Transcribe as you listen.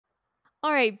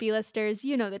All right, B-listers,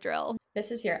 you know the drill. This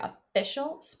is your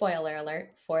official spoiler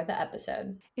alert for the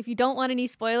episode. If you don't want any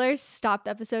spoilers, stop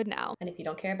the episode now. And if you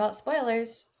don't care about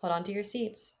spoilers, hold on to your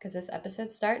seats because this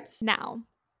episode starts Now.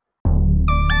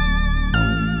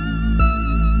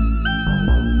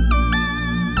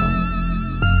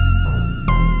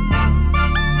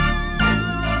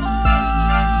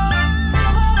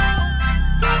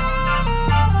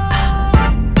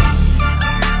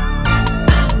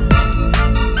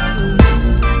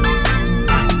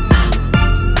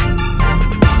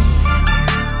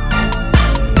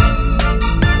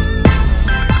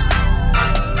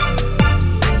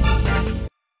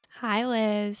 Hi,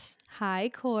 Liz. Hi,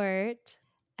 Court.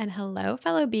 And hello,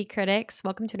 fellow B critics.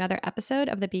 Welcome to another episode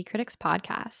of the B Critics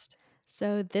Podcast.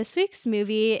 So this week's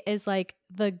movie is like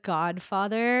the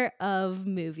godfather of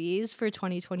movies for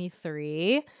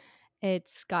 2023.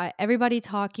 It's got everybody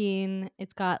talking.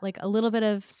 It's got like a little bit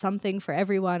of something for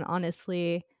everyone,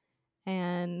 honestly.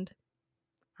 And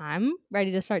I'm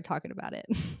ready to start talking about it.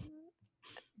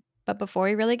 But before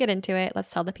we really get into it,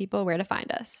 let's tell the people where to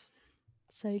find us.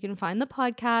 So you can find the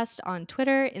podcast on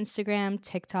Twitter, Instagram,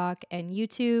 TikTok, and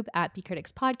YouTube at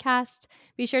bcriticspodcast.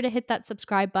 Be sure to hit that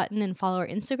subscribe button and follow our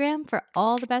Instagram for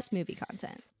all the best movie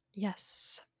content.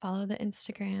 Yes, follow the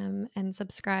Instagram and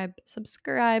subscribe.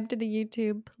 Subscribe to the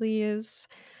YouTube, please.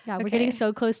 Yeah, we're getting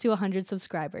so close to 100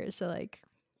 subscribers. So like,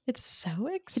 it's so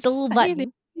exciting. hit the little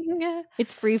button.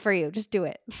 It's free for you. Just do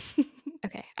it.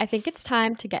 Okay, I think it's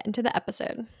time to get into the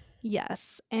episode.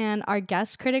 Yes, and our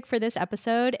guest critic for this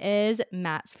episode is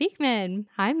Matt Speakman.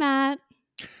 Hi, Matt.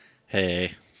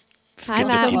 Hey. It's Hi, good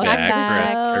Matt. to be Welcome back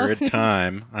back. for a third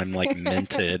time. I'm like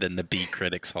minted in the B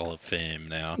Critics Hall of Fame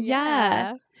now.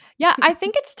 Yeah, I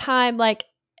think it's time, like,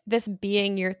 this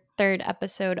being your third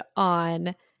episode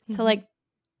on, to like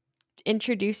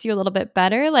introduce you a little bit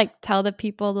better, like tell the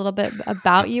people a little bit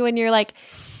about you and your like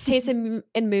taste in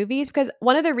movies, because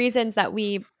one of the reasons that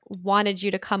we wanted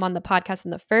you to come on the podcast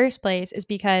in the first place is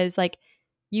because like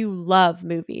you love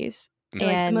movies.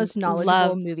 You're like the most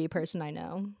knowledgeable movie person I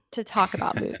know to talk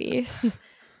about movies.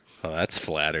 Oh, that's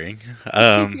flattering.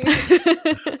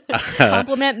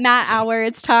 Compliment Matt Hour.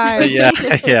 It's time.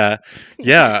 Yeah.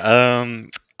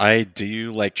 I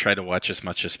do like try to watch as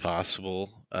much as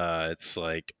possible. It's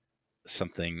like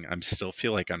something I'm still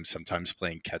feel like I'm sometimes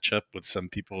playing catch up with some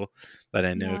people that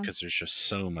I know because there's just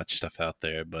so much stuff out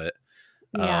there. But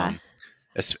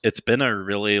it's been a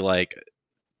really like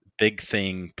big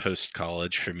thing post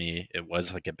college for me. It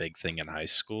was like a big thing in high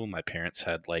school. My parents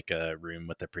had like a room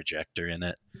with a projector in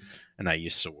it, and I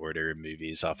used to order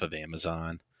movies off of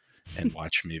Amazon and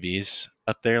watch movies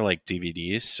up there, like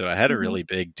DVDs. So I had a really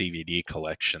big DVD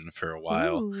collection for a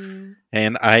while. Ooh.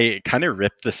 And I kind of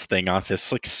ripped this thing off.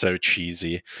 This looks so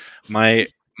cheesy. My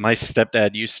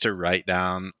stepdad used to write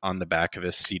down on the back of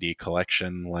his CD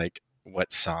collection like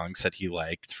what songs that he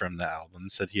liked from the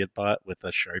albums that he had bought with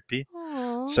a Sharpie.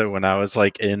 Aww. So when I was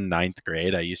like in 9th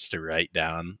grade, I used to write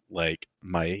down like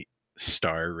my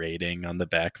star rating on the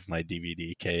back of my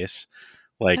DVD case.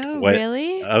 Like what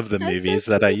really? of the That's movies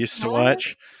so that I cool. used to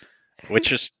watch,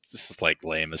 which is this is like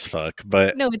lame as fuck,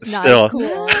 but No, it's not. still, It's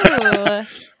cool. No.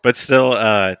 but still,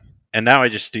 and now I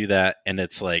just do that, and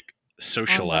it's like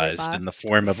socialized in the Letterboxd.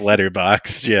 form of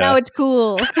Letterboxd. Yeah, Now it's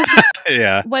cool.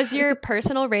 yeah. Was your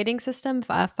personal rating system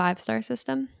a 5-star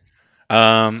system?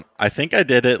 I think I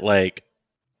did it like.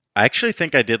 I actually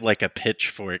think I did like a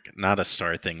pitchfork, not a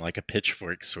star thing, like a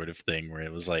pitchfork sort of thing, where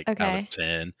it was like out Okay. of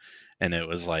 10, and it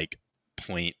was like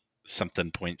point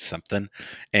something.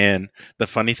 And the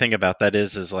funny thing about that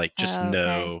is like just Oh, okay.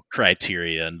 no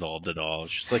criteria involved at all.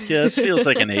 It's just like, yeah, this feels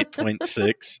like an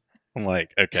 8.6. I'm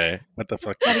like, okay, what the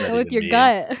fuck does Gotta that go with even your mean?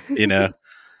 gut. You know?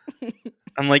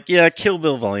 I'm like, yeah, Kill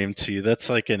Bill Volume 2, that's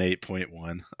like an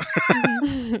 8.1.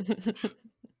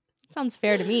 Sounds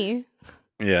fair to me.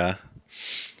 Yeah.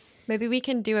 Maybe we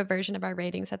can do a version of our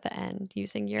ratings at the end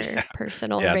using your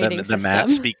personal Yeah, rating the system. Matt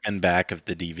Speakman back of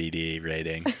the DVD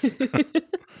rating.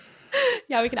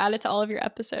 Yeah, we can add it to all of your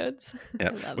episodes. Yeah,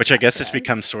 love which I that guess for has us.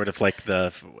 become sort of like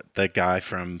the guy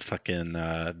from fucking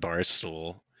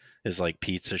Barstool is like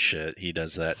pizza shit. He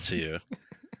does that too.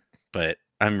 But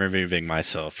I'm removing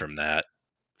myself from that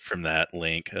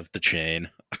link of the chain.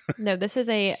 No, this is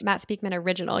a Matt Speakman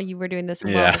original. You were doing this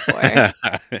well Yeah.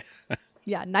 before.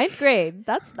 Yeah, 9th grade.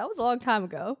 That was a long time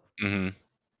ago. hmm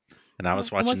And I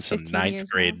was watching Almost some 15 ninth years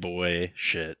grade now. boy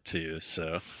shit too.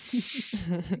 So,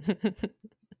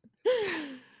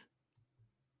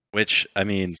 which I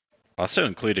mean, also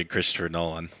included Christopher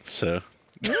Nolan. So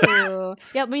Ooh.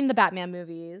 Yeah, I mean the Batman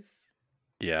movies.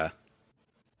 yeah.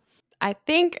 I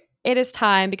think it is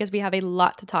time, because we have a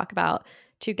lot to talk about,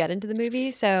 to get into the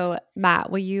movie. So, Matt,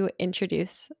 will you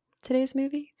introduce today's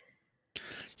movie?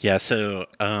 Yeah, so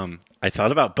I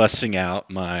thought about busting out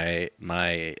my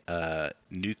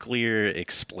nuclear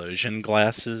explosion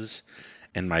glasses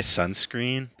and my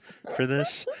sunscreen for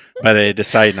this, but I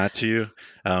decided not to.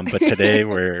 But today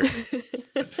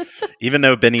even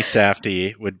though Benny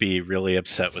Safdie would be really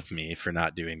upset with me for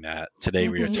not doing that, today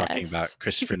we are talking about Yes.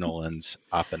 Christopher Nolan's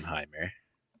Oppenheimer.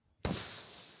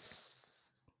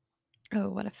 Oh,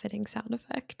 what a fitting sound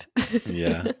effect.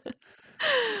 Yeah.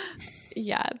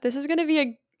 Yeah, this is going to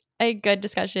be a good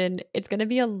discussion. It's going to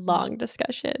be a long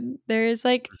discussion. There is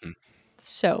like Mhm.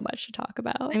 so much to talk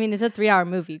about. I mean, it's a 3-hour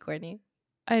movie, Courtney.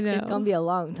 I know. It's gonna be a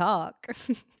long talk.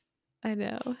 I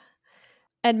know.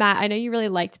 And Matt, I know you really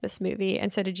liked this movie,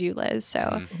 and so did you, Liz. So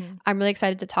Mhm. I'm really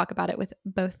excited to talk about it with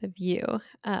both of you,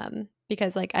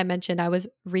 because, like I mentioned,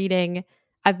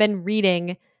 I've been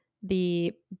reading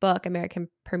the book American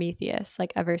Prometheus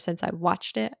like ever since I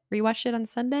rewatched it on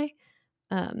Sunday.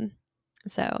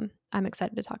 So I'm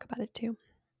excited to talk about it too.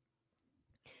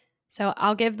 So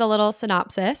I'll give the little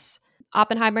synopsis.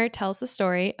 Oppenheimer tells the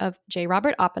story of J.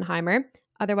 Robert Oppenheimer,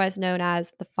 otherwise known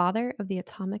as the father of the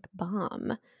atomic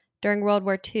bomb. During World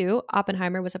War II,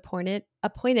 Oppenheimer was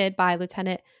appointed by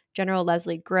Lieutenant General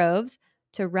Leslie Groves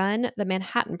to run the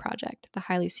Manhattan Project, the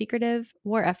highly secretive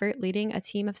war effort leading a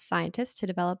team of scientists to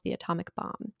develop the atomic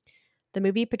bomb. The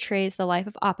movie portrays the life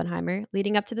of Oppenheimer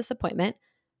leading up to this appointment,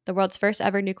 the world's first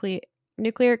ever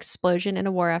nuclear explosion in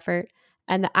a war effort,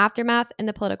 and the aftermath in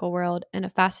the political world in a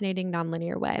fascinating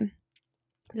nonlinear way.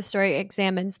 The story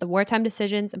examines the wartime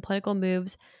decisions and political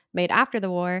moves made after the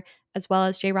war, as well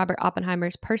as J. Robert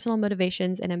Oppenheimer's personal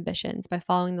motivations and ambitions by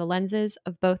following the lenses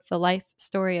of both the life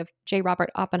story of J. Robert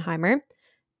Oppenheimer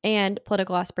and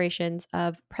political aspirations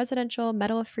of Presidential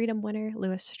Medal of Freedom winner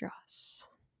Louis Strauss.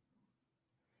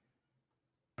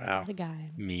 Wow. What a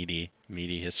guy. Meaty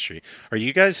history. Are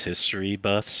you guys history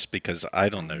buffs? Because I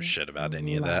don't know shit about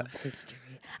any of that. Love history.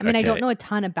 I mean, I Okay. don't know a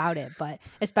ton about it, but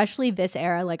especially this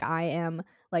era, like I am,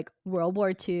 like World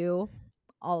War II,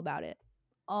 all about it.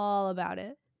 All about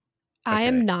it. I Okay.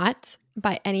 am not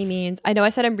by any means. I know I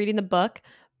said I'm reading the book,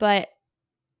 but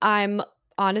I'm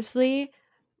honestly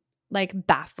like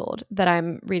baffled that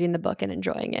I'm reading the book and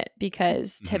enjoying it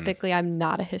because Mhm. typically I'm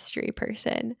not a history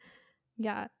person.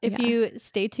 Yeah. If Yeah. you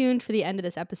stay tuned for the end of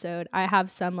this episode, I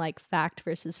have some like fact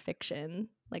versus fiction,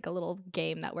 like a little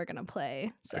game that we're gonna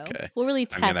play. So Okay. we'll really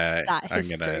I'm test gonna that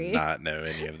history. not know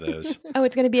any of those. Oh,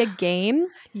 it's going to be a game?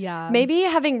 Yeah. Maybe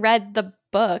having read the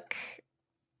book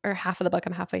or half of the book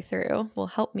I'm halfway through will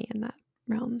help me in that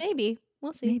realm. Maybe.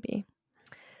 We'll see. Maybe.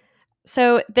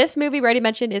 So this movie we already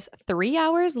mentioned is 3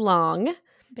 hours long.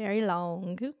 Very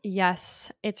long.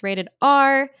 Yes, it's rated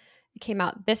R. It came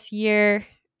out this year.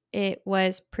 It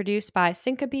was produced by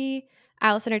Syncope,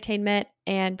 Alice Entertainment,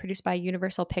 and produced by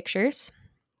Universal Pictures.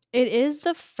 It is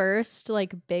the first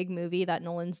like big movie that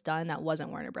Nolan's done that wasn't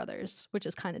Warner Brothers, which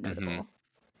is kind of notable. Mhm.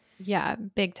 Yeah,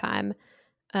 big time.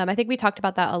 I think we talked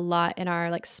about that a lot in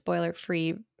our like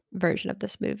spoiler-free version of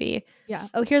this movie. Yeah.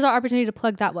 Oh, here's our opportunity to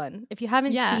plug that one. If you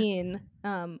haven't Yeah. seen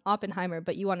Oppenheimer,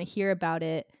 but you want to hear about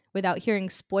it without hearing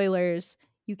spoilers,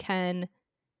 you can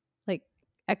like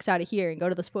X out of here and go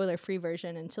to the spoiler-free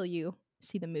version until you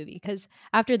see the movie. Because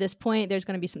after this point, there's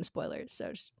going to be some spoilers.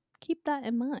 So just keep that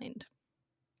in mind.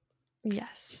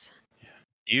 Yes.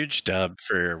 Huge dub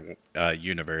for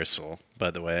Universal,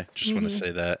 by the way. Just want to Mhm.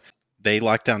 say that they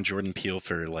locked down Jordan Peele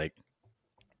for like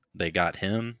they got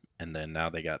him, and then now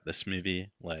they got this movie.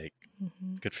 Like,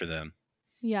 good for them.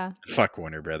 Yeah. Fuck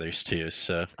Warner Brothers too.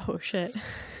 So Oh shit.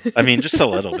 I mean, just a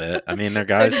little bit. I mean, they're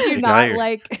guys. So did you the not guy,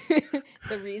 like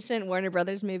the recent Warner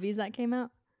Brothers movies that came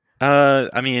out?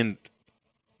 I mean,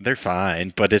 they're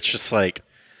fine, but it's just like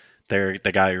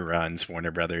the guy who runs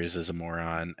Warner Brothers is a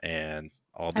moron, and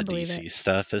all I the believe DC it.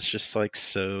 stuff is just like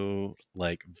so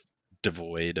like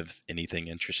devoid of anything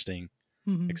interesting,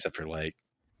 except for like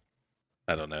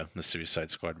I don't know, the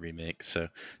Suicide Squad remake. So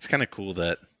it's kind of cool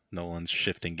that Nolan's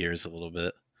shifting gears a little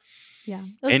bit, Yeah.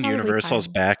 It was and probably Universal's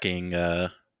time. backing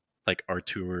like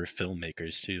auteur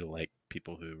filmmakers too, like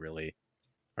people who really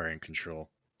are in control.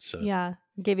 So Yeah.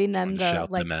 Giving just them wanted to the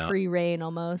shout like them out. free reign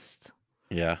almost.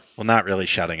 Yeah, well, not really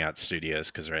shouting out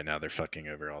studios because right now they're fucking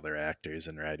over all their actors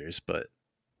and writers, but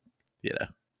you know.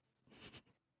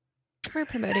 We're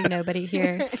promoting nobody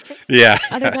here Yeah.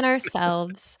 other than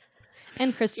ourselves.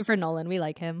 And Christopher Nolan, we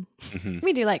like him. Mhm.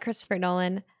 We do like Christopher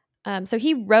Nolan. So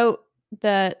he wrote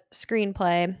the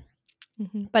screenplay,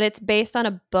 but it's based on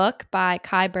a book by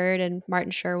Kai Bird and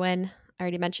Martin Sherwin. I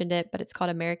already mentioned it, but it's called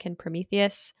American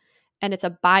Prometheus, and it's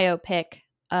a biopic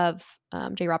of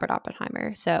J. Robert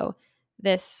Oppenheimer. So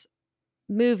this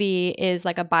movie is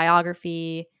like a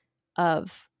biography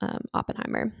of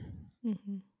Oppenheimer.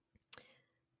 Mm-hmm.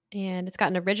 And it's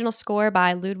got an original score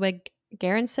by Ludwig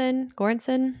Göransson.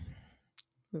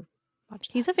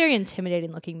 He's a very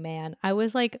intimidating looking man. I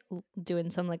was like doing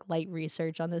some like light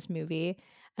research on this movie,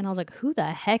 and I was like, who the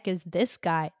heck is this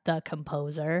guy? The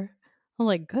composer. I'm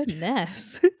like,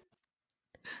 goodness.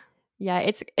 Yeah,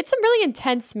 it's some really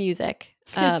intense music.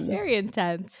 It's very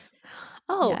intense.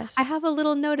 Oh, yes. I have a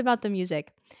little note about the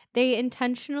music. They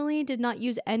intentionally did not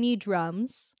use any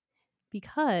drums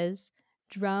because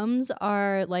drums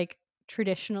are like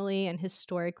traditionally and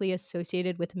historically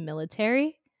associated with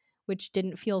military, which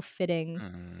didn't feel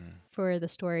fitting for the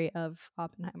story of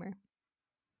Oppenheimer.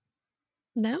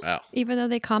 No? Wow. Even though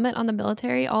they comment on the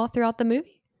military all throughout the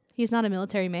movie? He's not a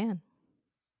military man.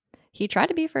 He tried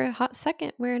to be for a hot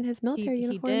second wearing his military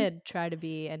uniform. He did try to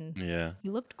be, and Yeah. he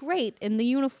looked great in the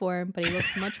uniform, but he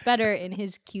looks much better in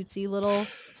his cutesy little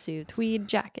suits. Tweed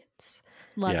jackets.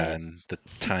 Love yeah, it. and the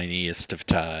tiniest of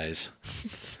ties.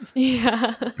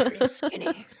 Yeah. Pretty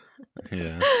skinny.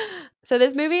 Yeah. So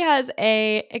this movie has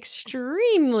a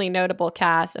extremely notable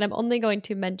cast, and I'm only going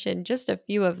to mention just a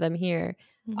few of them here.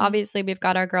 Mhm. Obviously, we've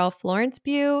got our girl Florence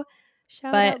Pugh.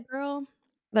 Shout but out, girl.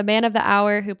 The man of the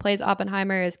hour who plays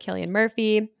Oppenheimer is Cillian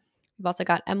Murphy. We've also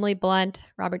got Emily Blunt,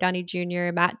 Robert Downey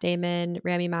Jr., Matt Damon,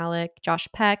 Rami Malek, Josh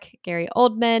Peck, Gary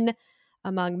Oldman,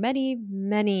 among many,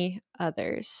 many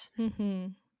others. Mm-hmm.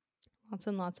 Lots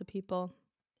and lots of people.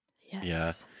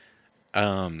 Yes.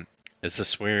 Yeah. Is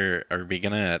this where are we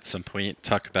gonna at some point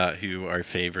talk about who our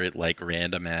favorite like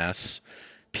random ass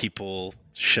people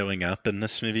showing up in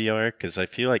this movie are? Because I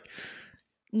feel like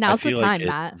Now's the time, it's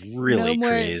Matt. really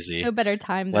crazy. No better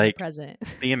time than Like, the present.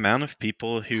 the amount of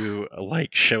people who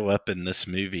like show up in this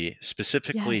movie,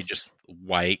 specifically Yes. just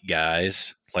white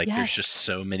guys. Like there's just Yes.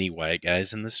 so many white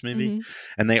guys in this movie, Mhm.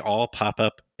 and they all pop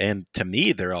up, and to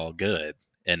me they're all good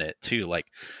in it too. Like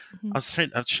Mhm.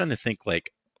 I was trying to think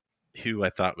like who I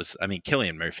thought was. I mean,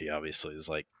 Cillian Murphy obviously is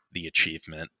like the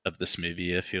achievement of this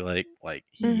movie. I feel like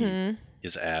he Mhm.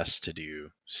 is asked to do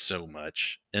so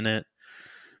much in it,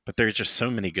 but there's just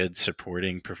so many good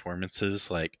supporting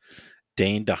performances. Like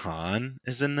Dane DeHaan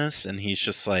is in this, and he's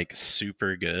just like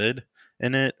super good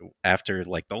in it. After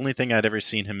like the only thing I'd ever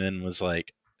seen him in was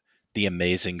like the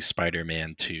Amazing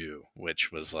Spider-Man 2, which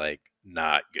was like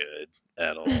not good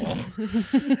at all.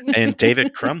 And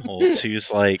David Krumholtz,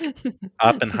 who's like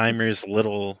Oppenheimer's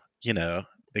little,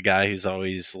 the guy who's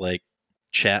always like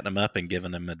chatting him up and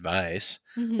giving him advice.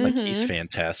 Mhm. Like he's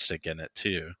fantastic in it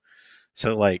too.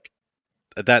 So like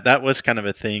that was kind of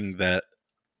a thing that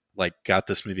like got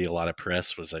this movie a lot of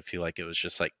press. Was I feel like it was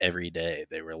just like every day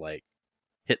they were like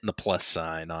hitting the plus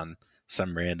sign on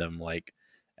some random like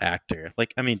actor.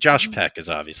 Like I mean Josh Peck is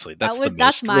obviously that's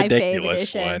my fave ridiculous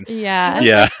addition. one. Yeah. He was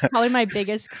Yeah. like probably my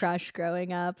biggest crush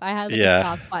growing up. I had like Yeah. a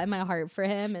soft spot in my heart for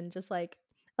him, and just like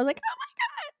I was like, oh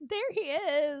my god, there he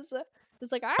is.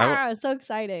 Just like so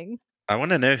exciting. I want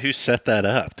to know who set that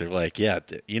up. They're like, yeah,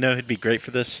 who'd be great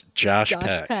for this? Josh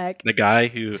Peck, the guy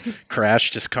who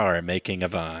crashed his car making a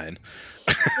Vine.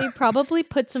 They probably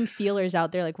put some feelers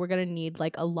out there, like we're gonna need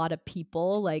like a lot of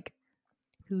people, like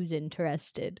who's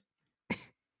interested.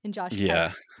 And Josh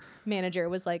Peck's manager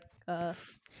was like,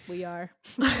 we are.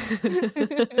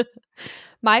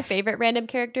 My favorite random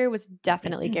character was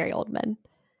definitely Gary Oldman.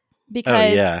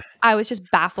 Because I was just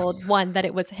baffled, one, that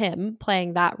it was him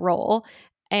playing that role,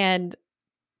 and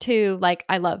two, like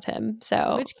I love him.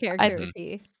 So which character is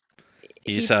he?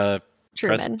 He's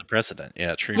Truman. The president.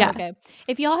 Yeah, Truman. Yeah. Okay.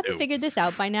 If y'all haven't figured this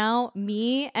out by now,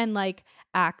 me and like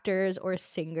actors or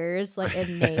singers like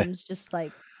and names just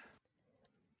like.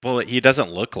 Well, he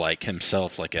doesn't look like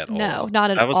himself like at all. No,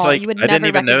 not at all. I was like, you would I didn't never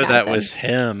even know recognize that was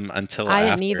him until I after.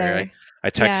 didn't either.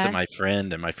 I texted my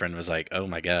friend, and my friend was like, "Oh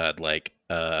my god, like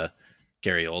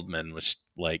Gary Oldman was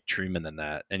like Truman in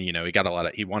that." And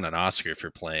he won an Oscar for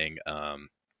playing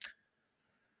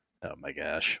oh my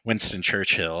gosh, Winston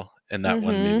Churchill in that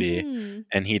one movie,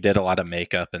 and he did a lot of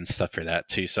makeup and stuff for that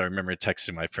too. So I remember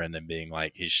texting my friend and being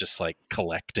like, he's just like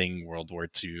collecting World War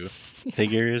II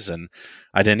figures, and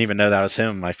I didn't even know that was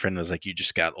him. My friend was like, "You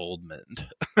just got Oldman,"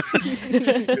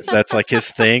 because that's like his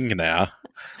thing now.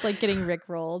 It's like getting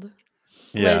rickrolled.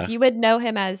 Yeah. Liz, you would know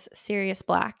him as Sirius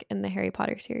Black in the Harry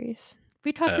Potter series.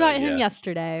 We talked about him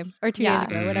yesterday or 2 days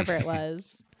ago, whatever it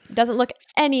was. Doesn't look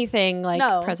anything like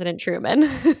President Truman.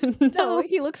 No,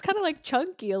 he looks kind of like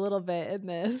chunky a little bit in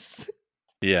this.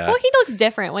 Yeah. Well, he looks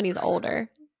different when he's older.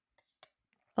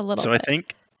 A little bit. I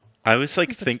think I was like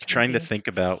trying to think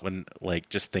about when like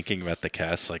just thinking about the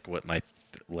cast, like what my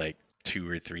like 2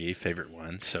 or 3 favorite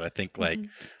ones. So I think like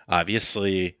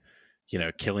obviously,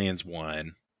 Killian's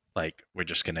 1, like we're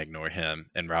just gonna ignore him,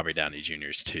 and Robert Downey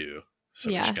Jr.'s 2, so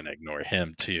we're just gonna ignore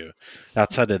him too.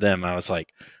 Outside of them, I was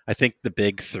like, I think the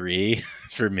big 3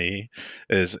 for me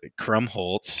is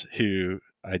Krumholtz, who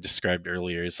I described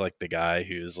earlier as like the guy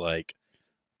who's like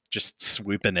just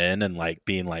swooping in and like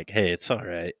being like, "Hey, it's all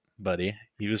right, buddy."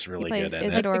 He was really good in it.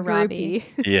 Isidore Robbie.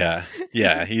 Yeah,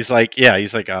 he's like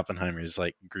Oppenheimer. He's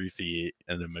like goofy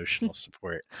and emotional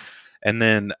support. And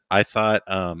then I thought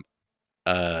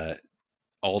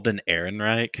Alden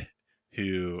Ehrenreich,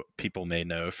 who people may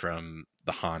know from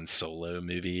the Han Solo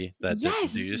movie that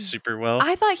didn't do super well.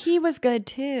 I thought he was good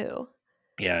too.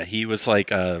 Yeah, he was like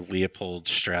Leopold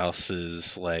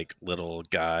Strauss's like little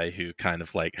guy who kind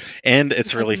of like, and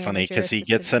it's really funny because he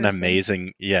gets an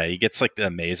amazing, he gets like the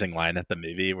amazing line at the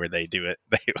movie where they do it,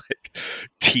 they like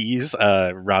tease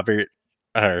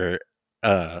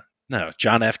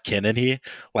John F. Kennedy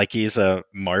like he's a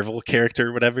Marvel character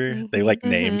or whatever. They like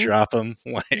name drop him,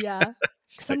 like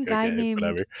some guy named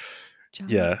whatever. John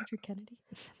Patrick Kennedy.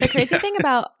 The crazy thing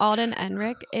about Alden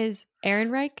Ehrenreich is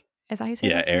how you say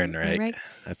that? Yeah, Ehrenreich.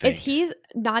 Is he's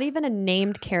not even a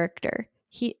named character.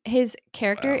 His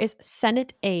character is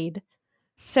Senate aide.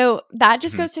 So that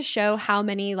just goes to show how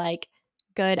many like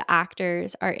good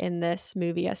actors are in this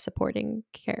movie as supporting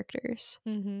characters.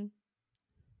 Mm-hmm.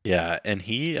 Yeah, and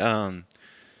he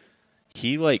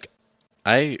like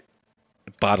I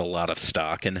bought a lot of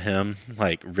stock in him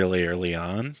like really early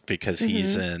on because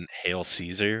he's in Hail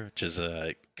Caesar, which is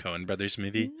a Coen Brothers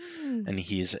movie, and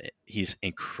he's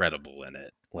incredible in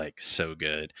it, like so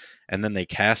good. And then they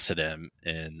casted him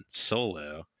in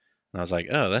Solo, and I was like,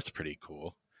 oh, that's pretty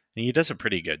cool. And he does a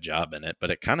pretty good job in it, but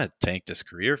it kind of tanked his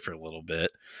career for a little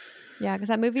bit. Yeah, because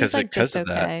that movie is like just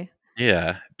okay.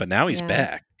 Yeah, but now he's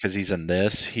back because he's in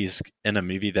this. He's in a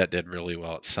movie that did really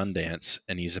well at Sundance,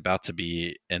 and he's about to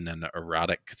be in an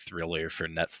erotic thriller for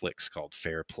Netflix called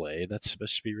Fair Play. That's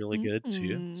supposed to be really good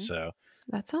too. So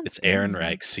that sounds it's good.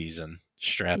 Ehrenreich season.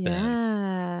 Strap in.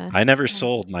 I never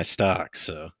sold my stock,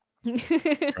 so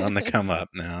we're on the come up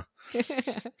now.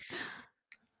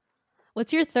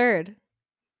 What's your third?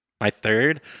 My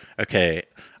third? Okay,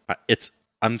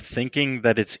 I'm thinking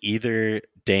that it's either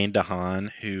Dane DeHaan,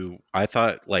 who I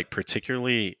thought, like,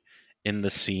 particularly in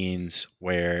the scenes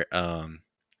where,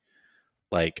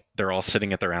 like, they're all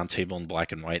sitting at the round table in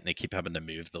black and white and they keep having to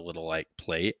move the little, like,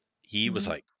 plate. He was,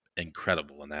 like,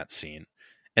 incredible in that scene.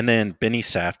 And then Benny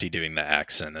Safdie doing the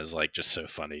accent is, like, just so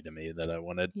funny to me that I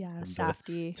wanted him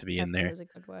to be in there. Was a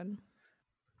good one.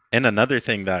 And another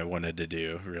thing that I wanted to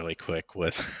do really quick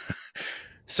was,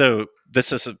 so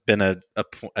this has been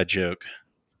a joke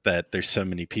that there's so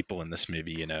many people in this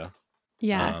movie, you know.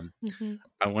 Yeah.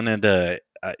 I wanted to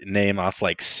name off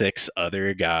like 6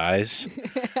 other guys,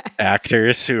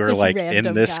 actors who are like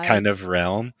in this kind of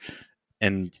realm,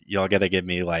 and y'all got to give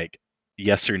me like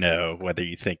yes or no whether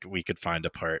you think we could find a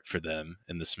part for them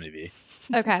in this movie.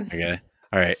 Okay.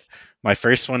 All right. My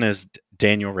first one is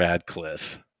Daniel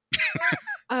Radcliffe.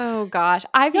 Oh gosh,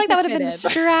 I feel like that would have been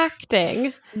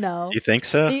distracting. No, you think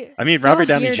so? I mean, Robert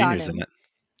Downey Jr. is in it.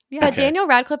 Yeah, but Daniel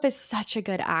Radcliffe is such a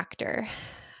good actor.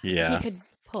 Yeah, he could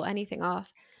pull anything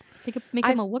off. They could make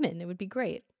him a woman. It would be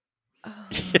great. Oh,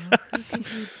 yeah. Who could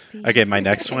he be? Okay, my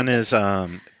next one is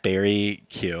Barry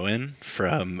Keoghan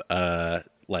from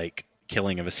like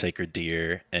Killing of a Sacred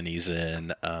Deer, and he's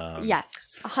in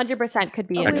yes, 100% could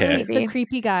be in this movie. The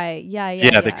creepy guy.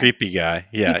 Yeah, the creepy guy.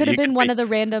 Yeah, he could have been one of the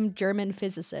random German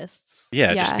physicists.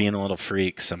 Yeah, just being a little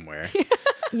freak somewhere.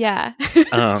 Yeah.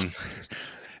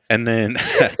 And then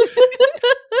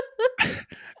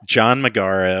John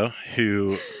Magaro,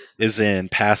 who is in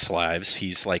Past Lives.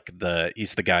 He's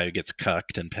the guy who gets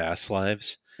cucked in Past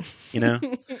Lives. You know,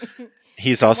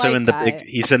 he's also in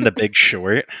the Big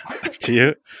Short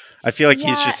too. I feel like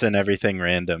he's just in everything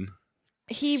random.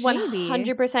 He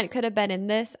 100% could have been in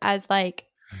this as like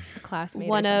a classmate,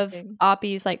 one of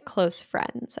Oppie's like close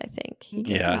friends. I think he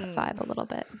gives that vibe a little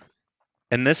bit.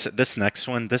 And this next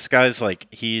one, this guy's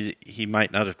like he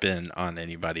might not have been on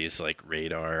anybody's like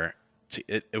radar.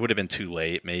 It would have been too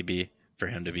late maybe for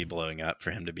him to be blowing up, for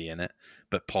him to be in it.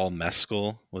 But Paul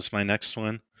Mescal was my next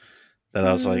one. That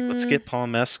I was like, let's get Paul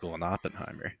Mescal in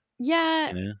Oppenheimer. Yeah,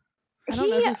 you know? I don't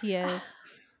know who he is.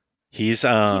 He's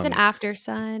an After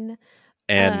Sun.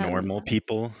 And Normal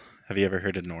People. Have you ever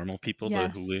heard of Normal People?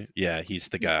 Yes. Hulu? Yeah, he's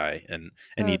the guy, and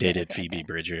he dated Phoebe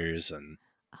Bridgers, and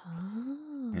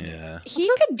yeah, he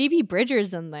could Phoebe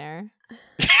Bridgers in there.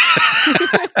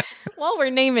 While we're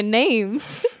naming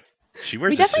names,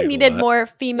 we definitely needed more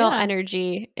female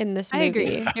energy in this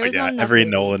movie. I agree. Every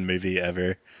Nolan movie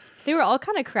ever. They were all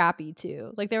kind of crappy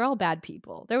too. Like they were all bad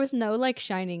people. There was no like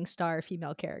shining star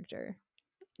female character.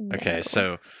 Okay, No.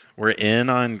 so we're in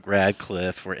on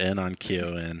Radcliffe. We're in on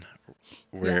Keown.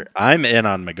 Yeah. I'm in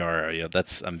on Megara. Yeah,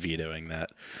 I'm vetoing that.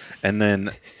 And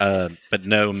then, but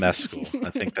no Mescal.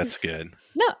 I think that's good.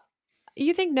 No,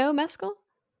 you think no Mescal?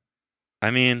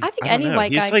 I mean, I think I don't any know.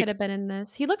 white He's guy like, could have been in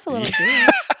this. He looks a little Yeah.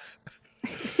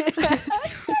 Jewish.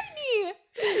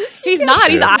 He's not.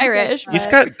 He's true. Irish. He's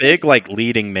but- got big like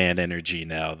leading man energy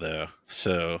now, though.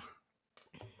 So,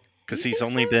 because You he's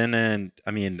think only so? been in,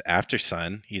 I mean, After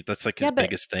Sun. That's like his Yeah, but-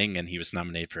 biggest thing, and he was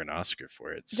nominated for an Oscar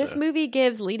for it. This So, movie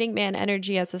gives leading man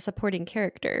energy as a supporting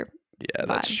character yeah,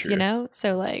 that's vibes, true. you know?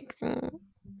 So like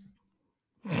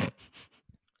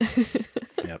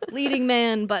Yep. Leading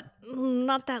man, but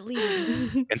not that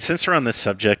leading. And since we're on this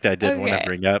subject, I did want to Okay,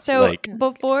 bring up so like.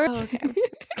 before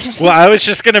Well, I was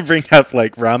just gonna bring up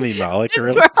like Rami Malek Since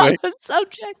real we're on quick. the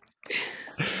subject.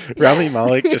 Rami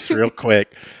Malek, just real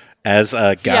quick, as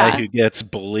a guy Yeah. who gets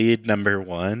bullied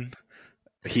 #1,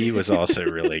 he was also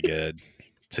really good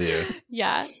too.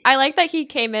 Yeah. I like that he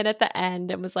came in at the end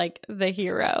and was like the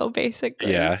hero,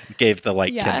 basically. Yeah, gave the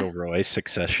like Yeah. Kendall Roy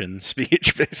Succession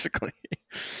speech, basically.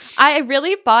 I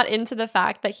really bought into the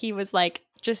fact that he was like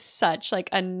just such like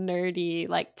a nerdy,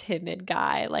 like timid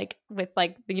guy, like with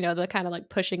like, you know, the kind of like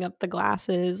pushing up the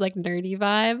glasses, like nerdy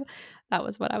vibe. That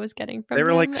was what I was getting from They were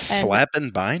him. like And-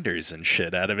 slapping binders and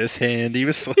shit out of his hand. He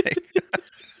was like,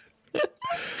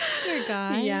 Poor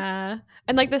guy. Yeah.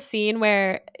 And like the scene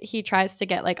where he tries to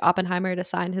get like Oppenheimer to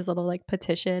sign his little like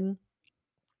petition.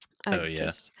 Oh, yeah.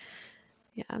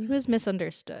 Yeah. He was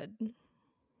misunderstood.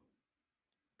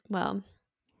 Well,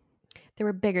 there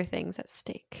were bigger things at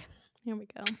stake. Here we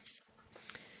go.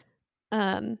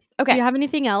 Okay. Do you have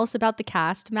anything else about the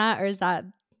cast, Matt, or is that?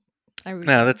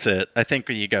 no, that's it. I think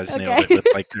you guys nailed Okay. it with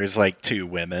like, there's like 2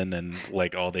 women, and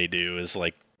like all they do is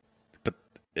like, but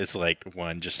it's like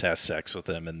one just has sex with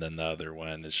him, and then the other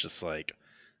one is just like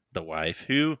the wife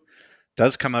who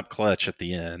does come up clutch at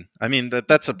the end. I mean,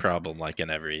 that's a problem like in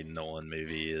every Nolan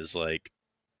movie is like,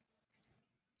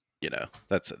 you know,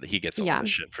 he gets a lot Yeah. of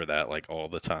shit for that like all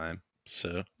the time.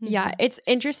 So Yeah, it's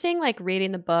interesting like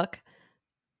reading the book.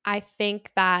 I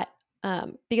think that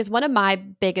because one of my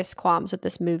biggest qualms with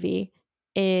this movie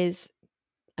is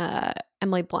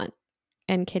Emily Blunt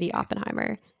and Kitty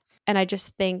Oppenheimer. And I just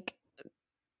think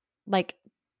like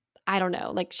I don't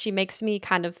know, like she makes me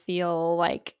kind of feel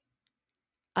like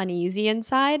uneasy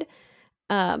inside.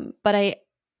 But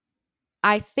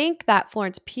I think that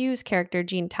Florence Pugh's character,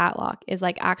 Jean Tatlock, is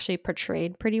like actually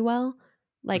portrayed pretty well,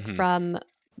 like Mhm. from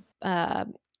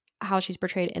how she's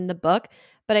portrayed in the book.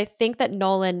 But I think that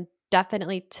Nolan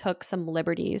definitely took some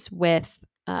liberties with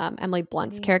Emily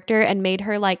Blunt's Yeah. character and made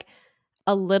her like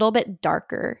a little bit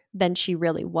darker than she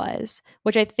really was,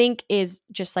 which I think is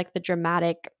just like the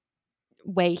dramatic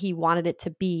way he wanted it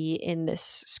to be in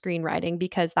this screenwriting,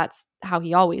 because that's how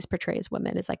he always portrays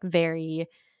women, is like very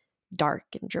dark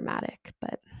and dramatic.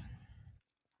 But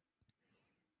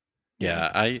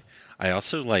yeah, I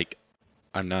also like,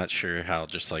 I'm not sure how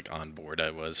just like on board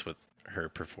I was with her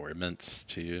performance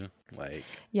too. Like,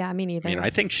 yeah, me neither. I mean, I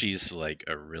think she's like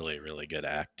a really, really good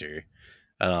actor.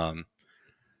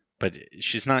 But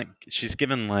she's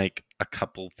given like a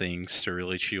couple things to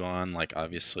really chew on. Like,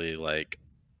 obviously, like,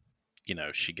 you know,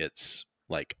 she gets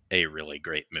like a really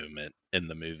great moment in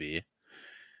the movie.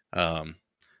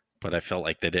 But I felt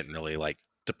like they didn't really like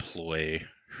deploy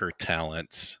her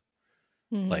talents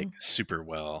like super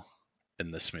well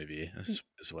in this movie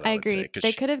is what I would agree. say. 'Cause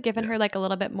They she- could have given yeah. her like a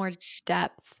little bit more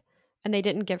depth, and they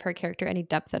didn't give her character any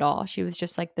depth at all. She was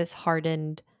just like this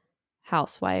hardened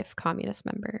housewife, communist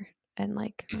member, and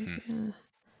like I was like,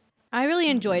 I really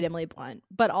enjoyed Emily Blunt,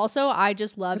 but also I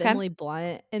just love Okay. Emily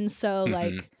Blunt, and so Mhm.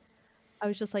 like I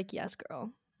was just like, yes,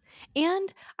 girl.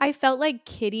 And I felt like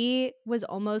Kitty was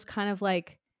almost kind of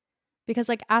like, because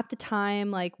like at the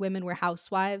time, like women were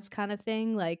housewives kind of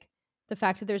thing. Like the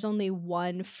fact that there's only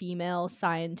one female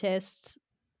scientist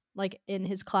like in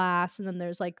his class, and then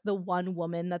there's like the one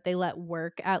woman that they let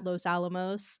work at Los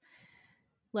Alamos.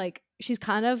 Like she's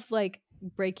kind of like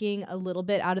breaking a little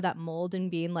bit out of that mold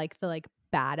and being like the like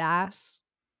badass.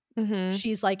 Mhm.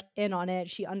 She's like in on it.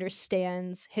 She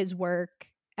understands his work,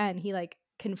 and he like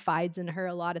confides in her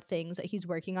a lot of things that he's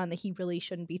working on that he really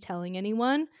shouldn't be telling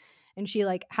anyone, and she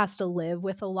like has to live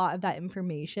with a lot of that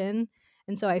information.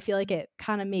 And so I feel like it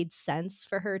kind of made sense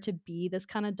for her to be this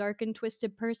kind of dark and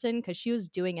twisted person, because she was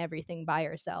doing everything by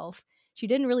herself. She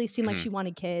didn't really seem like Mhm. she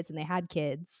wanted kids, and they had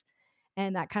kids,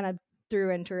 and that kind of threw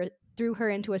her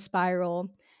into a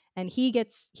spiral. And he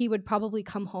would probably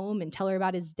come home and tell her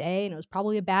about his day, and it was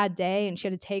probably a bad day, and she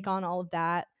had to take on all of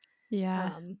that.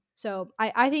 Yeah. So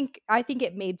I think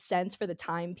it made sense for the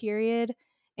time period,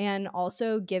 and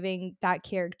also giving that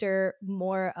character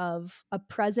more of a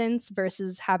presence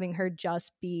versus having her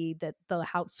just be the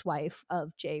housewife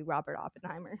of J. Robert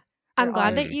Oppenheimer. Or I'm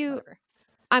glad that R. whatever.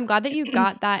 I'm glad that you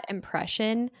got that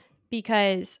impression,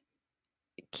 because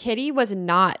Kitty was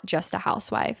not just a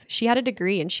housewife. She had a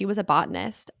degree and she was a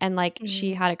botanist, and like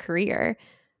she had a career.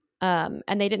 And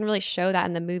they didn't really show that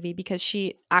in the movie, because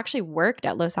she actually worked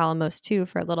at Los Alamos too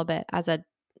for a little bit as a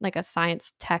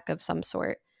science tech of some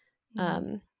sort.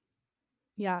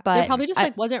 Yeah, there But probably just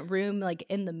like wasn't room like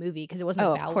in the movie because it wasn't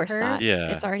of about course her. not.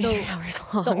 Yeah. It's already So 3 hours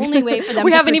long. the only way for them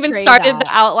we to haven't even portray started the that-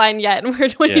 outline yet, and we're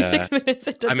 26 minutes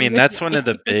into I the mean, movie. that's one of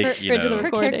the big, her, you know, her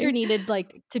character recording. needed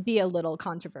like to be a little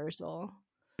controversial.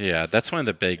 yeah, that's one of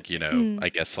the big, you know, I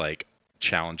guess like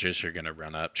challenges you're going to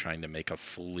run up trying to make a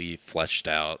fully fleshed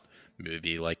out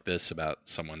movie like this about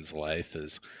someone's life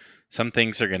is some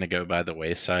things are going to go by the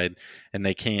wayside, and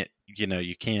they can't, you know,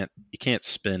 you can't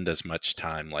spend as much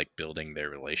time like building their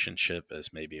relationship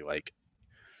as maybe like,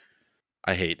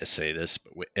 I hate to say this,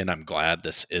 but and I'm glad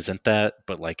this isn't that,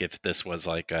 but like if this was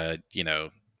like a, you know,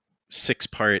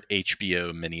 6-part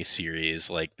HBO miniseries,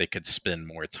 like they could spend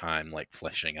more time like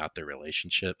fleshing out their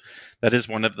relationship. That is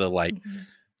one of the like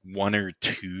one or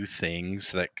two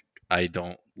things that I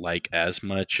don't like as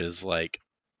much as like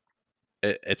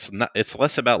it's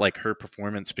less about like her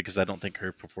performance, because I don't think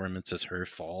her performance is her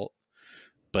fault,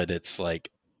 but it's like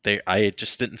I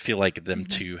just didn't feel like them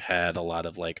two had a lot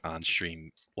of like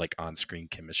on-screen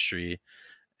chemistry,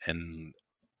 and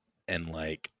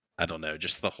like I don't know,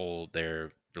 just the whole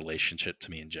their relationship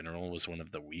to me in general was one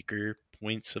of the weaker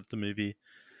points of the movie.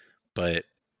 But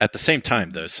at the same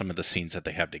time though, some of the scenes that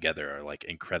they have together are like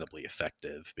incredibly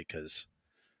effective, because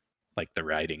like the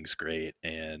writing's great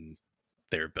and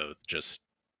they're both just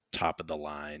top of the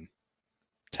line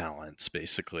talents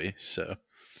basically. So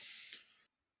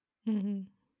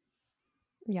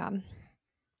Yeah.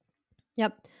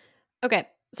 Yep. Okay.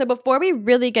 So before we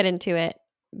really get into it,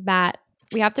 Matt,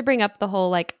 we have to bring up the whole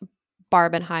like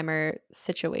Barbenheimer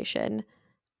situation.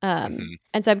 And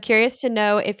so I'm curious to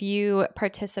know if you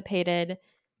participated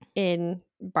in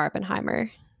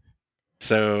Barbenheimer.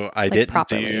 So I like, didn't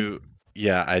properly.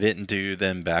 I didn't do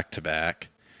them back to back.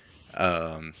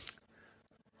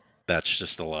 That's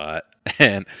just a lot.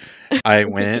 And I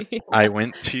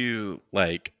went to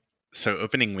like, so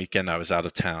opening weekend I was out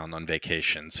of town on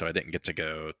vacation, so I didn't get to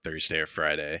go Thursday or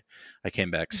Friday. I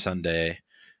came back Sunday,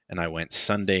 and I went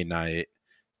Sunday night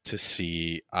to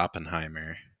see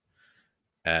Oppenheimer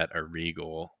at a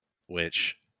Regal,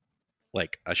 which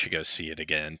like I should go see it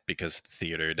again, because the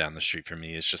theater down the street from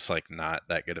me is just like not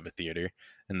that good of a theater,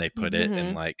 and they put it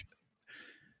in like,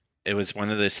 it was one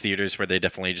of those theaters where they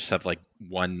definitely just have like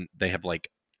they have like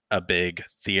a big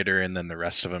theater, and then the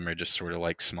rest of them are just sort of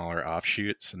like smaller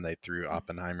offshoots, and they threw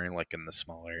Oppenheimer like in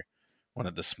one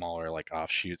of the smaller like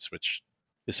offshoots, which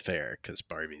is fair because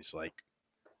Barbie's like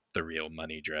the real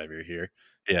money driver here.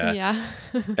 Yeah. Yeah.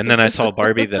 And then I saw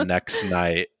Barbie the next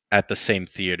night at the same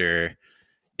theater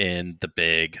in the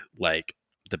big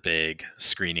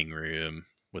screening room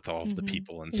with all of the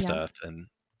people and stuff,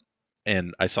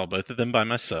 and I saw both of them by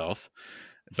myself,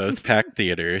 both packed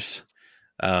theaters.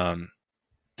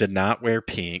 Did not wear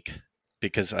pink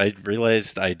because I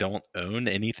realized I don't own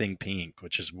anything pink,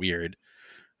 which is weird.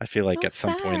 I feel like So at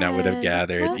some point I would have sad.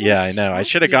 gathered. What a Yeah, I know. I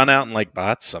should have gone shocking. out and like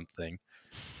bought something.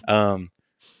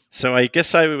 So I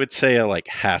guess I would say I like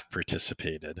half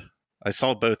participated. I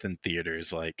saw both in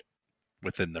theaters like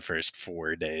within the first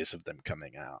 4 days of them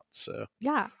coming out. So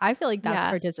Yeah, I feel like that's Yeah.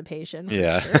 participation for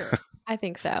yeah. sure. I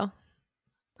think so.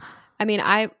 I mean,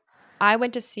 I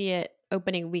went to see it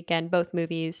opening weekend, both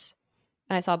movies,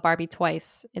 and I saw Barbie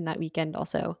twice in that weekend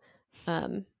also.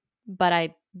 But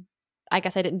I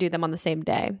guess I didn't do them on the same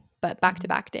day, but back to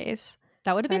back days.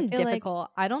 That would have So I been feel like-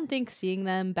 difficult. I don't think seeing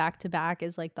them back to back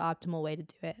is like the optimal way to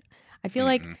do it. I feel Mhm.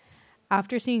 like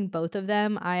after seeing both of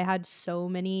them, I had so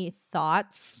many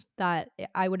thoughts that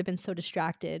I would have been so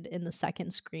distracted in the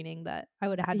second screening that I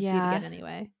would have had to see it Yeah. again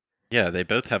anyway. Yeah, they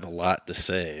both have a lot to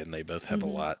say and they both have a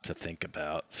Mhm. lot to think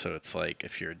about. So it's like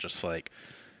if you're just like,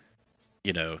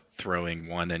 you know, throwing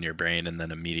one in your brain and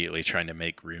then immediately trying to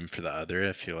make room for the other,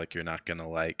 I feel like you're not going to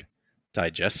like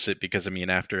digest it, because I mean,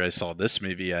 after I saw this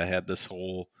movie, I had this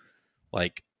whole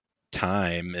like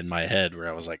time in my head where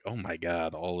I was like, "Oh my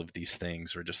god, all of these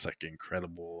things were just like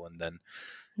incredible." And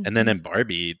then in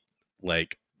Barbie,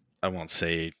 like I won't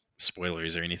say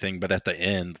spoilers or anything, but at the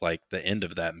end, like the end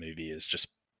of that movie is just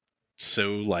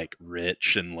so like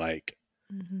rich and like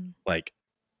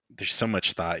there's so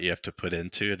much thought you have to put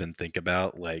into it and think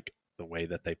about like the way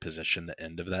that they position the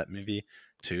end of that movie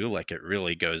too, like it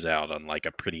really goes out on like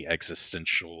a pretty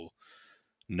existential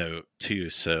note too.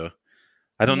 So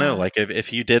I don't know, Yeah. like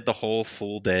if you did the whole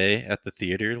full day at the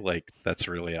theater, like that's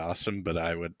really awesome, but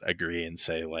I would agree and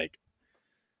say like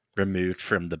removed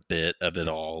from the bit of it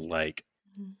all, like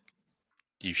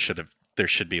Mhm. there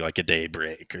should be like a day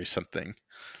break or something.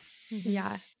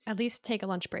 Yeah. At least take a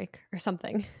lunch break or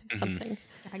something. Mhm. Something.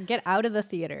 Yeah, get out of the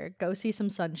theater. Go see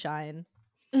some sunshine.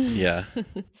 Yeah.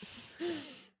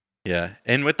 Yeah.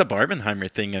 And with the Barbenheimer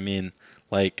thing, I mean,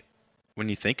 like when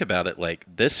you think about it, like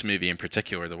this movie in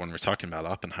particular, the one we're talking about,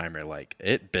 Oppenheimer, like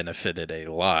it benefited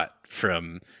a lot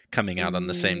from coming out on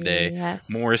the same day.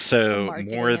 More Yes. so,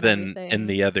 marketing more and than in everything.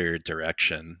 the other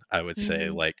direction, I would say.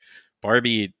 Mhm. Like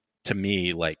Barbie, to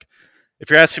me, like if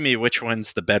you're asking me which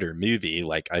one's the better movie,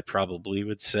 like I probably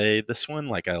would say this one.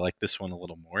 Like I like this one a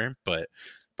little more, but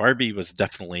Barbie was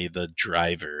definitely the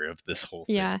driver of this whole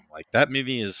thing. Yeah. Like that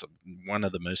movie is one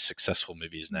of the most successful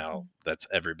movies now Mhm. that's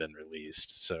ever been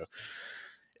released. So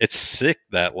it's sick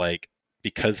that like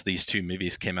because these two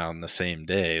movies came out on the same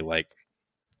day, like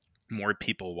more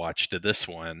people watched this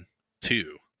one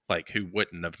too, like who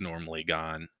wouldn't have normally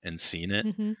gone and seen it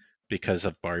Mhm. because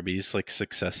of Barbie's like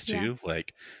success Yeah. too.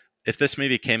 Like if this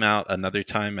movie came out another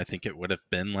time, I think it would have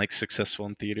been like successful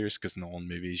in theaters because Nolan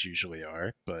movies usually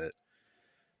are. But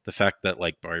the fact that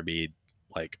like Barbie,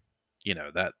 like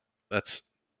that's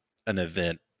an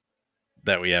event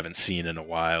that we haven't seen in a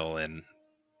while, and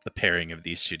the pairing of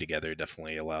these two together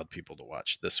definitely allowed people to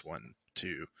watch this one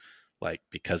too, like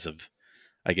because of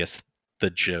I guess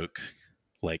the joke,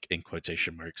 like in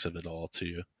quotation marks of it all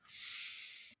too.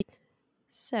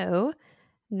 So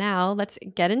now let's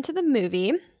get into the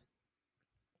movie.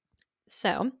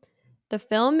 So the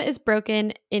film is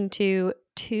broken into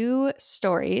two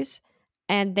stories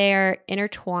and they're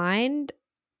intertwined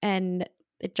and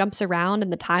it jumps around in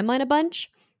the timeline a bunch.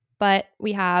 But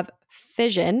we have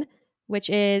Fission, which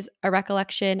is a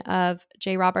recollection of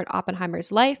J. Robert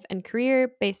Oppenheimer's life and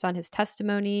career based on his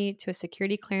testimony to a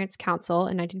security clearance council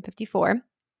in 1954.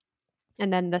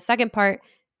 And then the second part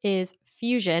is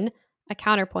Fusion, a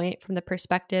counterpoint from the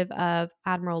perspective of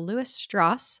Admiral Louis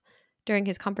Strauss during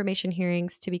his confirmation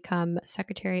hearings to become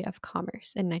Secretary of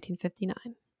Commerce in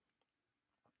 1959.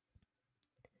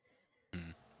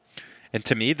 And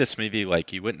to me, this movie,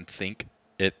 like, you wouldn't think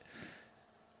it,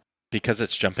 because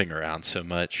it's jumping around so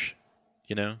much,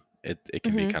 it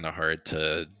can be Mm-hmm. kind of hard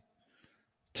to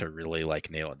really like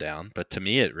nail it down. But to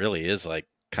me, it really is like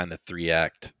kind of 3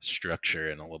 act structure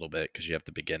in a little bit because you have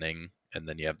the beginning and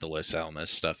then you have the Los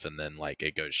Alamos stuff and then like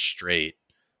it goes straight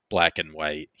black and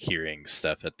white hearing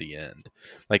stuff at the end.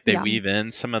 Like they Yeah. weave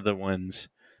in some of the ones,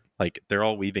 like they're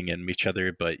all weaving in each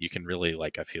other, but you can really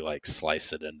like I feel like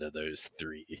slice it into those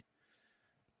three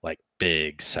like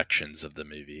big sections of the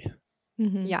movie.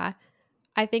 Mhm. Yeah.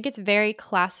 I think it's very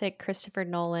classic Christopher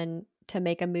Nolan to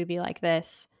make a movie like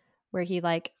this where he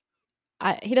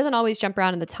he doesn't always jump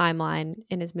around in the timeline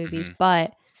in his movies, Hmm.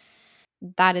 but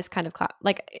that is kind of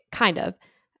kind of.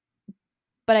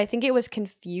 But I think it was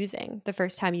confusing the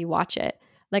first time you watch it.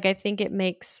 Like I think it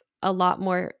makes a lot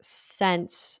more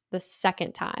sense the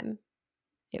second time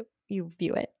you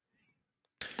view it.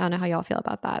 I don't know how y'all feel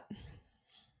about that.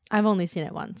 I've only seen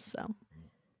it once, so.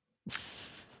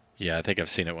 Yeah, I think I've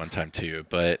seen it one time too,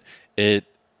 but it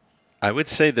I would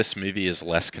say this movie is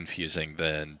less confusing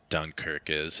than Dunkirk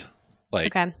is.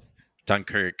 Like Okay.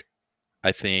 Dunkirk,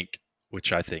 I think,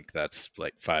 which I think that's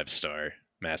like 5-star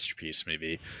masterpiece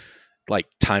movie. Like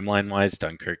timeline wise,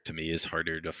 Dunkirk to me is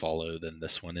harder to follow than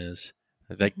this one is.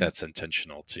 I think Mhm. that's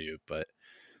intentional too, but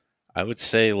I would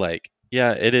say like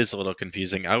yeah, it is a little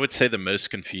confusing. I would say the most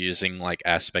confusing like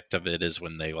aspect of it is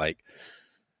when they like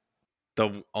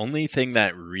the only thing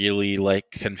that really like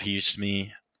confused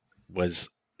me was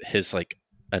his like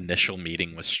initial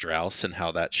meeting with Strauss and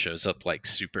how that shows up like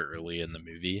super early in the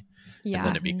movie. And then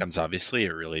Yeah. it becomes obviously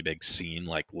a really big scene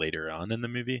like later on in the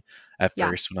movie. At Yeah.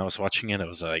 first, when I was watching it, I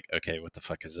was like, okay, what the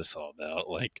fuck is this all about?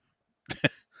 Like,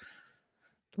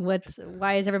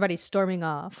 Why is everybody storming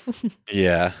off?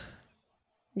 yeah,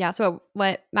 Yeah. So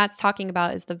what Matt's talking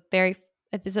about is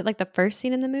is it like the first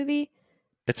scene in the movie?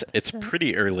 it's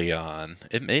pretty early on.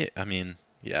 It may, I mean,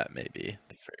 yeah, it may be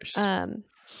the first.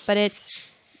 But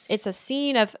it's a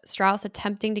scene of Strauss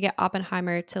attempting to get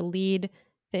Oppenheimer to lead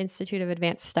the Institute of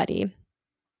Advanced Study.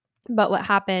 But what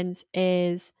happens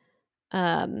is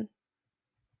um,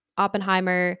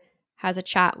 Oppenheimer has a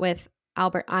chat with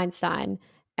Albert Einstein,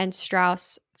 and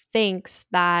Strauss thinks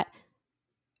that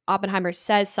Oppenheimer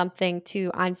says something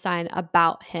to Einstein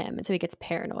about him, and so he gets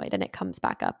paranoid, and it comes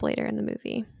back up later in the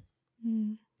movie.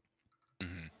 Mm.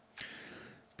 Mhm.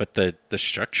 But the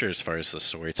structure as far as the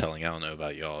storytelling, I don't know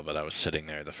about y'all, but I was sitting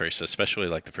there especially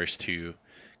like the first two,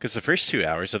 because the first 2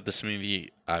 hours of this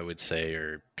movie, I would say,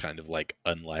 are kind of like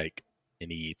unlike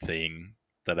anything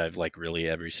that I've like really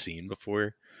ever seen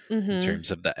before in Mm-hmm.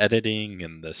 terms of the editing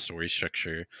and the story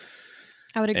structure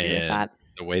I would agree with and that.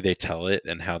 the way they tell it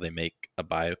and how they make a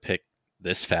biopic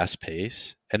this fast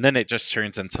pace. And then it just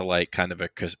turns into like kind of a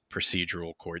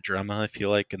procedural court drama, I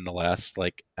feel like, in the last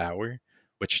like hour,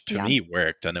 which to Yeah. me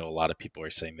worked. I know a lot of people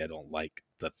are saying they don't like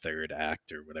the third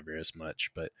act or whatever as much,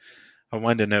 but I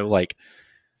wanted to know like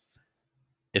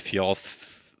if y'all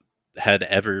had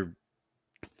ever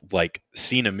like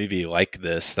seen a movie like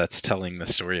this that's telling the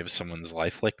story of someone's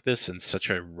life like this in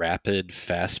such a rapid,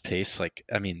 fast pace. Like,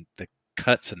 I mean, the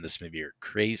cuts in this movie are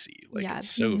crazy. Like, Yeah. it's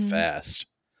so fast.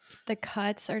 The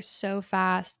cuts are so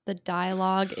fast. The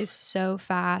dialogue is so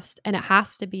fast. And it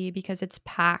has to be because it's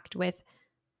packed with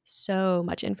so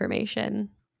much information.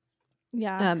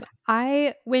 Yeah.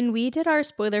 When we did our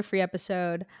spoiler-free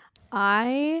episode,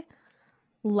 I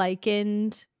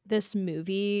likened this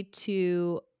movie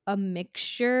to a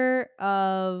mixture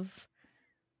of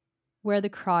Where the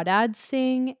Crawdads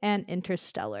Sing and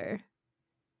Interstellar.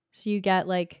 So you get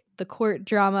like the court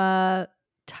drama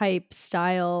type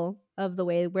style of the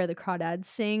way Where the Crawdads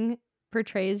Sing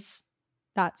portrays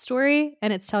that story,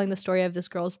 and it's telling the story of this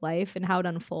girl's life and how it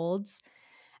unfolds.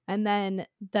 And then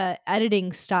the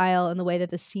editing style and the way that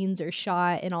the scenes are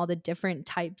shot and all the different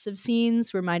types of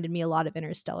scenes reminded me a lot of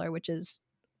Interstellar, which is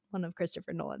one of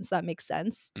Christopher Nolan's. So that makes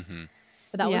sense. Mm-hmm.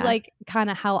 But that was like kind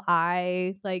of how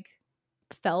I like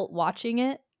felt watching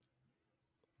it.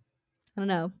 I don't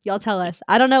know. Y'all tell us.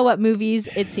 I don't know what movies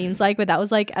it seems like, but that was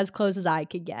like as close as I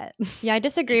could get. Yeah, I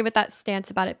disagree with that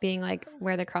stance about it being like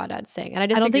Where the Crawdads Sing. And I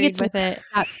don't think disagreed it's with it.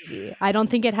 that movie. I don't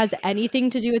think it has anything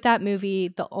to do with that movie.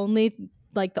 The only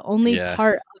Yeah.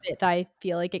 part of it that I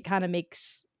feel like it kind of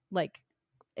makes like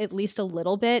at least a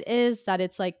little bit is that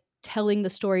it's like telling the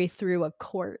story through a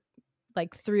court,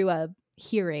 like through a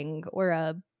hearing or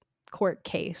a court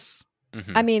case.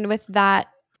 Mm-hmm. I mean, with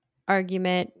that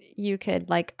argument, you could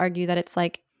like argue that it's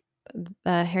like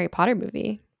the Harry Potter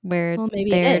movie where Well, maybe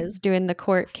it they're is. doing the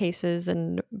court cases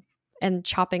and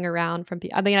chopping around from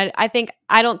people. I mean,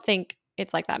 I don't think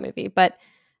it's like that movie, but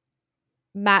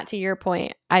Matt, to your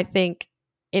point, I think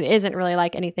it isn't really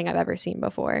like anything I've ever seen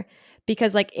before,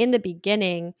 because like in the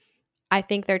beginning, I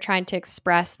think they're trying to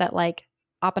express that like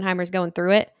Oppenheimer's going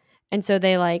through it, and so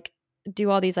they like do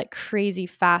all these like crazy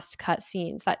fast cut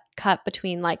scenes that cut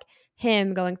between like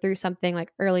him going through something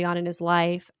like early on in his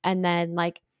life, and then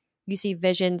like you see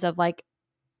visions of like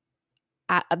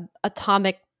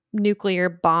atomic nuclear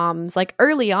bombs like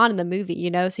early on in the movie, you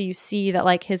know, so you see that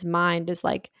like his mind is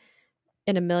like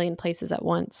in a million places at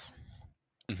once.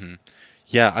 Mm-hmm.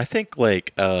 Yeah, I think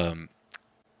like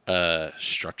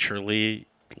structurally,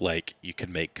 like you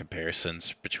can make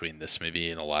comparisons between this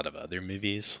movie and a lot of other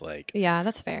movies. Like, Yeah,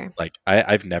 that's fair. like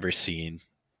I've never seen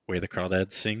Where the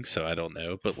Crawdads Sing, so I don't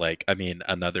know. But like, I mean,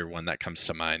 another one that comes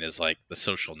to mind is like The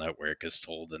Social Network is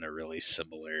told in a really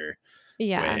similar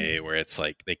way, where it's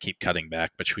like they keep cutting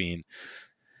back between,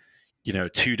 you know,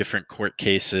 two different court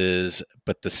cases,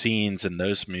 but the scenes in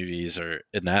those movies are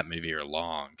in that movie are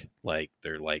long. Like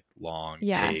they're like long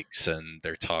takes and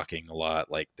they're talking a lot.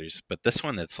 Like but this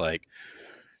one it's like,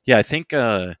 yeah, I think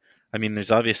I mean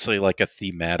there's obviously like a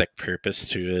thematic purpose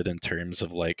to it in terms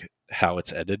of like how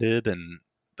it's edited, and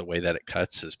the way that it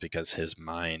cuts is because his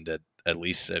mind at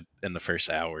least in the first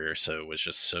hour or so was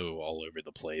just so all over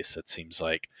the place. It seems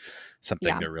like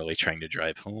something they're really trying to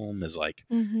drive home is like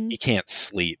he can't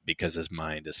sleep because his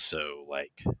mind is so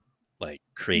like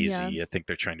crazy. Yeah. I think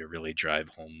they're trying to really drive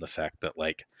home the fact that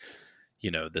like, you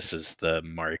know, this is the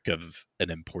mark of an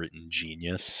important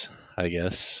genius, I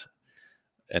guess.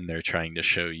 And they're trying to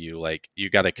show you like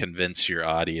you got to convince your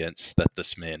audience that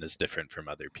this man is different from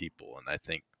other people. And I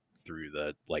think through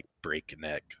the like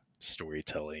breakneck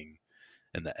storytelling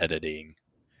and the editing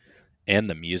and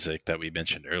the music that we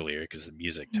mentioned earlier, because the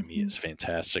music to me is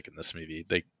fantastic in this movie,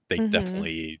 they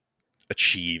definitely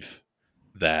achieve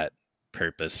that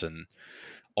purpose. And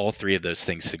all three of those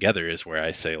things together is where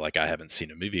I say like I haven't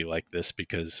seen a movie like this,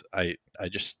 because I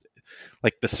just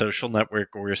like The Social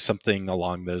Network or something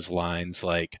along those lines,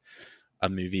 like a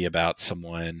movie about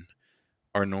someone,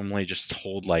 are normally just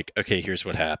told like, okay, here's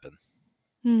what happened.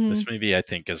 This movie I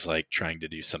think is like trying to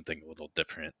do something a little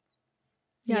different.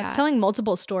 Yeah, it's telling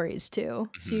multiple stories too.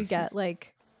 So you get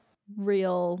like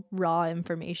real raw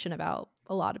information about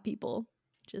a lot of people,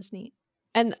 which is neat.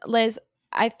 And Liz,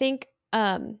 I think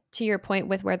to your point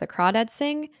with Where the Crawdads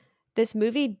Sing, this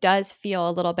movie does feel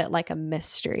a little bit like a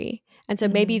mystery. And so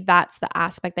maybe that's the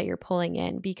aspect that you're pulling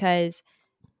in, because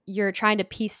you're trying to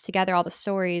piece together all the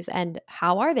stories and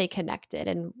how are they connected,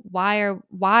 and why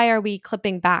are we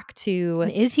clipping back to,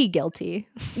 And is he guilty?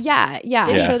 yeah.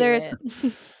 Yeah. So there's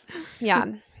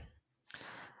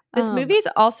this movie is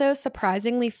also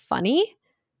surprisingly funny.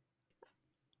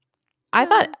 I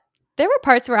thought there were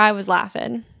parts where I was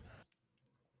laughing.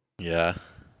 Yeah.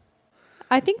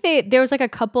 I think there was like a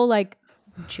couple like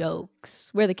jokes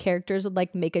where the characters would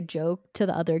like make a joke to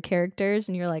the other characters,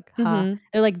 and you're like, ha.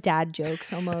 They're like dad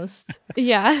jokes almost.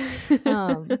 Yeah.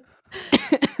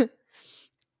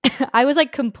 I was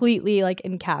like completely like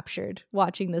encaptured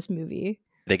watching this movie.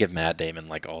 They give Matt Damon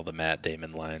like all the Matt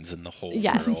Damon lines in the whole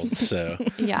Yes. world. So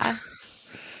Yeah.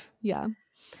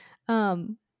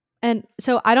 And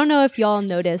so I don't know if y'all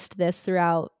noticed this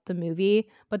throughout the movie,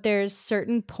 but there's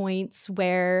certain points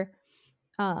where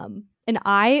when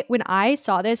I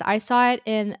saw this, I saw it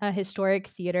in a historic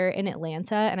theater in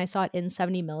Atlanta, and I saw it in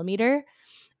 70 millimeter.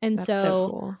 And That's so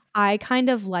cool. I kind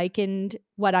of likened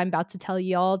what I'm about to tell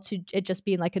y'all to it just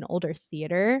being like an older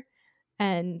theater.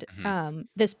 And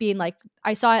this being like,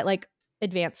 I saw it like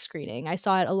advanced screening. I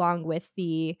saw it along with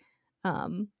the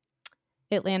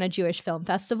Atlanta Jewish Film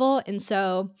Festival. And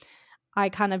so I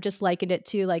kind of just likened it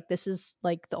to like, this is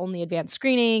like the only advanced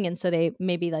screening. And so they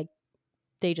maybe like,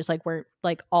 they just like weren't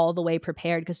like all the way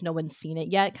prepared because no one's seen it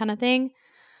yet kind of thing.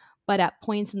 But at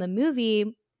points in the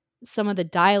movie, some of the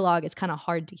dialogue is kind of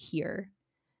hard to hear.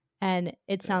 And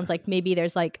it sounds like maybe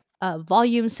there's like a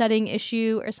volume setting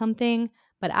issue or something.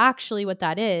 But actually what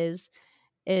that is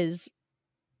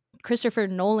Christopher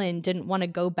Nolan didn't want to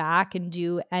go back and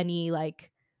do any like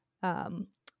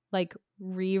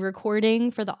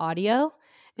re-recording for the audio.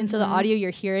 And so the audio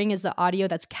you're hearing is the audio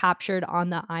that's captured on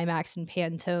the IMAX and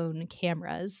Pantone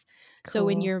cameras. Cool. So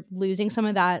when you're losing some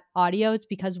of that audio, it's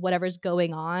because whatever's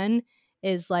going on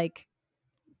is like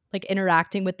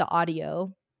interacting with the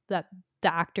audio that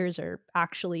the actors are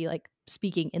actually like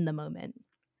speaking in the moment.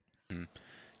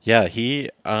 Yeah,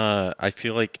 I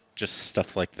feel like just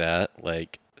stuff like that,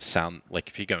 like sound like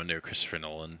if you go into a Christopher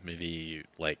Nolan movie,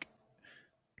 like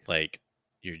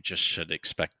you just should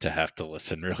expect to have to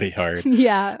listen really hard.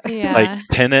 Yeah. Like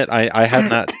Tenet, I have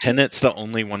not. Tenet's the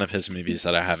only one of his movies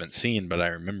that I haven't seen, but I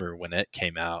remember when it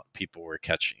came out, people were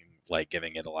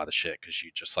giving it a lot of shit because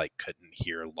you just like couldn't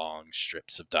hear long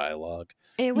strips of dialogue.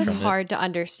 It was hard to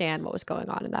understand what was going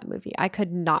on in that movie. I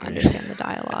could not understand the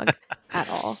dialogue at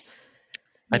all.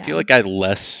 I feel like I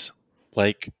less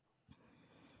like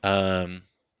there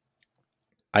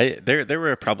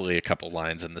were probably a couple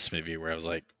lines in this movie where I was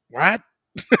like, what?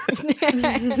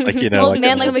 Like, you know, old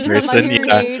man, like a person.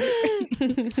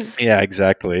 Yeah,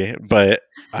 exactly. But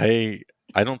I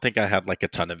don't think I had like a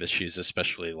ton of issues,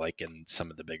 especially like in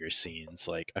some of the bigger scenes.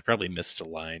 Like I probably missed a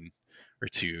line or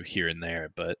two here and there,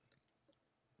 but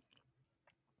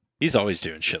he's always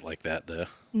doing shit like that though.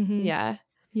 Yeah.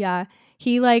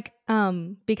 He like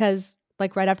because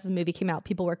like right after the movie came out,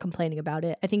 people were complaining about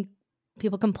it. I think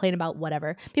people complain about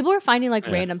whatever. People were finding like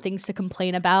random things to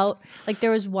complain about. Like there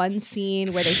was one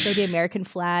scene where they show the American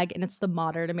flag, and it's the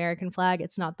modern American flag.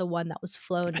 It's not the one that was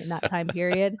flown in that time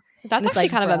period. That's actually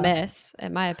like, kind of a miss,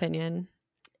 in my opinion.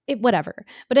 Whatever.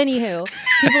 But anywho,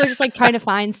 people are just like trying to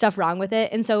find stuff wrong with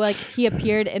it. And so like he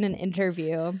appeared in an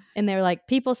interview, and they're like,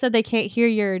 people said they can't hear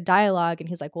your dialogue. And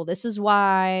he's like, well, this is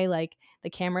why, like the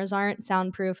cameras aren't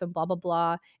soundproof and blah, blah,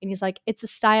 blah. And he's like, it's a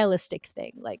stylistic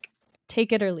thing. Like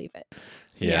take it or leave it.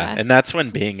 Yeah. And that's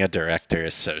when being a director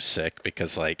is so sick,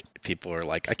 because like people are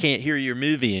like, I can't hear your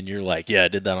movie. And you're like, yeah, I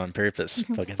did that on purpose.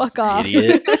 Fucking fuck off.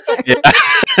 Idiot. You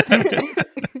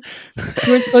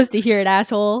weren't supposed to hear it,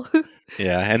 asshole.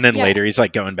 Yeah, and then later he's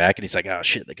like going back and he's like, oh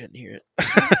shit, they couldn't hear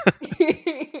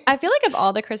it. I feel like of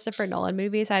all the Christopher Nolan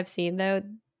movies I've seen though,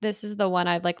 this is the one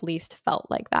I've like least felt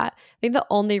like that. I think the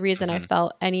only reason I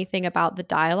felt anything about the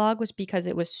dialogue was because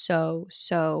it was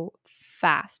so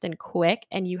fast and quick,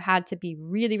 and you had to be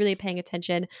really, really paying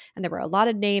attention, and there were a lot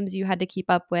of names you had to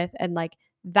keep up with, and like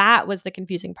that was the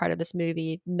confusing part of this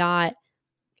movie, not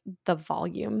the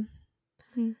volume.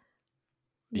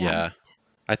 Yeah.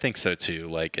 I think so too.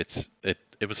 Like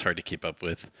it was hard to keep up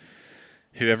with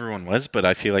who everyone was, but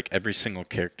I feel like every single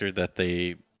character that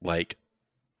they like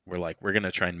were like, we're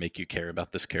gonna try and make you care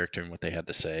about this character and what they had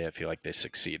to say. I feel like they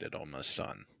succeeded almost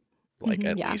on like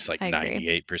at least like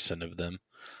 98% of them.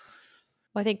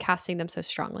 Well, I think casting them so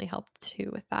strongly helped too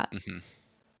with that.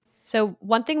 So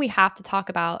one thing we have to talk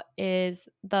about is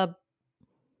the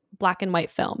black and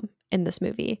white film in this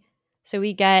movie. So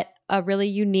we get a really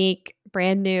unique,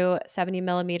 brand new 70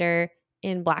 millimeter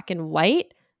in black and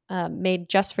white, made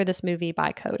just for this movie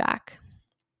by Kodak.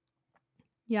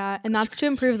 Yeah, and that's to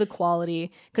improve the quality,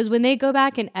 because when they go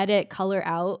back and edit color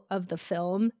out of the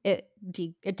film, it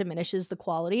diminishes the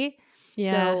quality.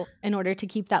 Yeah. So in order to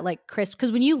keep that like crisp,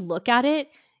 because when you look at it,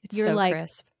 It's you're so like,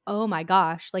 crisp. oh my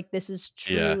gosh, like this is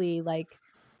truly like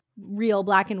real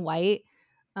black and white.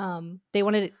 Nolan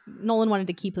wanted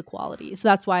to keep the quality, so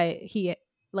that's why he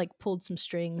like pulled some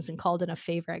strings and called in a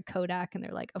favor at Kodak, and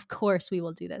they're like, of course we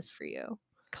will do this for you.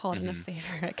 Called in a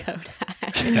favor at Kodak.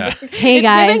 Yeah. Hey It's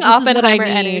guys, giving this is what I Oppenheimer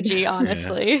need. energy,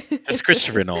 honestly. Just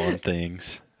Christopher Nolan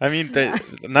things. I mean,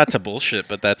 not to bullshit,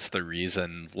 but that's the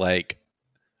reason, like,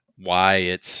 why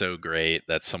it's so great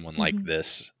that someone like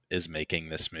this is making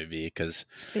this movie. Because,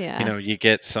 you know, you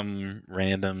get some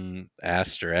random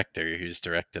ass director who's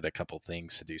directed a couple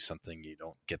things to do something, you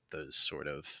don't get those sort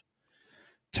of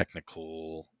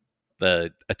technical,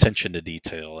 the attention to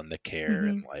detail and the care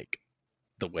and like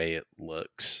the way it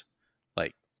looks.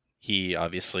 Like, he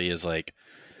obviously is like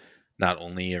not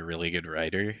only a really good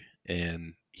writer,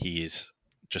 and he's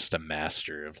just a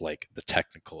master of like the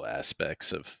technical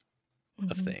aspects of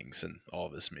things, and all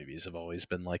of his movies have always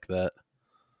been like that.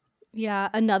 Yeah,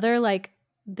 another like,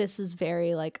 this is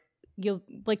very like, you'll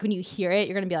like when you hear it,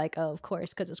 you're gonna be like, oh, of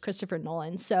course, because it's Christopher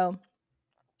Nolan. So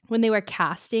when they were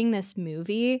casting this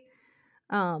movie,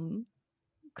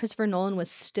 Christopher Nolan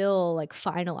was still like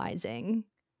finalizing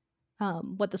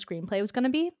what the screenplay was gonna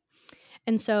be.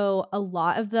 And so a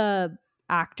lot of the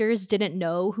actors didn't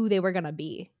know who they were going to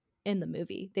be in the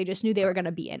movie. They just knew they were going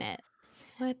to be in it.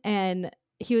 What? And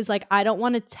he was like, I don't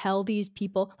want to tell these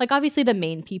people, like obviously the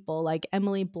main people, like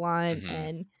Emily Blunt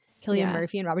and Cillian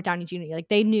Murphy and Robert Downey Jr., like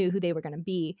they knew who they were going to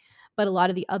be. But a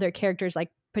lot of the other characters, like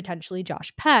potentially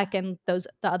Josh Peck and the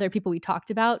other people we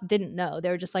talked about, didn't know. They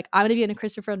were just like, I'm going to be in a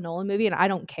Christopher Nolan movie and I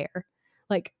don't care,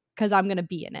 like, because I'm going to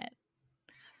be in it.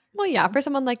 Well, yeah, for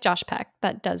someone like Josh Peck,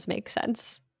 that does make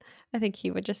sense. I think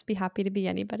he would just be happy to be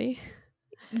anybody.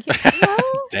 Yeah,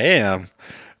 well, Damn.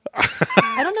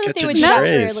 I don't know that they would do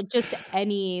that for like just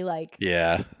any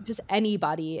just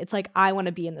anybody. It's like, I want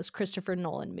to be in this Christopher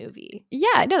Nolan movie.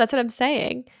 Yeah, no, that's what I'm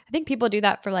saying. I think people do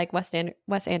that for like Wes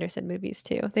Anderson movies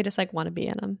too. They just like want to be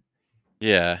in them.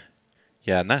 Yeah,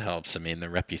 and that helps. I mean, the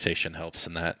reputation helps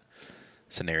in that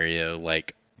scenario.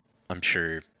 Like, I'm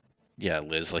sure. Yeah,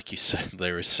 Liz, like you said,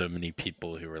 there were so many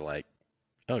people who were like,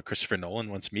 "Oh, Christopher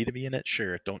Nolan wants me to be in it?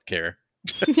 Sure, don't care."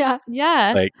 Yeah.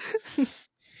 Like, I'm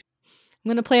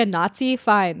gonna play a Nazi.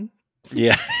 Fine.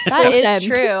 yeah, that is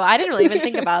true. I didn't really even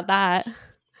think about that.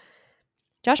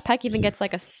 Josh Peck even gets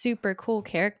like a super cool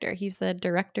character. He's the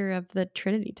director of the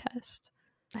Trinity test.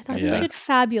 I thought he did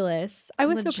fabulous. I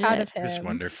was so proud of him. He was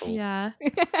wonderful. Yeah,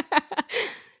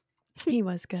 he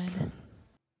was good.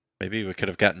 Maybe we could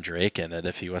have gotten Drake in it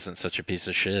if he wasn't such a piece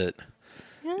of shit.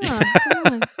 Yeah, come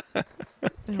on.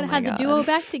 Could have had the duo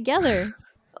back together.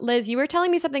 Liz, you were telling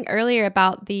me something earlier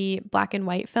about the black and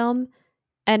white film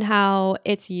and how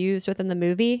it's used within the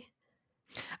movie.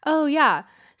 Oh yeah.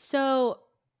 So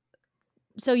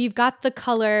you've got the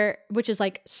color, which is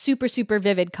like super, super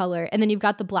vivid color, and then you've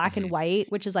got the black and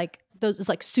white, which is like those is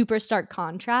like super stark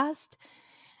contrast.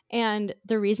 And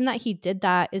the reason that he did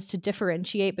that is to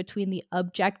differentiate between the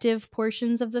objective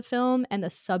portions of the film and the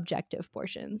subjective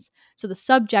portions. So the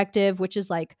subjective, which is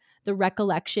like the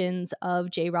recollections of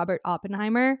J. Robert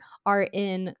Oppenheimer, are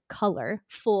in color,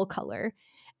 full color.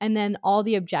 And then all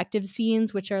the objective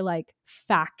scenes, which are like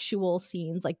factual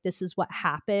scenes, like this is what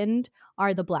happened,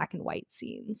 are the black and white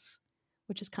scenes,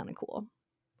 which is kind of cool.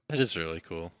 That is really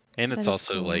cool. And it's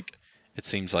also cool. Like, it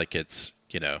seems like it's,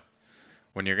 you know,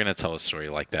 when you're going to tell a story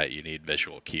like that, you need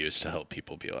visual cues to help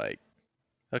people be like,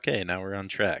 okay, now we're on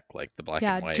track. Like the black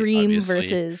and white. Dream obviously.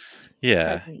 Versus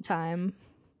present time.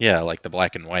 Yeah, like the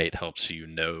black and white helps you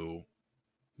know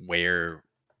where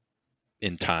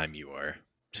in time you are,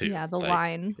 too. Yeah, the like,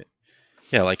 line.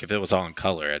 Yeah, like if it was all in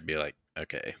color, I'd be like,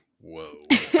 okay, whoa.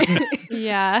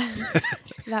 Yeah,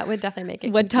 that would definitely make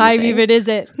it What confusing. time even is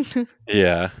it?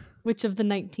 Yeah. Which of the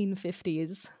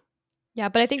 1950s? Yeah,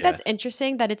 but I think that's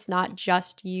interesting that it's not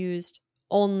just used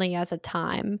only as a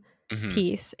time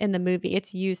piece in the movie.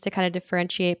 It's used to kind of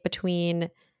differentiate between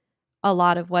a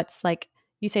lot of what's like,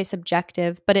 you say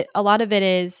subjective, but a lot of it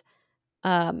is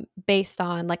based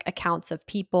on like accounts of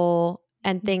people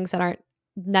and things that aren't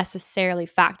necessarily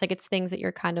fact. Like it's things that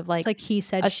you're kind of like, he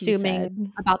said, assuming she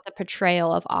said. About the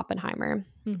portrayal of Oppenheimer.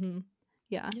 Mm-hmm.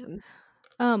 Yeah.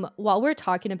 While we're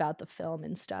talking about the film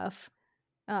and stuff,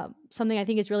 something I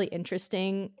think is really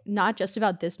interesting, not just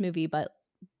about this movie, but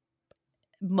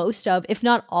most of, if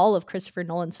not all of Christopher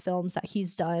Nolan's films that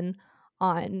he's done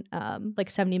on like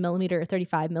 70 millimeter or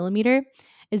 35 millimeter,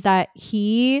 is that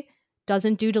he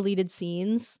doesn't do deleted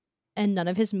scenes and none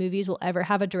of his movies will ever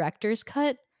have a director's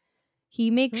cut. He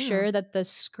makes Oh. sure that the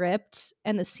script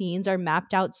and the scenes are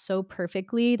mapped out so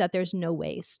perfectly that there's no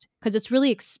waste, because it's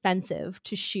really expensive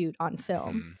to shoot on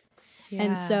film. Mhm. Yeah.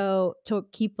 And so to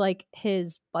keep like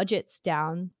his budgets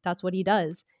down, that's what he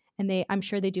does. And I'm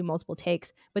sure they do multiple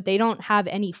takes, but they don't have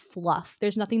any fluff.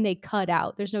 There's nothing they cut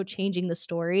out. There's no changing the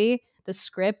story. The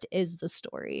script is the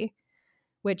story,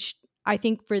 which I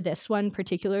think for this one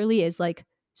particularly is like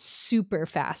super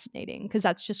fascinating, because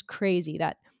that's just crazy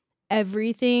that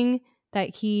everything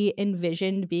that he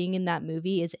envisioned being in that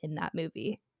movie is in that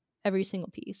movie. Every single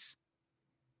piece.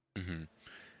 Mhm.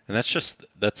 And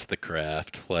that's the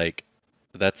craft.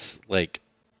 That's like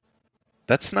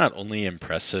that's not only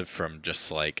impressive from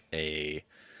just like a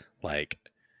like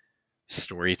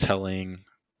storytelling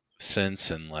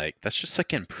sense, and like that's just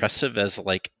like impressive as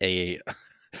like a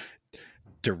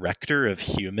director of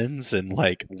humans and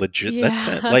like legit.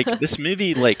 That's like this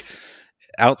movie, like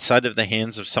outside of the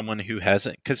hands of someone who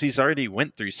hasn't, because he's already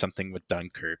went through something with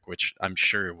Dunkirk, which I'm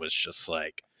sure was just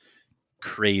like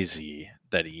crazy,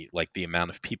 that he like the amount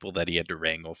of people that he had to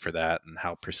wrangle for that, and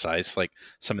how precise like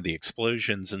some of the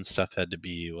explosions and stuff had to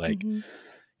be. Like Mhm.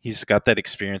 he's got that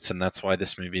experience, and that's why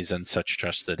this movie's in such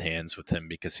trusted hands with him,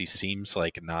 because he seems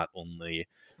like not only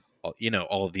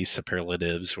all of these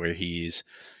superlatives where he's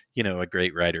a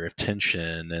great writer of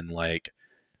tension and like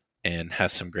and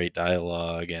has some great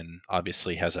dialogue, and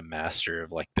obviously has a master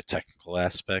of like the technical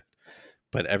aspect,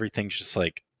 but everything's just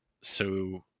like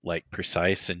so like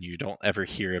precise, and you don't ever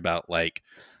hear about like,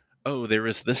 oh, there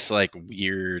was this like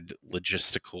weird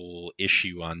logistical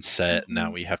issue on set, and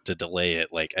now we have to delay it.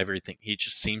 Like everything, he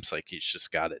just seems like he's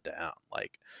just got it down.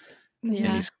 Like, and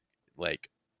Yeah. he's like,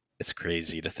 it's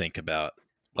crazy to think about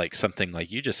like something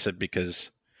like you just said, because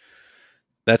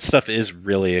that stuff is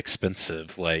really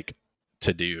expensive, like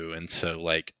to do, and so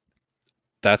like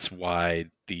that's why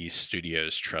the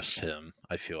studios trust him.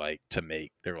 I feel like to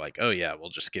make, they're like, oh yeah, we'll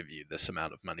just give you this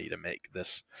amount of money to make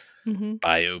this Mhm.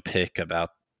 biopic about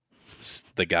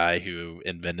the guy who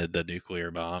invented the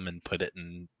nuclear bomb and put it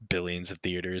in billions of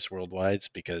theaters worldwide,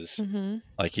 because Mm-hmm.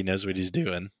 like he knows what he's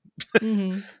doing.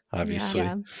 Mhm. Obviously.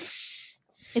 Yeah.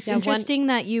 It's Yeah, interesting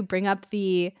that you bring up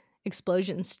the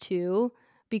explosions too,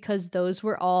 because those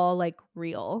were all like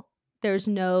real. There's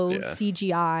no Yeah.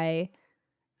 CGI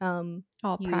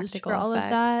All used practical for all of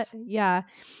effects. that. Yeah.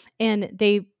 And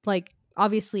they like,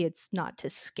 obviously it's not to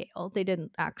scale. They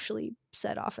didn't actually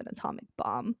set off an atomic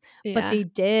bomb, but Yeah. they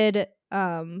did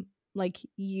like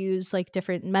use like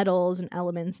different metals and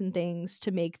elements and things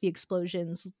to make the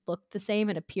explosions look the same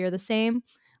and appear the same.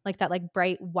 Like that like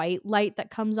bright white light that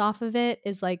comes off of it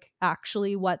is like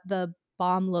actually what the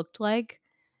bomb looked like.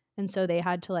 And so they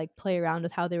had to like play around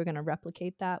with how they were going to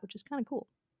replicate that, which is kind of cool.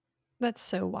 That's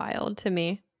so wild to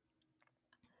me.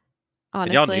 And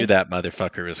Honestly. y'all knew that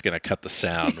motherfucker was gonna cut the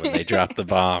sound when they dropped the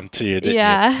bomb too, didn't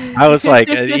Yeah. you? I was like,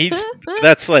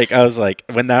 that's like, I was like,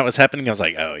 when that was happening, I was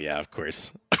like, oh yeah, of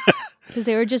course. Because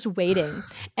they were just waiting.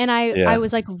 And I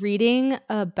was like reading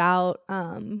about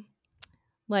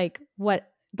like what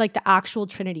like the actual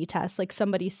Trinity test, like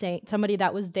somebody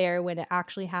that was there when it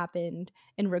actually happened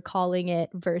and recalling it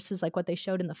versus like what they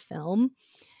showed in the film.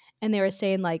 And they were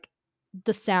saying like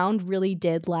the sound really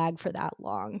did lag for that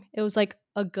long. It was like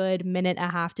a good minute and a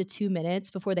half to 2 minutes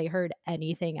before they heard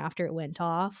anything after it went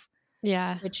off.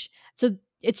 Yeah. So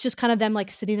it's just kind of them like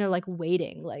sitting there like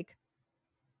waiting, like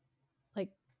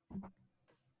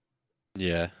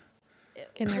Yeah.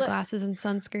 In their glasses and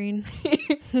sunscreen.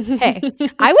 Hey,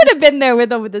 I would have been there with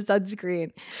them with the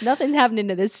sunscreen. Nothing's happening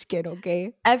to this skin,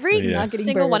 okay? Every Yeah. Not getting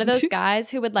single one of burned. those guys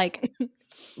who would like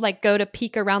go to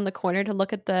peek around the corner to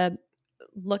look at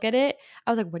it,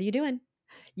 I was like, what are you doing?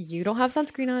 You don't have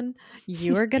sunscreen on.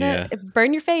 You are gonna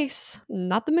burn your face,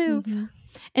 not the move. Mhm.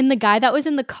 And the guy that was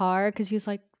in the car, because he was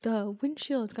like, the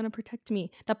windshield's gonna protect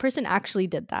me. That person actually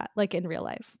did that, like in real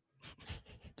life.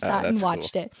 Sat and that's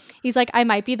watched cool. it. He's like, I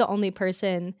might be the only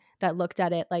person that looked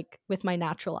at it like with my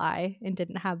natural eye and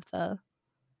didn't have the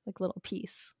like little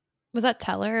piece. Was that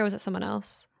Teller or was it someone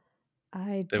else?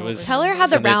 I It don't was Teller remember. had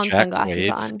the wasn't it round Jack sunglasses Wade's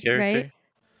on, character? right?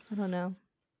 I don't know.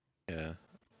 Yeah.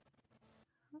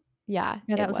 Yeah,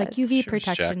 Yeah, that it was like was. UV Sure was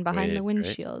protection Jack behind Wade, the right?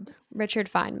 windshield. Richard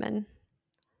Feynman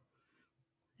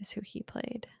is who he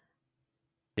played.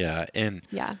 Yeah, and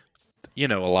Yeah. a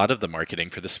lot of the marketing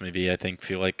for this movie, I think,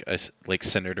 feel like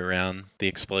centered around the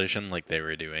explosion. Like they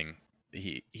were doing,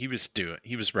 he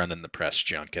was running the press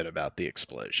junket about the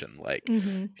explosion. Like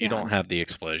if you don't have the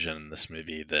explosion in this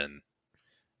movie, then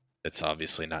it's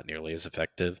obviously not nearly as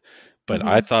effective. But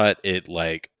I thought it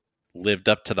like lived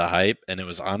up to the hype, and it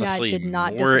was it honestly did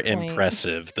not more disappoint.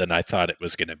 impressive than I thought it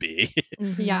was going to be.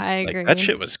 Yeah, I agree. Like, that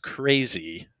shit was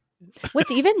crazy.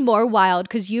 What's even more wild,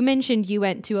 because you mentioned you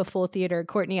went to a full theater,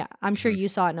 Courtney, I'm sure you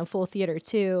saw it in a full theater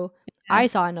too. Yeah. I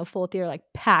saw it in a full theater, like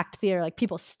packed theater, like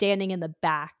people standing in the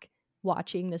back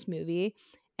watching this movie.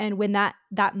 And when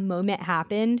that moment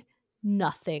happened,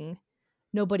 nothing.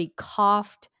 Nobody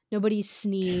coughed, nobody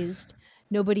sneezed,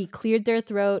 nobody cleared their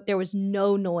throat. There was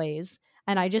no noise.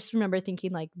 And I just remember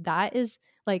thinking, that is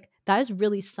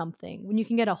really something. When you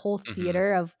can get a whole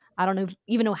theater of, I don't know,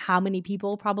 even know how many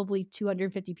people, probably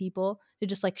 250 people, to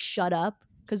just like shut up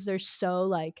because they're so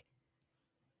like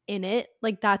in it.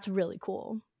 Like, that's really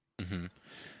cool. Mm-hmm.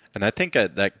 And I think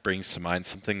that brings to mind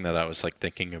something that I was like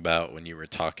thinking about when you were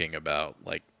talking about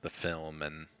like the film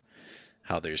and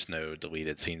how there's no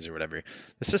deleted scenes or whatever.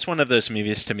 This is one of those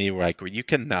movies to me where you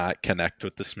cannot connect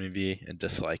with this movie and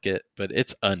dislike it, but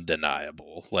it's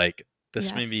undeniable. Like,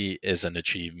 this movie is an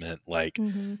achievement. Like,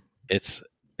 it's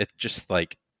just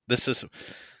like, this is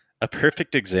a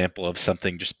perfect example of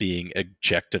something just being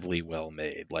objectively well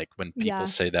made. Like, when people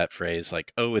say that phrase,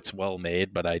 like, oh, it's well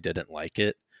made, but I didn't like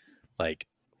it. Like,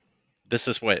 this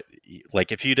is what,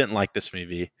 like, if you didn't like this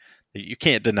movie, you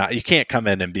can't come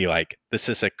in and be like, this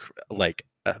is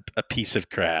a piece of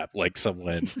crap. Like,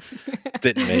 someone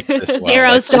didn't make this well.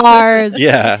 0 stars.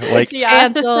 Yeah, like,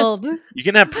 canceled. You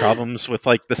can have problems with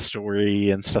like the story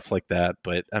and stuff like that,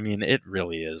 but I mean, it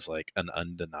really is like an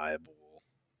undeniable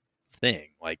thing.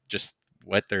 Like, just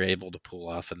what they're able to pull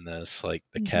off in this, like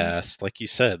the cast, like you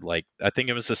said, like, I think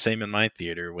it was the same in my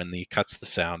theater when he cuts the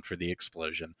sound for the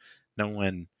explosion. No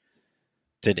one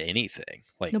did anything.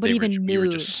 Like, nobody even moved. We were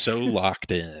just so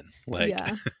locked in. Like,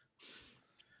 yeah.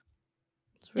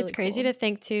 It's crazy to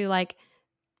think too, like,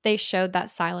 they showed that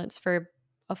silence for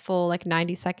a full like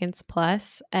 90 seconds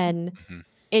plus, and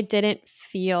it didn't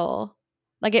feel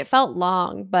like, it felt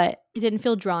long, but it didn't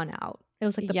feel drawn out. It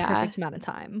was like the perfect amount of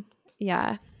time.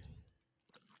 Yeah.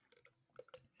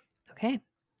 Okay.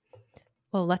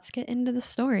 Well, let's get into the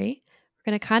story.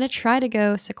 We're going to kind of try to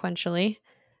go sequentially.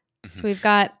 So we've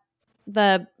got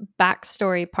the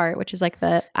backstory part, which is like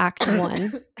the act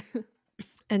 1.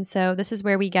 And so this is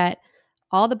where we get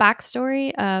all the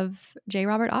backstory of J.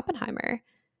 Robert Oppenheimer.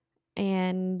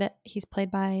 And he's played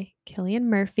by Cillian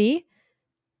Murphy,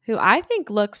 who I think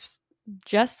looks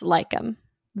just like him.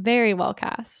 Very well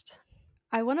cast.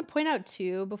 I want to point out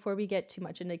too, before we get too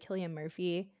much into Cillian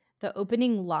Murphy, the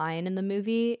opening line in the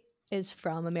movie is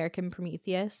from American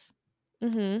Prometheus.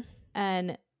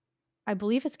 And I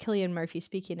believe it's Cillian Murphy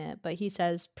speaking it, but he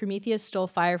says, Prometheus stole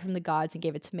fire from the gods and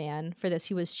gave it to man. For this,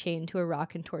 he was chained to a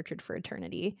rock and tortured for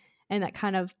eternity. And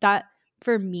that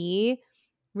for me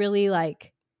really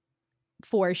like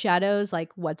foreshadows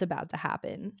like what's about to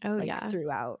happen.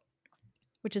 Throughout.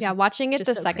 Which is watching it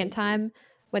the so second crazy. time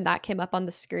when that came up on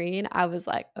the screen, I was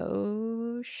like,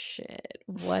 oh shit,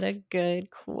 what a good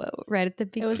quote right at the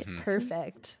beginning. It was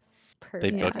perfect.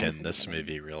 They bookend this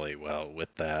movie really well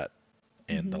with that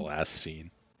and the last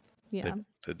scene. Yeah.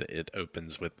 It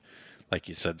opens with, like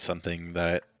you said, something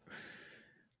that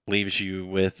leaves you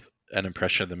with an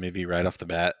impression of the movie right off the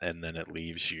bat, and then it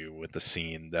leaves you with a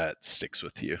scene that sticks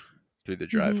with you through the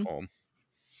drive home.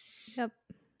 Yep.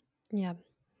 Yeah.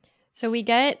 So we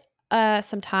get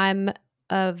some time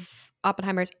of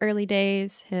Oppenheimer's early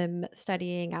days, him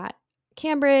studying at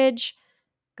Cambridge,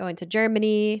 going to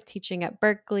Germany, teaching at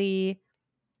Berkeley.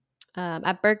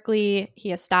 At Berkeley,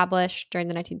 he established during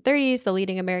the 1930s the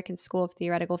leading American school of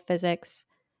theoretical physics.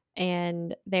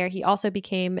 And there he also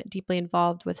became deeply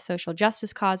involved with social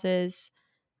justice causes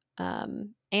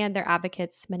and their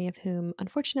advocates, many of whom,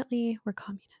 unfortunately, were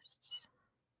communists.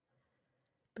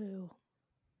 Boo.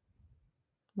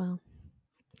 Well,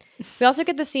 we also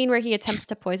get the scene where he attempts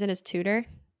to poison his tutor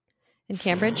in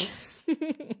Cambridge.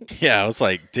 Yeah, I was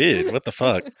like, dude, what the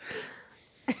fuck?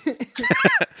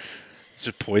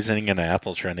 Just poisoning an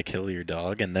apple trying to kill your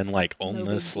dog, and then like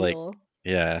almost like,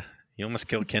 yeah, he almost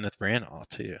killed Kenneth Branagh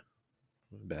too.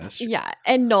 Bastard. Yeah,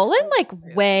 and Nolan like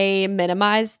way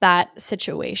minimized that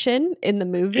situation in the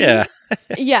movie. Yeah.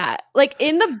 Yeah, like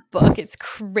in the book, it's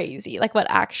crazy, like what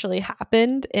actually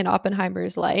happened in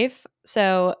Oppenheimer's life.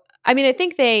 So, I mean, I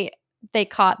think they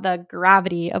caught the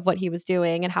gravity of what he was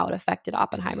doing and how it affected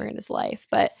Oppenheimer in his life.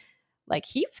 But like,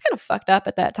 he was kind of fucked up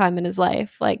at that time in his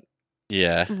life. Like,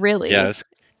 yeah, really. Yeah, it's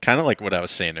kind of like what I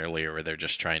was saying earlier, where they're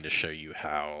just trying to show you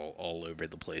how all over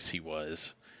the place he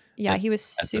was. Yeah, he was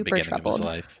super troubled. Of his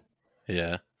life.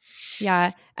 Yeah.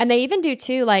 Yeah. And they even do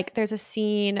too, like there's a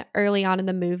scene early on in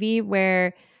the movie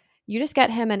where you just get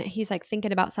him and he's like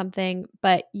thinking about something,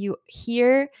 but you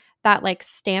hear that like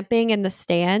stamping in the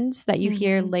stands that you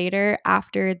hear later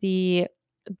after the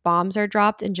bombs are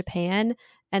dropped in Japan,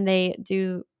 and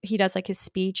he does like his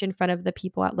speech in front of the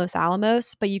people at Los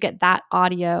Alamos, but you get that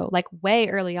audio like way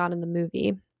early on in the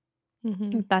movie.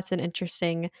 That's an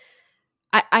interesting,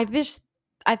 I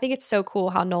think it's so cool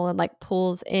how Nolan like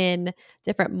pulls in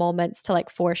different moments to like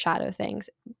foreshadow things.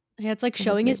 Yeah, it's like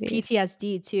showing his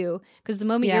PTSD too, because the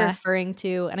moment you're referring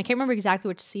to, and I can't remember exactly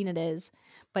which scene it is,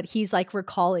 but he's like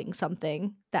recalling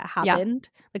something that happened.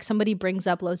 Like somebody brings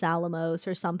up Los Alamos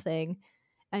or something,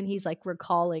 and he's like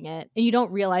recalling it, and you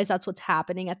don't realize that's what's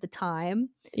happening at the time.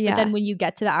 But then when you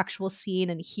get to the actual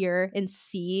scene and hear and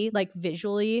see like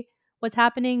visually what's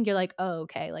happening, you're like, oh,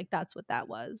 okay, like that's what that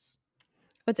was.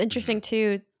 What's interesting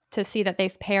too to see that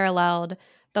they've paralleled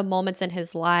the moments in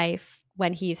his life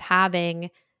when he's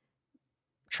having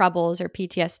troubles or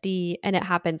PTSD, and it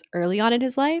happens early on in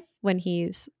his life when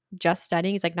he's just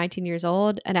studying. He's like 19 years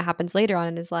old, and it happens later on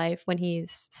in his life when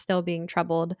he's still being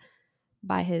troubled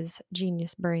by his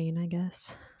genius brain, I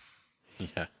guess.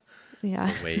 The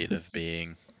weight of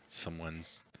being someone.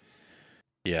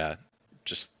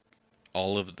 Just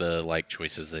all of the like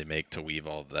choices they make to weave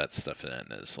all of that stuff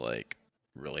in is like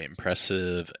really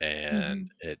impressive,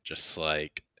 and it just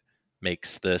like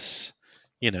makes this,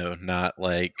 not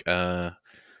like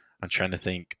I'm trying to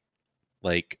think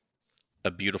like A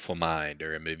Beautiful Mind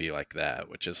or a movie like that,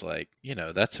 which is like,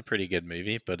 that's a pretty good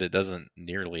movie, but it doesn't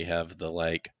nearly have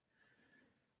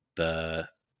the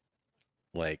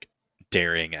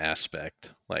daring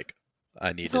aspect. Like,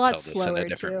 I need to tell this in a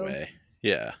different way.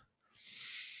 Yeah.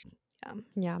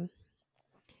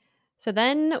 So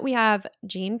then we have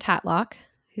Jean Tatlock,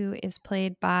 who is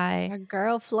played by our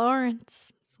girl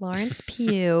Florence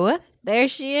Pugh. There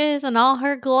she is in all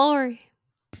her glory.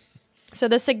 So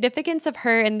the significance of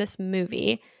her in this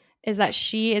movie is that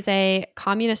she is a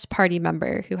Communist Party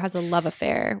member who has a love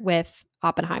affair with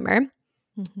Oppenheimer.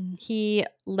 He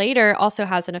later also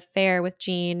has an affair with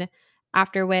Jean,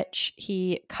 after which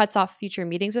he cuts off future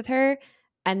meetings with her,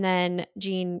 and then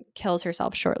Jean kills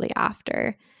herself shortly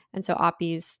after. And so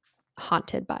Oppie's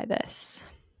haunted by this.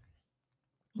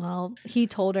 Well, he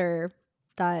told her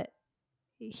that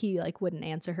he like wouldn't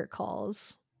answer her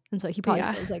calls, and so he probably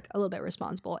feels like a little bit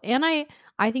responsible. And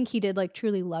I think he did like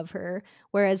truly love her,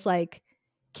 whereas like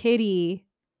Kitty,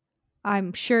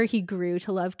 I'm sure he grew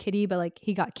to love Kitty, but like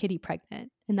he got Kitty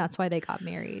pregnant, and that's why they got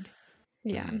married.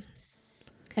 And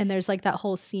there's like that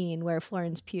whole scene where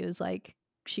Florence Pugh is like,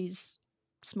 she's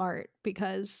smart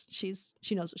because she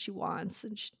knows what she wants,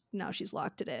 and now she's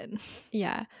locked it in.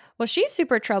 Well, she's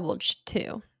super troubled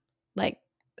too, like,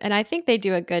 and I think they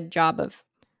do a good job of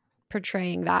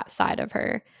portraying that side of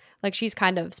her. Like, she's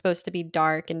kind of supposed to be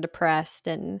dark and depressed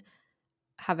and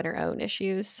having her own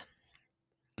issues.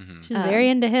 She's very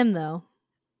into him though.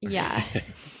 Well,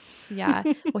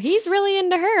 he's really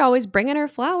into her, always bringing her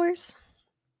flowers.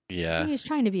 He's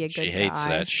trying to be a good guy. She hates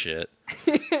that shit.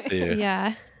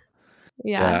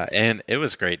 Yeah, and it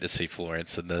was great to see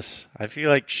Florence in this. I feel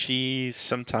like she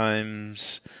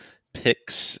sometimes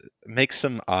makes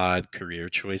some odd career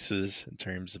choices in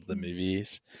terms of the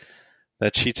movies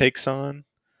that she takes on.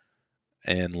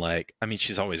 And like, I mean,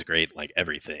 she's always great, like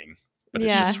everything, but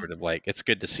it's just sort of like, it's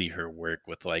good to see her work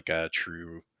with like a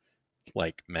true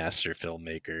like master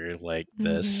filmmaker like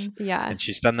this. And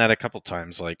she's done that a couple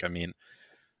times. Like, I mean,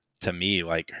 to me,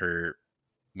 like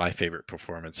my favorite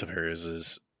performance of hers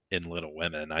is in Little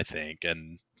Women, I think,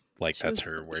 and like that's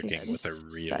her working with a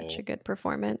such a good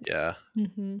performance.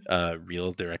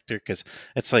 Real director, because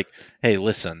it's like, hey,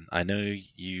 listen, I know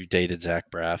you dated Zach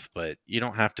Braff, but you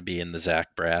don't have to be in the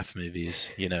Zach Braff movies.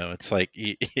 It's like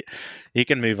you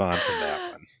can move on from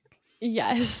that one.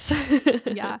 Yes.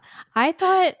 I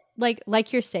thought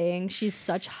like you're saying, she's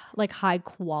such like high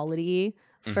quality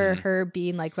for her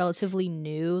being like relatively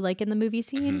new like in the movie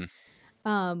scene.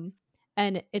 And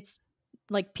it's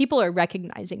like people are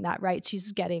recognizing that, right?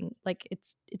 She's getting like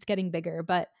it's getting bigger,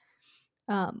 but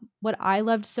what I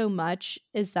loved so much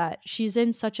is that she's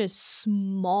in such a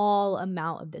small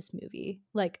amount of this movie,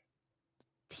 like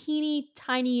teeny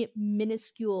tiny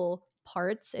minuscule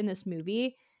parts in this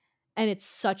movie, and it's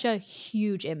such a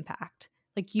huge impact.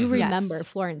 Like you remember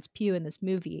Florence Pugh in this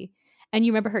movie, and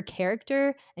you remember her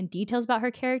character and details about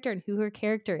her character and who her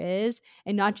character is,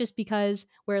 and not just because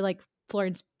we're like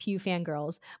Florence Pugh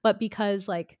fangirls, but because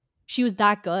like she was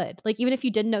that good. Like even if you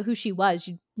didn't know who she was,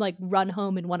 you'd like run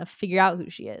home and want to figure out who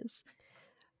she is.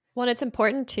 Well, it's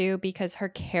important too because her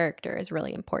character is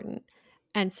really important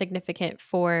and significant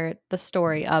for the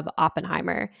story of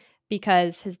Oppenheimer,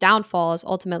 because his downfall is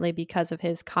ultimately because of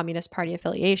his Communist Party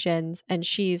affiliations. And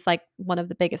she's like one of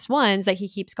the biggest ones that he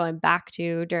keeps going back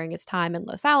to during his time in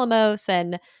Los Alamos.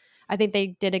 And I think they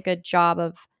did a good job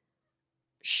of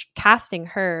casting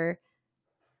her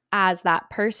as that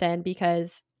person,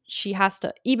 because she has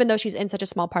to, even though she's in such a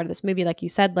small part of this movie, like you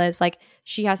said, Liz, like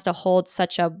she has to hold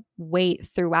such a weight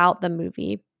throughout the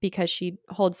movie because she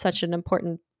holds such an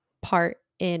important part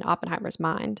in Oppenheimer's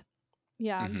mind.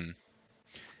 Yeah. Mm-hmm.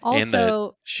 Also, and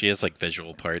that she has like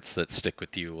visual parts that stick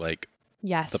with you, like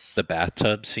yes, the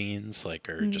bathtub scenes, like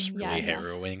are just really yes.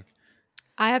 harrowing.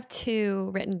 I have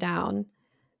two written down.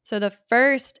 So the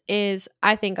first is,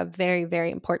 I think, a very,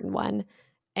 very important one.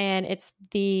 And it's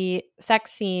the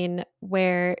sex scene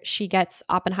where she gets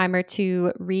Oppenheimer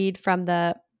to read from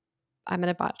the, I'm going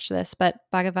to botch this, but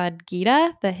Bhagavad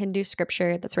Gita, the Hindu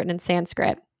scripture that's written in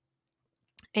Sanskrit.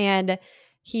 And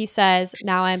he says,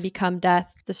 "Now I am become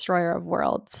death, destroyer of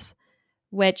worlds,"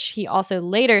 which he also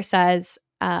later says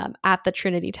at the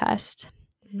Trinity test.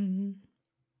 mm-hmm.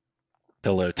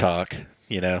 Pillow talk,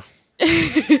 you know.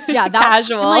 Yeah, that,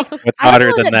 casual. Like, what's I hotter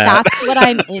don't know than that that? that's what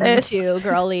I'm into,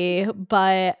 girly,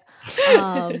 but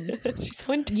she's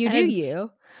so intense. you do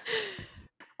you.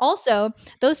 Also,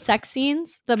 those sex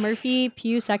scenes, the Murphy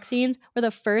Pugh sex scenes, were the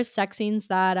first sex scenes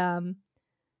that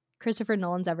Christopher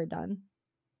Nolan's ever done.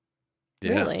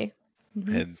 Yeah. Really?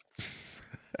 Mm-hmm. And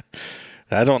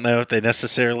I don't know if they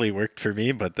necessarily worked for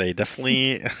me, but they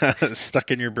definitely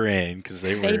stuck in your brain because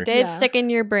they did stick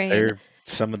in your brain. They're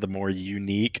some of the more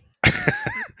unique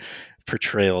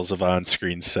portrayals of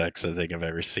on-screen sex I think I've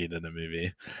ever seen in a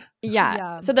movie.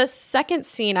 Yeah. So the second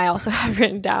scene I also have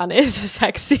written down is a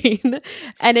sex scene,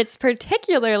 and it's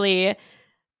particularly,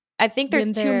 I think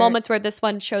there's two moments where this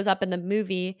one shows up in the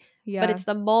movie, but it's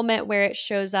the moment where it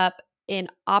shows up in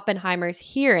Oppenheimer's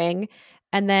hearing,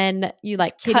 and then you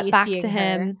like cut back to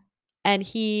him and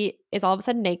he is all of a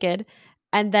sudden naked,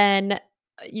 and then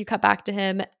you cut back to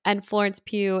him and Florence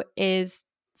Pugh is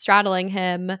straddling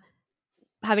him,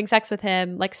 having sex with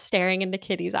him, like staring into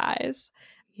Kitty's eyes.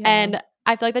 Yeah. And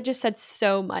I feel like that just said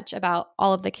so much about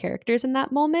all of the characters in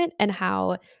that moment and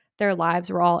how their lives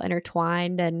were all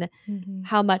intertwined, and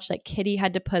how much like Kitty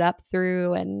had to put up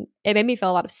through. And it made me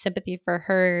feel a lot of sympathy for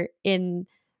her in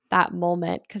that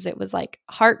moment, because it was like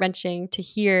heart-wrenching to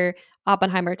hear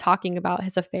Oppenheimer talking about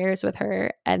his affairs with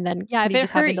her, and then Kitty if it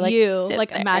just hurt to, like, you, sit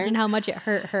like there. Imagine how much it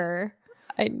hurt her.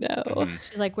 I know.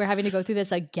 She's like, we're having to go through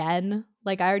this again.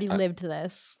 Like, I already lived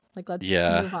this. Like, let's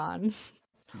move on.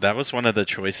 That was one of the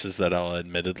choices that I'll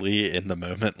admittedly in the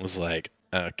moment was like,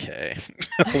 okay,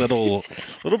 a little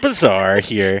bizarre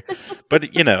here,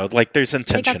 but you know, like there's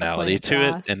intentionality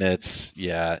to it, and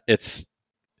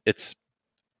it's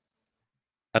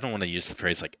I don't want to use the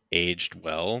phrase like aged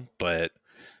well, but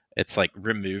it's like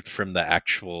removed from the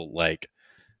actual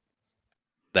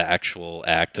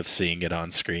act of seeing it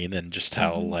on screen, and just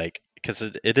how like, because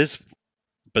it is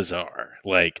bizarre,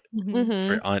 like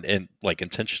and like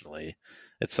intentionally,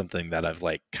 it's something that I've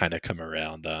like kind of come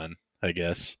around on, I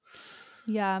guess.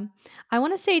 Yeah, I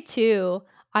want to say too,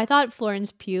 I thought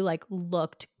Florence Pugh like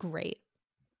looked great,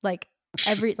 like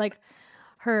like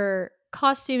her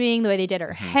costuming, the way they did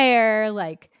her hair,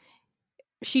 like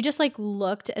she just like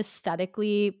looked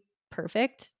aesthetically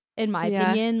perfect in my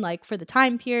opinion, like for the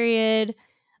time period,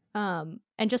 and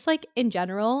just like in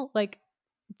general, like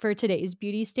for today's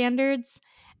beauty standards.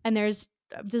 And this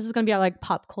is going to be our like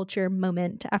pop culture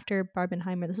moment after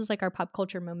Barbenheimer. This is like our pop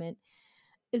culture moment,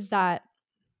 is that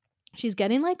she's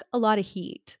getting like a lot of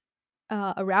heat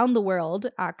around the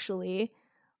world actually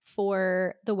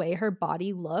for the way her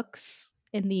body looks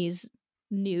in these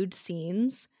nude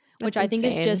scenes. Which I think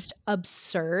is just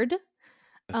absurd.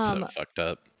 That's so fucked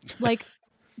up. Like,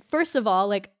 first of all,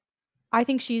 like I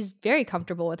think she's very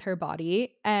comfortable with her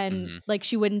body, and like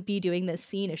she wouldn't be doing this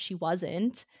scene if she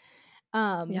wasn't.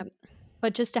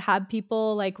 But just to have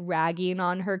people like ragging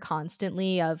on her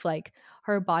constantly of like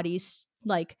her body's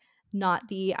like not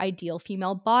the ideal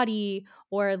female body,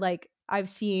 or like I've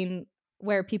seen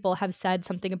where people have said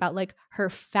something about like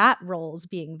her fat rolls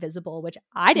being visible, which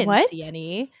I didn't see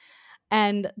any.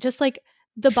 And just like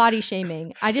the body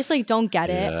shaming, I just like don't get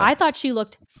it. I thought she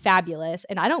looked fabulous,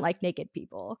 and I don't like naked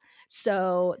people,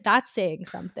 so that's saying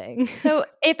something. So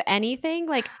if anything,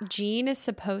 like Jean is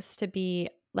supposed to be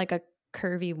like a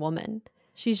curvy woman.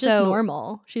 She's just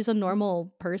normal. She's a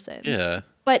normal person. Yeah.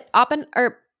 But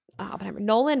Oppenheimer,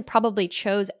 Nolan probably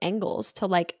chose angles to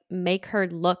like make her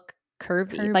look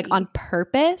curvy. Like on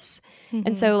purpose.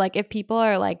 And so like if people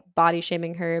are like body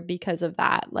shaming her because of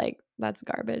that, like that's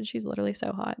garbage. She's literally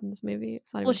so hot in this movie.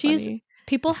 It's not even funny.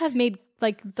 People have made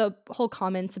like the whole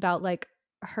comments about like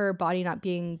her body not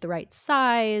being the right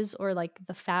size or like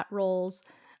the fat rolls.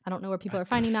 I don't know where people are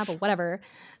finding that, but whatever.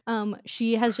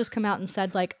 She has just come out and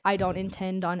said like, I don't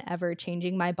intend on ever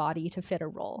changing my body to fit a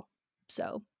role.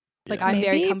 So like, I'm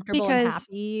very comfortable and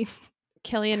happy.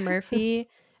 Cillian Murphy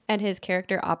and his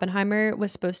character Oppenheimer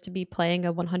was supposed to be playing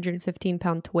a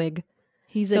 115-pound twig.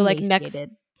 He's so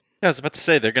emaciated. I was about to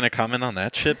say they're gonna comment on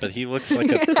that shit, but he looks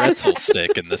like a pretzel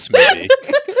stick in this movie.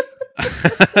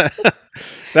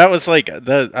 That was like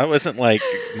I wasn't like,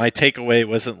 my takeaway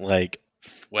wasn't like,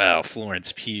 wow,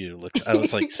 Florence Pugh looks. I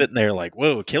was like sitting there like,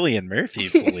 whoa, Cillian Murphy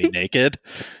fully naked.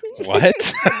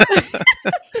 What?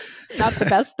 Not the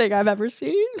best thing I've ever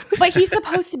seen. But he's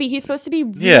supposed to be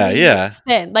really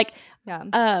thin. Like,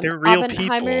 they're real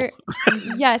Oppenheimer,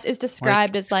 people. yes, is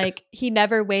described as like he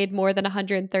never weighed more than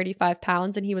 135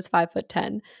 pounds and he was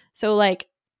 5'10". So like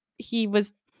he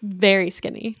was very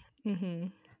skinny. Mm-hmm.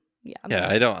 Yeah,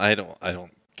 I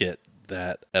don't get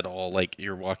that at all. Like,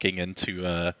 you're walking into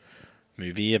a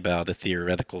movie about a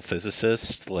theoretical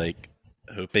physicist, like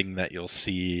hoping that you'll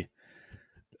see.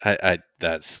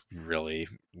 That's really,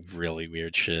 really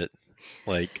weird shit.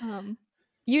 Like,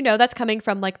 that's coming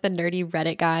from like the nerdy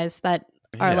Reddit guys that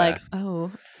are like,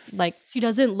 oh, like she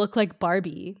doesn't look like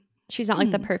Barbie. She's not like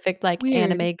the perfect like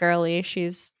weird anime girly.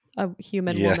 She's a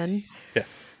human woman. Yeah.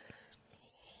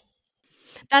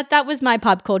 That was my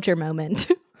pop culture moment.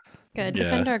 Good.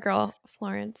 Defend our girl,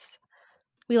 Florence.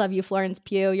 We love you, Florence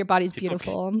Pugh. Your body's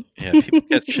beautiful. People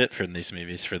get shit from these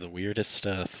movies for the weirdest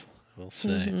stuff, we'll say.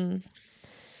 Mm-hmm.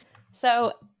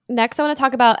 So next I want to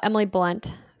talk about Emily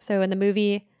Blunt. So in the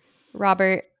movie,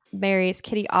 Robert marries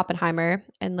Kitty Oppenheimer.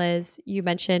 And Liz, you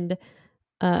mentioned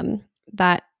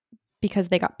that because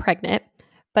they got pregnant.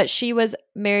 But she was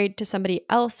married to somebody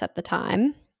else at the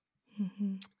time.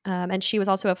 Mm-hmm. And she was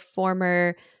also a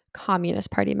former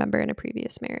Communist Party member in a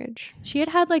previous marriage. She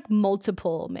had like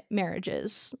multiple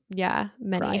marriages. Yeah,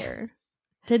 many. Prior.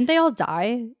 Didn't they all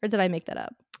die? Or did I make that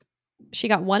up? She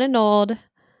got one annulled,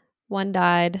 one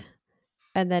died,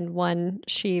 and then one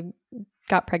she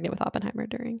got pregnant with Oppenheimer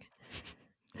during.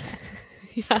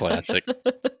 Classic.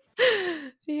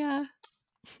 Yeah.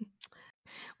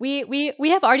 We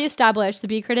have already established the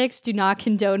B critics do not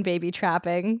condone baby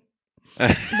trapping.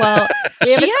 Well,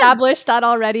 we have established that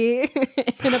already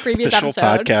in a previous official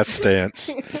episode. Podcast stance.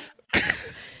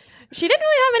 She didn't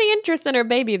really have any interest in her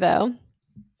baby, though.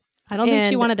 I don't think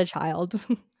she wanted a child.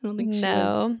 I don't think she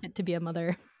was fit to be a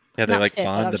mother. Yeah, they like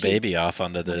fawned the baby off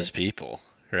onto those people,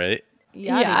 right?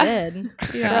 Yeah, they did.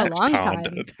 Yeah. For a long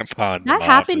time. That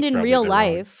happened in real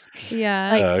life.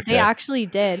 Yeah. Like they actually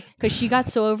did, because she got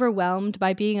so overwhelmed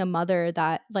by being a mother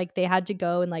that like they had to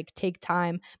go and like take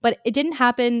time. But it didn't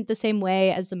happen the same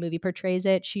way as the movie portrays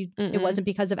it. It wasn't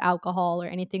because of alcohol or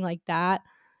anything like that.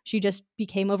 She just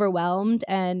became overwhelmed,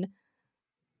 and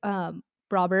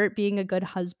Robert, being a good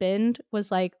husband,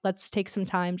 was like, let's take some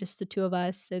time, just the two of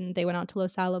us. And they went out to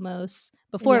Los Alamos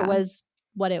before it was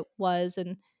what it was,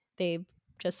 and they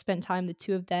just spent time, the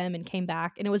two of them, and came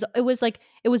back. And it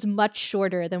was much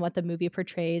shorter than what the movie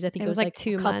portrays. I think it was like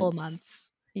 2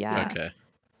 months. Yeah. Okay.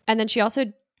 And then she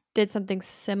also did something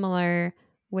similar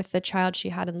with the child she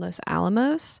had in Los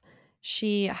Alamos.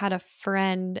 She had a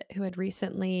friend who had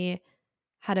recently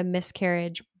had a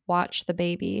miscarriage watch the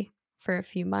baby for a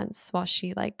few months while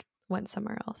she like went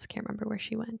somewhere else. Can't remember where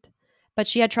she went. But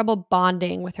she had trouble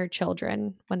bonding with her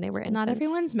children when they were infants. Not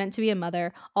everyone's meant to be a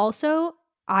mother. Also,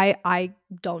 I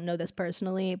don't know this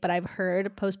personally, but I've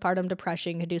heard postpartum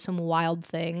depression can do some wild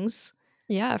things.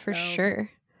 Yeah, for sure.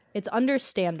 It's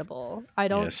understandable. I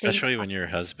don't especially when your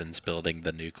husband's building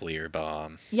the nuclear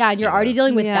bomb. Yeah, and you're already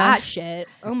dealing with that shit.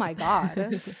 Oh my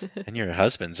God. And your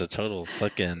husband's a total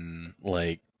fucking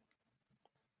like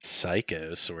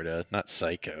psycho, sort of. Not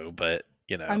psycho, but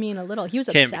you know. I mean, a little. He was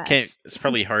obsessed. It's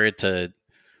probably hard to,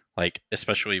 like,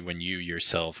 especially when you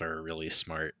yourself are a really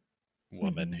smart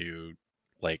woman who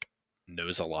like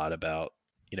knows a lot about,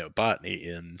 you know, botany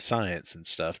and science and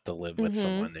stuff, to live with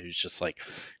someone who's just like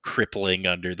crippling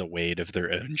under the weight of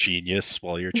their own genius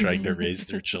while you're trying to raise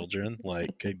their children.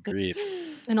 Like, good grief.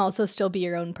 And also still be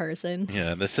your own person.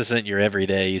 Yeah, this isn't your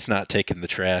everyday, he's not taking the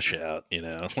trash out, you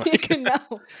know? Like,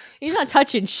 No, he's not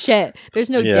touching shit.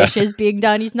 There's no dishes being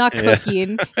done. He's not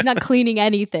cooking. He's not cleaning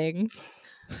anything.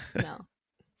 No.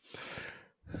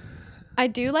 I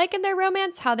do like in their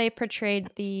romance how they portrayed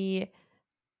the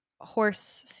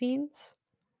horse scenes,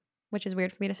 which is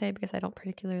weird for me to say because I don't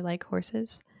particularly like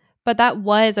horses. But that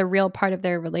was a real part of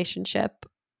their relationship.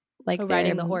 Like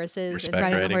riding the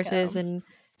horses. And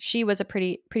she was a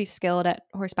pretty skilled at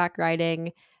horseback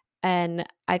riding, and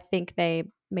I think they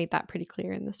made that pretty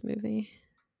clear in this movie.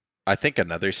 I think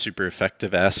another super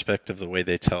effective aspect of the way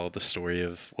they tell the story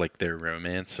of like their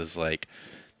romance is like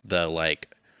the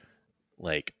like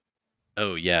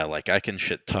oh yeah, like I can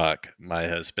shit talk my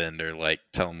husband or like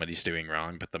tell him what he's doing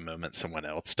wrong, but the moment someone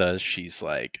else does, she's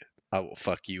like, I will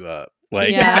fuck you up. Like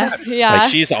Yeah. like Yeah.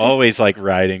 she's always like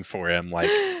riding for him, like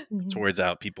Mhm. towards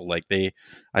out people. Like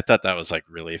I thought that was like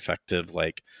really effective.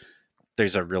 Like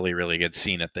there's a really, really good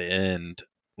scene at the end,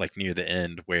 like near the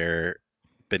end, where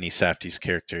Benny Safdie's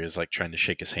character is like trying to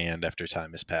shake his hand after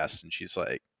time has passed, and she's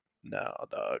like, no,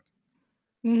 dog,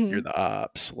 you're Mhm. the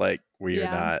ops. Like we are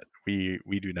Yeah. not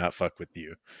we do not fuck with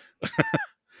you.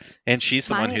 And she's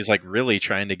the one My who's like really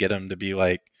trying to get him to be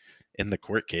like in the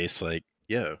court case, like,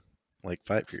 yo, like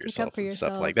fight for Stick up yourself for and stuff.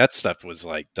 Like yourself. that stuff was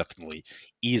like definitely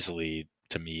easily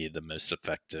to me the most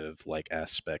effective like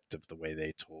aspect of the way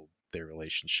they told their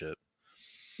relationship.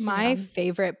 My Yeah.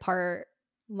 favorite part,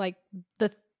 like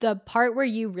the part where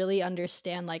you really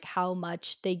understand like how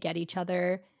much they get each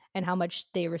other and how much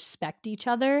they respect each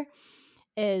other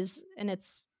is, and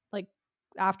it's like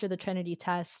after the Trinity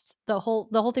test, the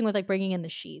whole thing with like bringing in the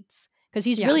sheets, because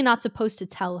he's Yeah. really not supposed to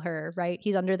tell her, right?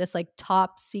 He's under this like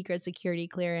top secret security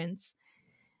clearance,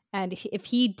 and if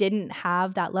he didn't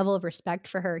have that level of respect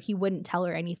for her, he wouldn't tell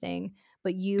her anything.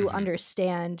 But you Mhm.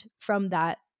 understand from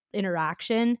that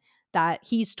interaction that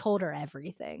he's told her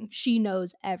everything. She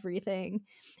knows everything.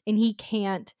 And he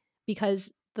can't,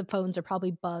 because the phones are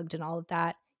probably bugged and all of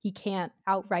that, he can't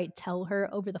outright tell her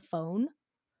over the phone,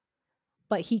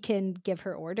 but he can give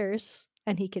her orders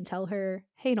and he can tell her,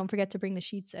 hey, don't forget to bring the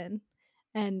sheets in.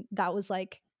 And that was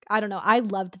like, I don't know. I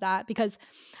loved that because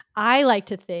I like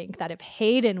to think that if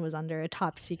Hayden was under a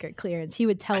top secret clearance, he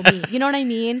would tell me. You know what I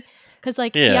mean? Because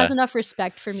like he has Yeah. enough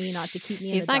respect for me not to keep me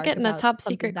in He's the not dark getting a about top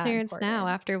something secret that clearance now important.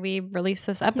 after we release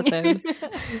this episode.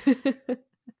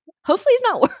 Hopefully he's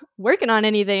not working on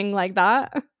anything like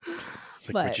that. It's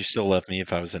like, would But you still love me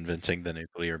if I was inventing the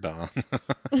nuclear bomb?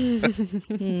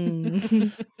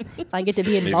 if I get to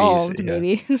be This movie's involved,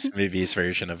 maybe. this movie's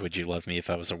version of Would You Love Me If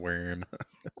I Was a Worm?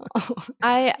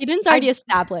 Hayden's I already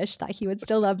established that he would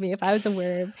still love me if I was a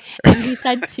worm. And he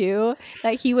said too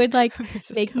that he would like Where's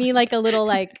this make me going? like a little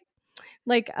like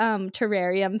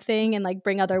terrarium thing and like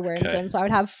bring other worms Okay. in so I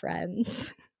would have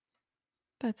friends.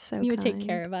 That's so He would take kind.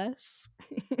 care of us.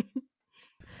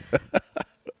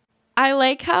 I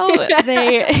like how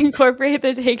they incorporate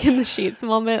the taking the sheets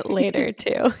moment later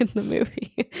too in the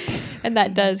movie. And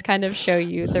that does kind of show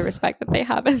you the respect that they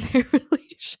have in their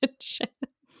relationship.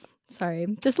 Sorry,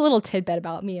 just a little tidbit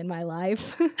about me and my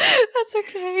life. That's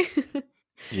okay.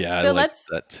 Yeah, So I like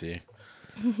that too.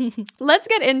 let's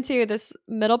get into this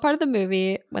middle part of the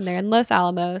movie when they're in Los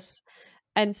Alamos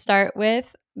and start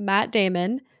with Matt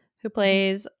Damon, who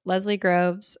plays Leslie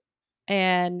Groves,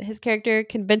 and his character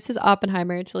convinces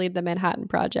Oppenheimer to lead the Manhattan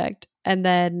Project. And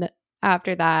then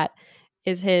after that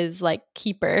is his like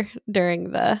keeper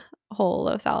during the whole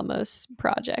Los Alamos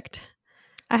project.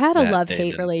 I had a Matt love-hate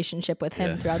Damon. relationship with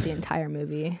him Yeah. throughout the entire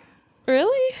movie.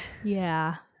 Really?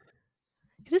 Yeah.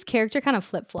 Because his character kind of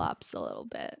flip-flops a little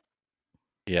bit.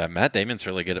 Yeah, Matt Damon's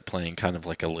really good at playing kind of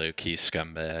like a low-key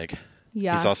scumbag.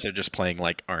 Yeah. He's also just playing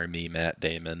like army Matt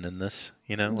Damon in this,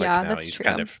 you know? Like Yeah, now that's he's true.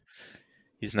 kind of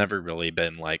he's never really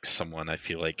been like someone I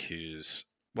feel like who's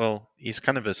well, he's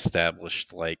kind of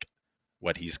established like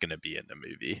what he's going to be in the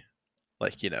movie.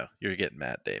 Like, you know, you're getting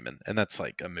Matt Damon, and that's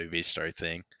like a movie star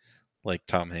thing. Like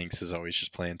Tom Hanks is always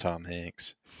just playing Tom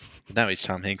Hanks. But now he's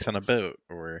Tom Hanks on a boat,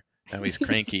 or now he's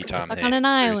cranky Tom Stuck Hanks on an or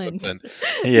island. something.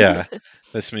 Yeah.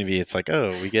 This movie it's like,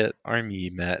 oh, we get army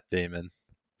Matt Damon.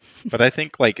 But I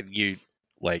think like you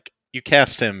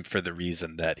cast him for the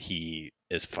reason that he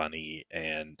is funny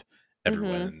and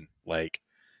everyone like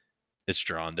is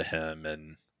drawn to him,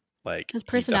 and like His he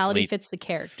personality definitely fits the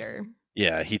character.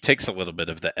 yeah, he takes a little bit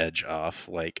of the edge off,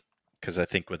 like, because I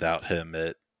think without him,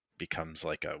 it becomes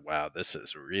like a wow, this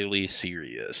is really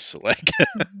serious. Like,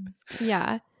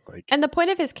 Yeah. like And the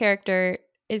point of his character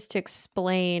is to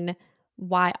explain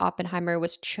why Oppenheimer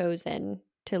was chosen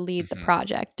to lead the Mhm.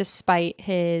 project despite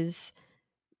his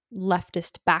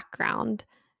leftist background.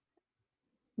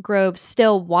 Groves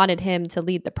still wanted him to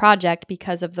lead the project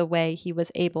because of the way he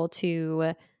was able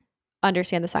to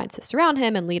understand the scientists around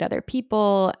him and lead other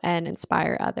people and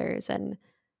inspire others. And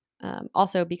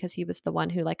also because he was the one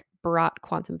who like brought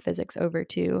quantum physics over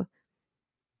to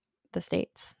the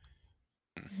States.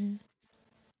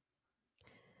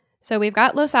 So we've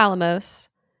got Los Alamos,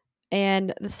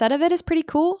 and the set of it is pretty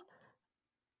cool.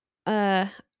 I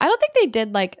don't think they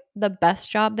did like the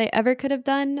best job they ever could have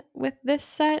done with this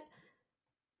set.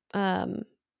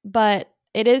 But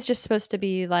it is just supposed to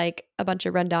be like a bunch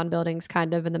of rundown buildings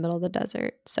kind of in the middle of the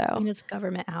desert. I So mean, it's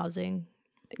government housing.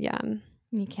 yeah.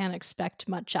 You can't expect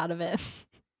much out of it.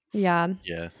 Yeah.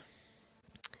 Yeah.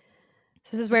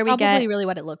 So this is It's where we probably get really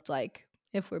what it looked like,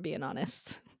 if we're being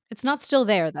honest. It's not still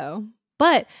there though.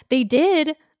 But they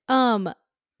did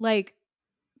like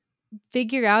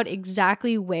figure out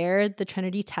exactly where the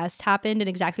Trinity test happened and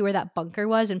exactly where that bunker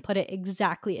was and put it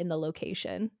exactly in the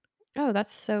location. Oh,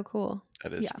 that's so cool.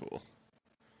 That is Yeah. cool.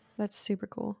 That's super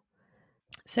cool.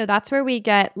 So that's where we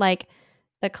get like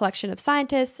the collection of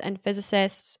scientists and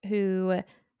physicists who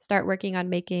start working on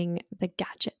making the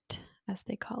gadget, as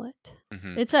they call it.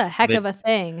 Mhm. It's a heck They- of a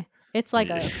thing. It's like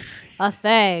Yeah. a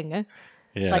thing.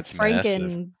 Yeah, Like it's massive.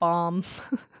 Franken bomb.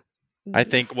 I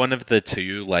think one of the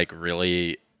two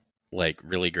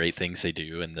really great things they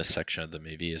do in this section of the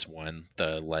movie is one,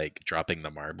 the like dropping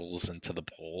the marbles into the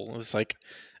bowl is like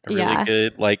a really Yeah.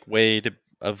 good like way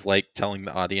of like telling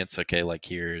the audience, okay, like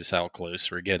here's how close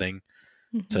we're getting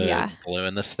to Yeah.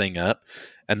 blowing this thing up.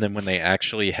 And then when they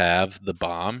actually have the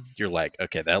bomb, you're like,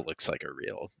 okay, that looks like a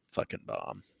real fucking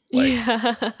bomb. Like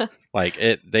Yeah. like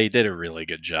they did a really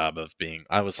good job of being,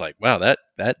 I was like, wow, that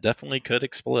definitely could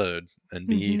explode and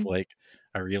be Mhm. like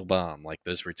a real bomb. Like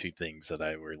those were two things that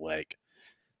I were like,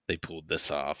 they pulled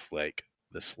this off. Like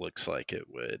this looks like it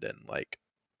would. And like,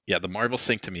 yeah, the marble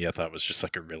sink to me, I thought was just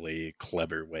like a really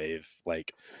clever way of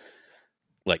like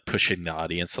pushing the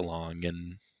audience along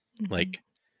and Mhm. like,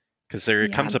 because there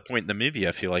Yeah. comes a point in the movie,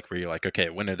 I feel like, where you're like, okay,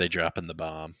 when are they dropping the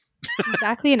bomb?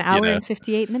 Exactly an hour know? and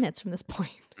 58 minutes from this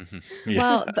point. Yeah.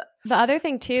 Well, the other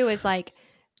thing too is like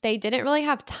they didn't really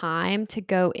have time to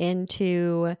go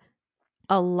into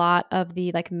a lot of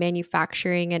the like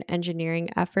manufacturing and engineering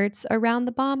efforts around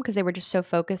the bomb because they were just so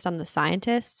focused on the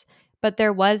scientists. But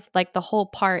there was like the whole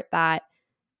part that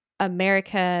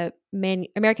American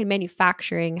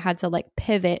manufacturing had to like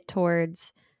pivot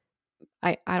towards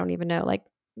I don't even know like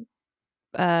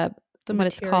The what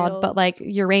it's called, but like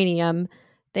materials. uranium.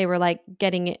 They were like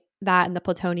getting that and the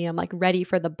plutonium like ready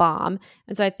for the bomb.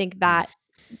 And so I think that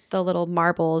the little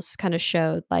marbles kind of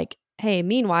showed like, hey,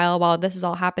 meanwhile, while this is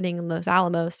all happening in Los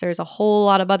Alamos, there's a whole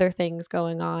lot of other things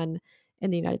going on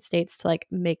in the United States to like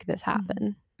make this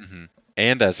happen. hmm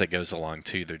And as it goes along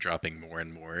too, they're dropping more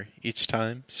and more each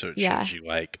time, so it Yeah. shows you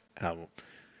like how,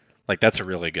 like that's a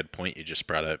really good point you just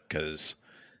brought up, because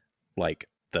like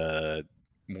the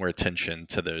more attention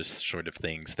to those sort of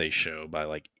things they show by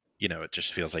like, it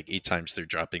just feels like each time they're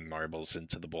dropping marbles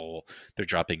into the bowl, they're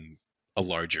dropping a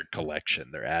larger collection.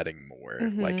 They're adding more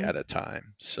like Mhm. at a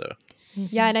time. So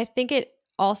Yeah, and I think it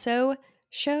also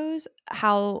shows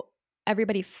how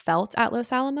everybody felt at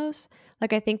Los Alamos.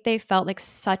 Like I think they felt like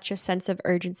such a sense of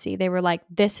urgency. They were like,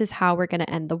 this is how we're going to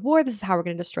end the war. This is how we're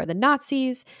going to destroy the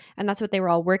Nazis. And that's what they were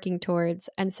all working towards.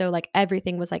 And so like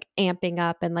everything was like amping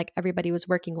up and like everybody was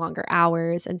working longer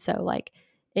hours. And so like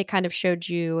it kind of showed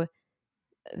you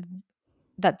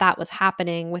that was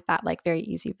happening with that like very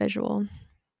easy visual.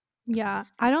 Yeah.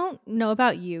 I don't know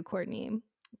about you, Courtney.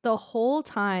 The whole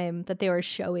time that they were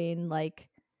showing like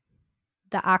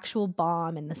the actual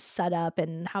bomb and the setup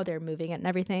and how they're moving it and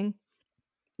everything,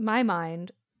 my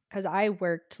mind, because I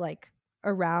worked like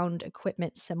around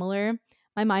equipment similar,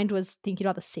 my mind was thinking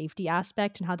about the safety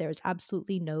aspect and how there was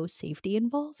absolutely no safety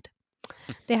involved.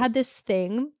 They had this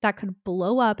thing that could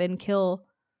blow up and kill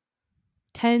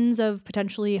tens of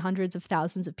potentially hundreds of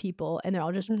thousands of people, and they're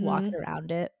all just walking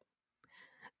around it.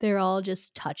 They're all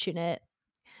just touching it.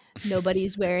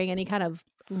 Nobody's wearing any kind of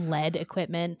lead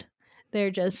equipment.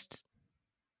 They're just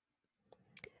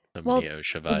so Well, many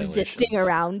OSHA existing violations.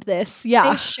 around this.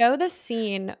 Yeah. They show the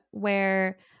scene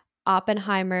where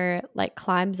Oppenheimer like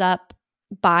climbs up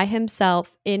by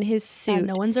himself in his suit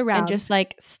no one's around. and just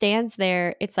like stands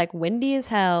there. It's like windy as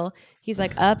hell. He's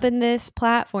like up in this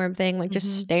platform thing, like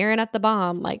just staring at the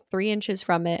bomb, like 3 inches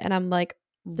from it. And I'm like,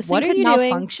 This what thing are could you doing?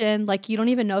 malfunction. Like you don't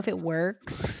even know if it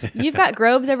works. You've got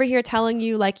Groves over here telling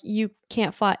you like you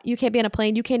can't fly, you can't be on a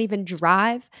plane, you can't even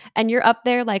drive, and you're up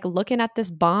there like looking at this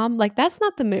bomb. Like that's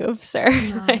not the move, sir.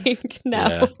 No. Like no.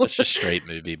 Yeah, that's just straight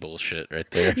movie bullshit right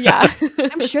there. Yeah.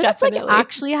 I'm sure that's like Definitely.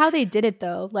 actually how they did it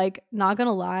though. Like, not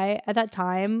gonna lie, at that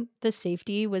time, the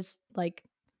safety was like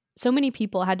so many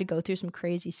people had to go through some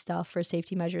crazy stuff for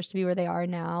safety measures to be where they are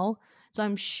now. So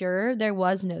I'm sure there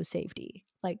was no safety.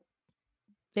 Like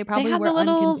they probably had were the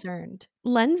little unconcerned.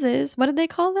 lenses. What did they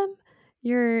call them?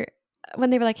 When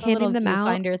they were like The little handing them out.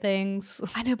 viewfinder things.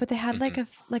 I know, but they had like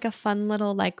a fun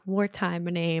little like wartime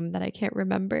name that I can't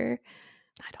remember.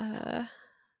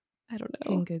 I don't You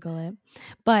can know. Google it.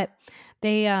 But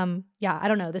they I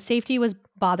don't know. The safety was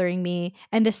bothering me.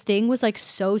 And this thing was like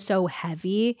so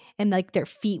heavy, and like their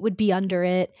feet would be under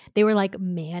it. They were like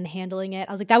manhandling it.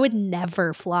 I was like, that would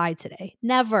never fly today.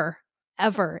 Never,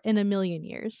 ever in a million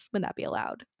years would that be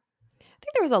allowed. I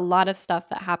think there was a lot of stuff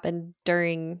that happened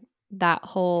during that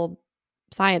whole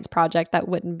science project that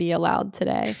wouldn't be allowed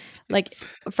today. Like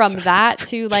from that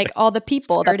to like all the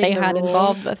people that they had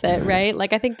involved with it, right?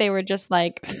 Like I think they were just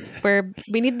like,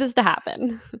 we need this to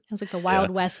happen. It was like the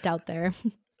Wild West out there.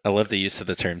 I love the use of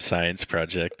the term science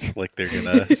project. Like they're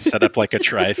gonna set up like a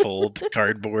trifold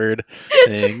cardboard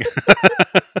thing.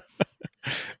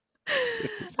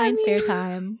 Science fair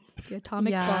time. The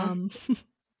atomic bomb.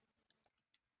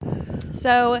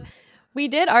 So we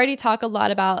did already talk a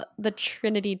lot about the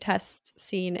Trinity test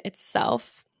scene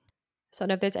itself. So I don't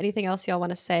know if there's anything else y'all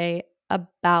want to say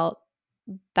about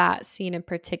that scene in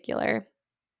particular.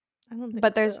 I don't think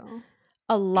but there's so.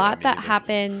 a lot me that neither.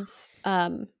 happens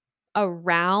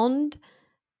around,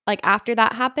 like after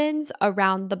that happens,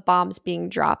 around the bombs being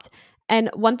dropped. And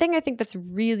one thing I think that's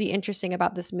really interesting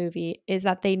about this movie is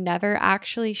that they never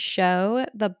actually show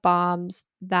the bombs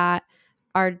that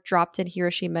are dropped in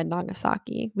Hiroshima and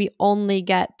Nagasaki. We only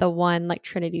get the one like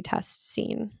Trinity test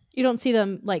scene. You don't see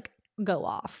them like go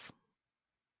off.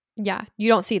 Yeah, you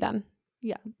don't see them.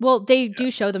 Yeah. Well, they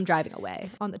do show them driving away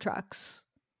on the trucks.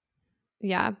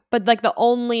 Yeah, but like the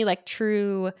only like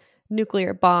true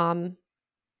nuclear bomb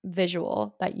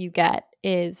visual that you get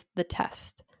is the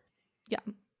test. Yeah.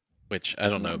 Which I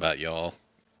don't know about y'all.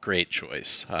 Great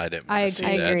choice. I didn't want I to see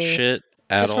agree. I that agree. shit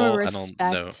at Just from all. a I don't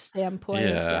respect know. standpoint.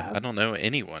 Yeah, I don't know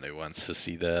anyone who wants to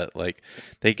see that. Like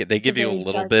they It's give you a very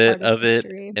little dark bit part of it,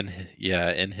 history. and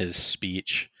in his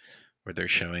speech, where they're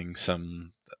showing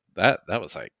some that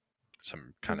was like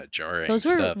some kind of jarring. Those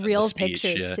were stuff in the real speech.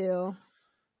 pictures too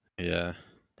Yeah.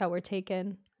 that were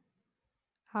taken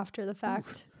after the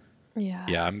fact.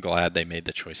 Yeah, I'm glad they made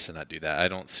the choice to not do that. I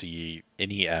don't see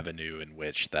any avenue in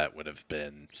which that would have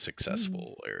been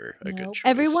successful or a good choice.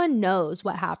 Everyone knows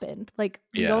what happened. Like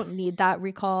we Yeah. don't need that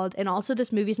recalled. And also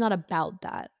this movie's not about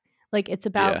that. Like it's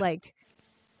about like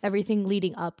everything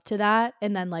leading up to that,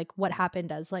 and then like what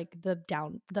happened as like the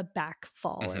back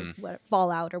fall or what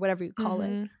fallout or whatever you call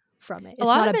it from it. It's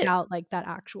not about like that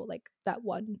actual like that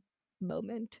one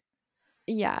moment.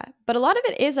 Yeah, but a lot of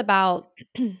it is about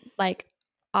like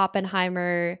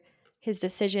Oppenheimer, his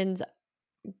decisions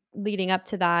leading up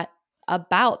to that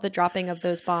about the dropping of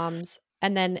those bombs,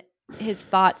 and then his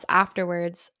thoughts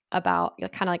afterwards about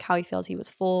kind of like how he feels he was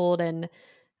fooled, and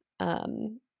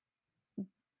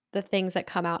the things that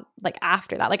come out like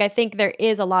after that. Like I think there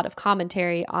is a lot of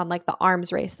commentary on like the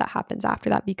arms race that happens after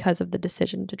that because of the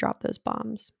decision to drop those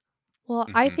bombs. Well,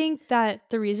 I think that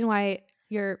the reason why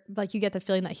you're like you get the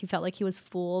feeling that he felt like he was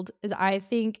fooled is I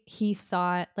think he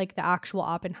thought like the actual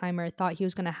Oppenheimer thought he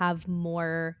was going to have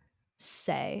more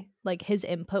say, like his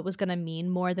input was going to mean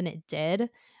more than it did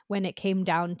when it came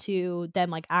down to them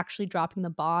like actually dropping the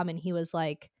bomb, and he was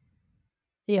like,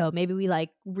 maybe we like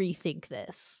rethink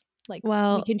this, like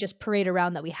we can just parade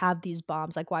around that we have these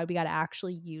bombs, like why we got to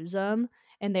actually use them.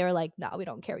 And they were like, no, we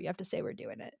don't care what you have to say, we're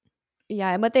doing it.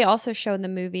 Yeah, and what they also show in the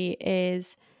movie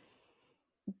is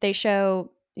they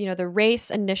show, the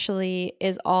race initially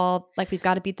is all like we've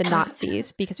got to beat the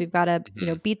Nazis because we've got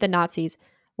to, beat the Nazis.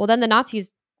 Well, then the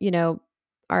Nazis,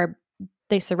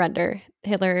 they surrender.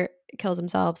 Hitler kills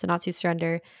himself, the Nazis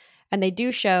surrender. And they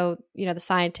do show, the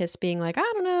scientists being like, I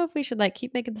don't know if we should like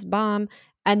keep making this bomb.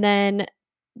 And then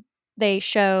they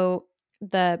show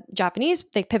the Japanese,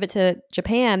 they pivot to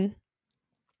Japan,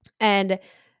 and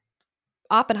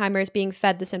Oppenheimer is being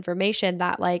fed this information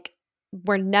that like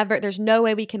there's no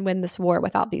way we can win this war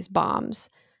without these bombs.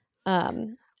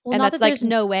 Well, and not that there's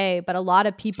no way, but a lot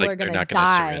of people are going to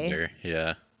die. Surrender.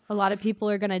 Yeah. A lot of people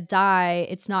are going to die.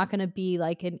 It's not going to be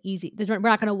like an easy, we're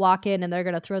not going to walk in and they're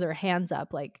going to throw their hands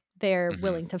up. Like they're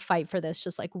willing to fight for this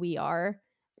just like we are.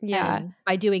 Yeah. And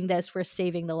by doing this, we're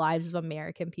saving the lives of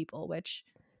American people, which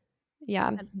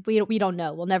we don't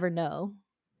know. We'll never know.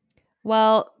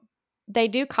 Well, they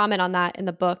do comment on that in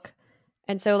the book.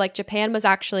 And so like Japan was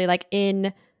actually like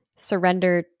in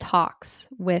surrender talks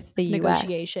with the US.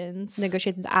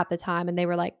 Negotiations at the time, and they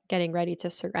were like getting ready to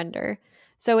surrender.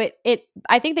 So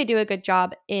I think they do a good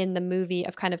job in the movie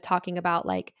of kind of talking about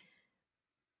like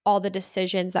all the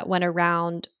decisions that went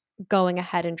around going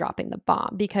ahead and dropping the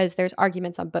bomb, because there's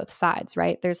arguments on both sides,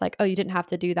 right? There's like, oh, you didn't have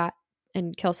to do that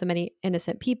and kill so many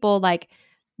innocent people. Like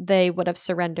they would have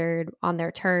surrendered on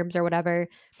their terms or whatever.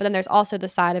 But then there's also the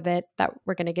side of it that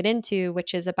we're going to get into,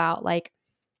 which is about like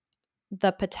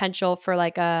the potential for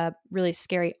like a really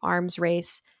scary arms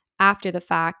race after the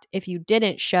fact if you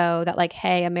didn't show that, like,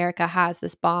 hey, America has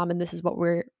this bomb and this is what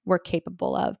we're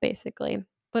capable of, basically.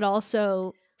 But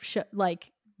also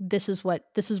like this is what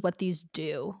these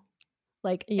do.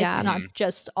 Like, Yeah. it's not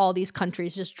just all these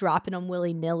countries just dropping them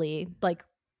willy-nilly. Like,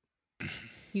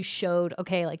 you showed,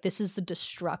 okay, like, this is the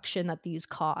destruction that these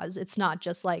cause. It's not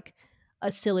just like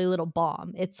a silly little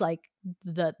bomb. It's like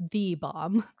the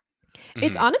bomb.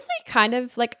 It's honestly kind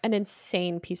of like an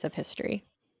insane piece of history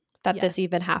that this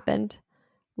even happened.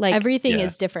 Like, everything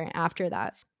is different after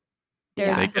that.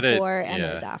 There's before and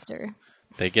there's after.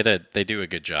 They do a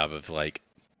good job of like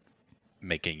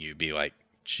making you be like,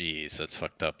 geez, that's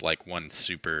fucked up. Like, one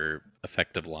super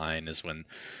effective line is when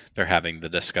they're having the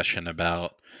discussion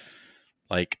about,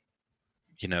 like,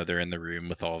 you know, they're in the room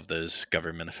with all of those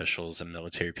government officials and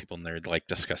military people, and they're like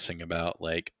discussing about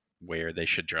like where they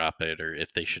should drop it or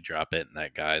if they should drop it, and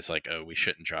that guy's like, oh, we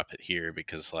shouldn't drop it here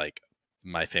because like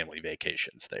my family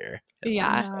vacations there and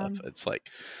that stuff. It's like,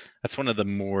 that's one of the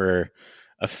more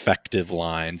effective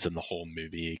lines in the whole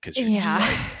movie, because you're just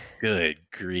like, good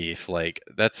grief, like,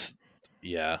 that's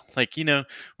like, you know,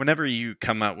 whenever you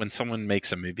come out, when someone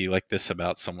makes a movie like this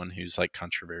about someone who's like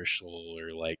controversial,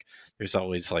 or like there's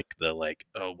always like the like,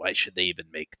 oh, why should they even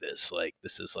make this, like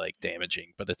this is like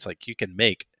damaging. But it's like, you can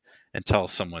make and tell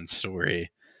someone's story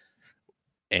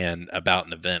and about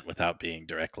an event without being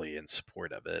directly in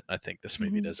support of it. I think this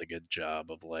movie does a good job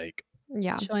of like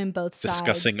showing both sides,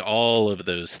 discussing all of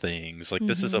those things. Like,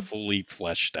 this is a fully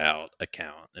fleshed out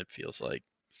account, it feels like.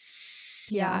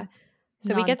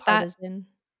 So we get that.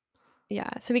 Yeah.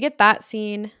 So we get that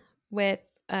scene with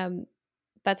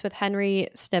that's with Henry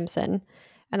Stimson,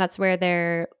 and that's where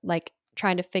they're like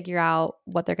trying to figure out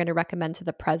what they're going to recommend to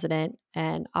the president,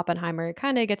 and Oppenheimer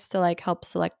kind of gets to like help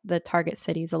select the target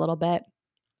cities a little bit.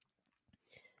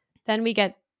 Then we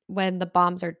get when the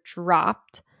bombs are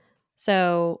dropped.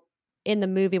 So in the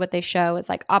movie, what they show is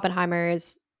like Oppenheimer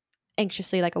is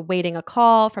anxiously like awaiting a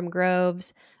call from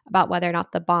Groves about whether or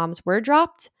not the bombs were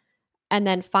dropped. And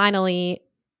then finally,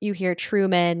 you hear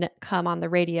Truman come on the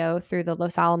radio through the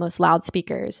Los Alamos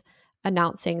loudspeakers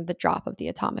announcing the drop of the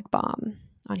atomic bomb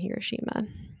on Hiroshima.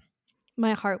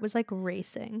 My heart was like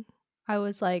racing. I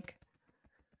was like,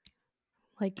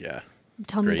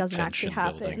 tell me it doesn't actually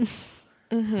happen.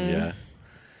 Yeah.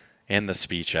 And the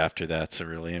speech after that's a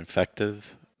really effective.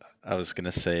 I was going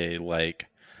to say, like,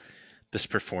 this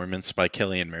performance by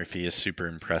Cillian Murphy is super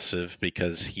impressive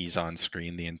because he's on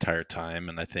screen the entire time,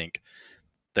 and I think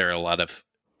there are a lot of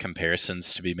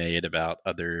comparisons to be made about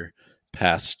other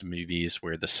past movies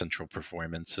where the central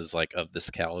performance is like of this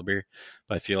caliber.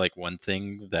 But I feel like one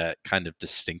thing that kind of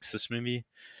distincts this movie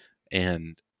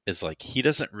and is like, he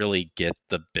doesn't really get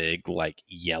the big like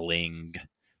yelling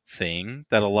thing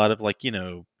that a lot of, like, you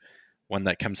know, one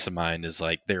that comes to mind is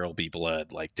like There'll Be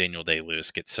Blood. Like, Daniel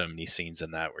Day-Lewis gets so many scenes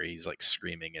in that where he's like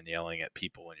screaming and yelling at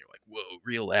people, and you're like, whoa,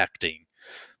 real acting.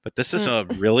 But this is a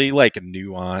really like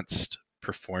nuanced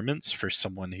performance for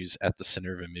someone who's at the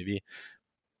center of a movie.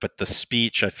 But the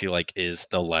speech, I feel like, is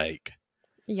the like,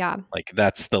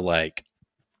 that's the like,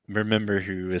 remember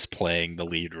who is playing the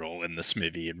lead role in this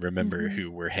movie, and remember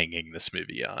who we're hanging this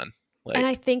movie on. Like, and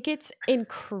I think it's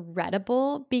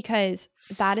incredible because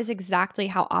that is exactly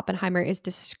how Oppenheimer is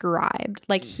described.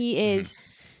 Like, he is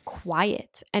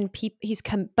quiet and he's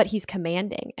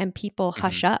commanding, and people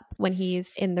hush up when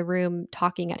he's in the room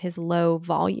talking at his low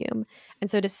volume. And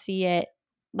so to see it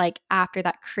like after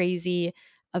that crazy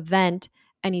event,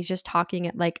 and he's just talking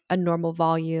at like a normal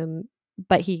volume,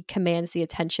 but he commands the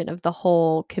attention of the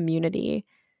whole community,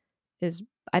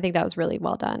 I think that was really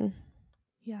well done.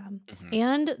 Yeah.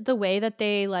 And the way that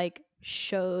they like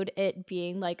showed it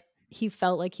being like, he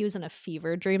felt like he was in a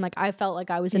fever dream. Like, I felt like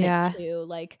I was in it too.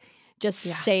 Like, just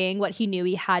saying what he knew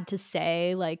he had to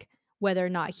say, like whether or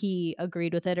not he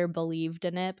agreed with it or believed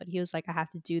in it. But he was like, I have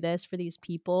to do this for these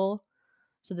people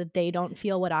so that they don't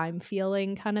feel what I'm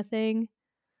feeling, kind of thing.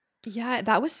 Yeah,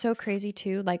 that was so crazy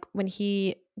too. Like, when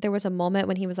there was a moment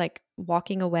when he was like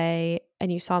walking away,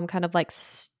 and you saw him kind of like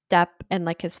step, and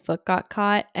like his foot got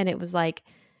caught, and it was like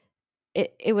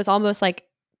it was almost like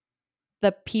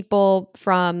the people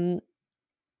from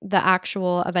the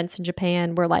actual events in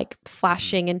Japan were like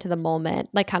flashing into the moment,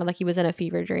 like kind of like he was in a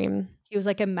fever dream. He was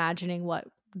like imagining what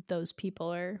those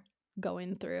people are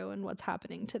going through and what's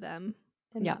happening to them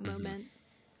in that moment.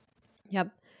 Yep.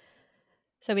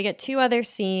 So we get two other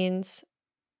scenes.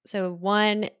 So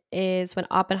one is when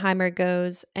Oppenheimer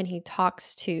goes and he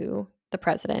talks to the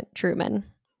president, Truman,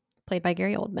 played by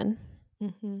Gary Oldman.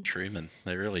 Truman.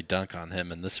 They really dunk on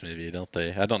him in this movie, don't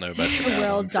they? I don't know about you, the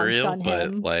world dunks real, on but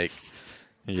him. Like,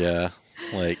 yeah,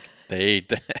 like they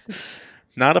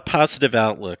Not a positive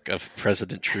outlook of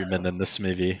President Truman in this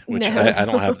movie, which No. I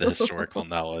don't have the historical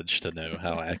knowledge to know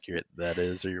how accurate that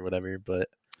is or whatever, but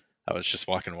I was just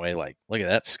walking away like, look at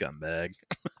that scumbag.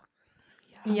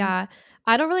 Yeah.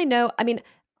 I don't really know. I mean,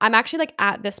 I'm actually like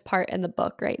at this part in the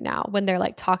book right now when they're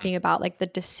like talking about like the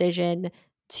decision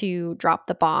to drop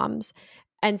the bombs.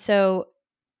 And so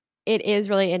it is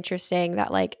really interesting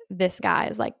that like this guy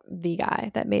is like the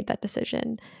guy that made that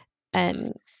decision.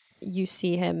 And you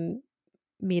see him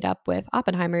meet up with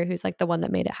Oppenheimer, who's like the one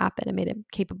that made it happen and made him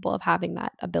capable of having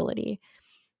that ability.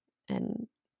 And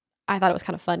I thought it was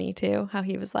kind of funny too, how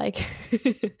he was like,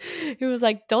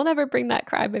 don't ever bring that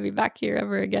crybaby back here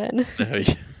ever again. Oh,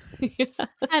 yeah. Yeah.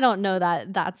 I don't know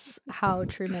that that's how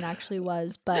Truman actually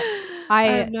was, but I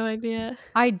have no idea.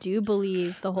 I do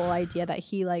believe the whole idea that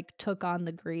he like took on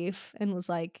the grief and was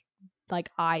like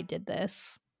I did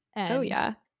this, and Oh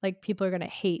yeah. like people are gonna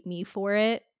hate me for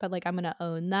it, but like I'm gonna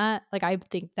own that. Like I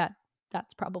think that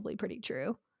that's probably pretty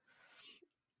true.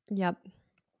 Yep.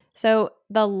 So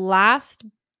the last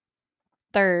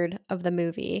third of the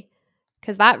movie,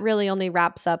 because that really only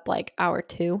wraps up like hour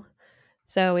 2.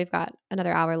 So we've got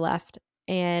another hour left.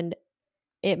 And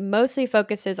it mostly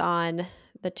focuses on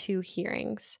the 2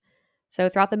 hearings. So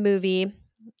throughout the movie,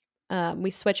 we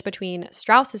switch between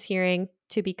Strauss's hearing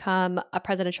to become a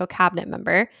presidential cabinet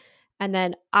member, and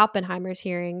then Oppenheimer's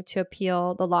hearing to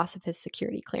appeal the loss of his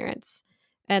security clearance.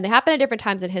 And they happen at different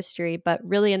times in history, but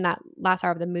really in that last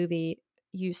hour of the movie,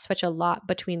 you switch a lot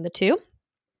between the 2.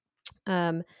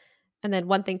 And then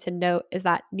one thing to note is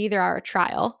that neither are a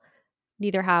trial,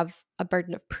 neither have a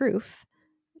burden of proof,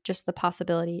 just the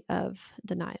possibility of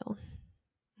denial.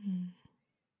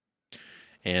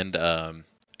 And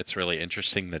it's really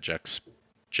interesting the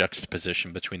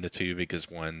juxtaposition between the two, because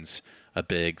one's a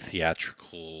big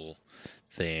theatrical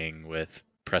thing with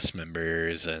press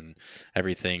members and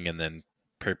everything, and then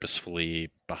purposefully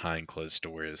behind closed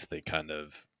doors they kind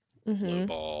of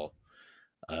lowball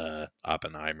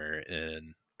Oppenheimer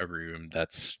in a room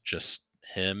that's just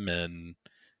him and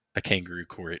a kangaroo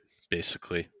court,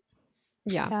 basically.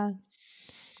 Yeah.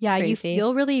 Yeah, you Crazy.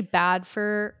 feel really bad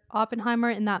for Oppenheimer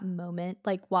in that moment,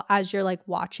 like as you're like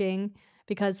watching,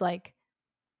 because like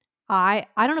I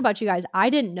don't know about you guys, I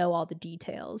didn't know all the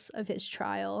details of his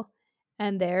trial,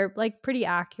 and they're like pretty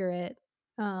accurate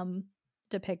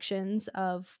depictions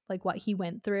of like what he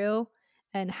went through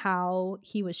and how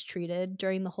he was treated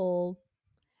during the whole,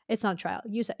 it's not a trial.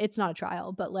 You said it's not a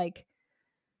trial, but like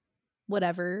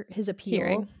whatever, his appeal.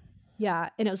 Hearing. Yeah,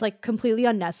 and it was like completely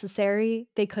unnecessary.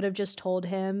 They could have just told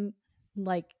him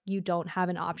like you don't have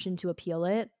an option to appeal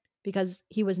it, because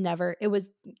he was never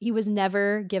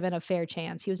given a fair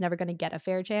chance. He was never going to get a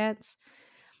fair chance.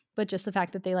 But just the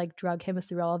fact that they like drug him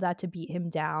through all of that to beat him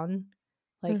down,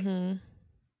 like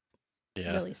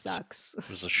Yeah, really sucks. It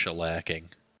was a shellacking.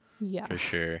 Yeah. For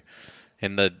sure.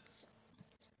 And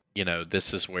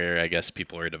this is where I guess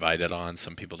people are divided on.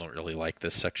 Some people don't really like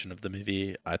this section of the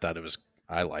movie.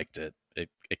 I liked it.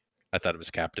 I thought it was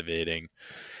captivating.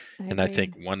 I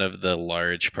think one of the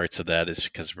large parts of that is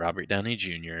because Robert Downey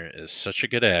Jr. is such a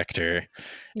good actor.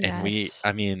 Yes.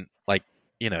 And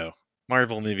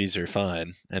Marvel movies are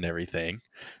fun and everything,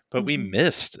 but we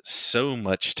missed so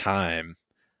much time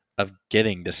of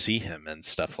getting to see him and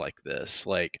stuff like this.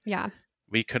 Like, yeah.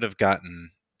 we could have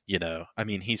gotten,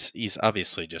 he's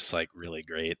obviously just like really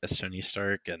great as Tony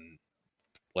Stark, and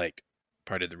like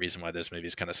part of the reason why those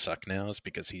movies kind of suck now is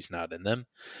because he's not in them.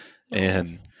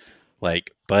 And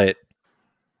like, but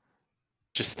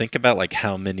just think about like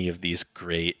how many of these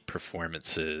great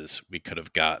performances we could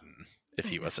have gotten if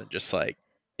he wasn't just like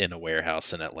in a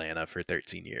warehouse in Atlanta for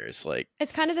 13 years. Like,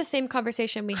 it's kind of the same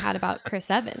conversation we had about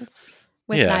Chris Evans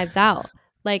with Knives Out.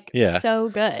 Like, so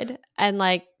good, and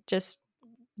like just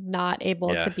not able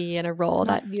to be in a role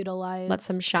not that utilized. lets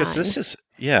him shine. Because this is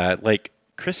like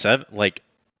Chris Evans. Like,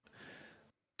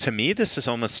 to me, this is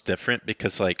almost different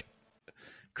because like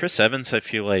Chris Evans, I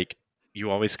feel like you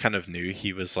always kind of knew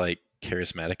he was like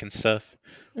charismatic and stuff.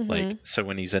 Like, so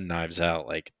when he's in Knives Out,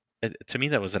 like to me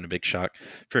that wasn't a big shock.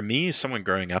 For me, someone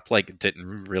growing up like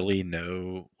didn't really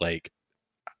know, like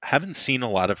haven't seen a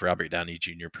lot of Robert Downey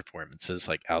Jr. performances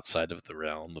like outside of the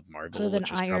realm of Marvel,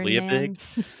 which is probably a big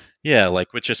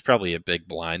which is probably a big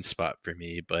blind spot for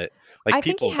me. But like I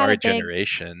think people he of had our a big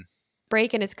generation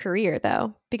break in his career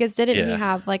though, because didn't he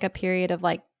have like a period of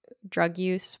like drug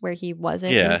use where he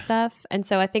wasn't in stuff, and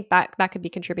so I think that could be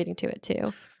contributing to it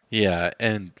too. Yeah,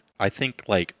 and I think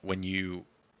like when you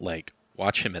like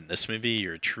watch him in this movie,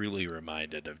 you're truly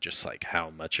reminded of just like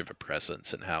how much of a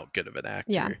presence and how good of an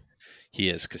actor he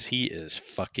is, because he is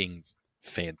fucking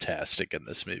fantastic in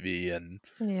this movie. And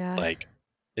like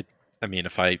I mean,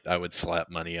 if I would slap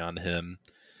money on him,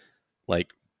 like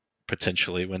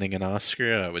potentially winning an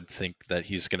Oscar, I would think that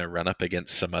he's going to run up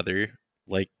against some other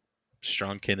like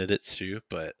strong candidates too.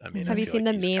 But I mean, I Have you feel seen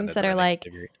like the he's kind memes of that the are running like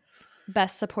favorite.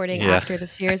 best supporting Yeah, actor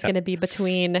this year is going to be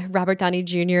between Robert Downey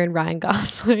Jr. and Ryan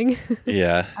Gosling?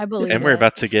 yeah. I believe And we're it.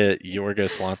 about to get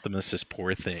Yorgos Lanthimos'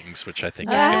 Poor Things, which I think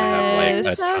is going to have like Yes.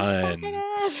 a So ton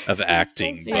of I'm so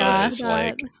acting excited Yeah. buzz. for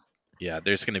Like, that. yeah,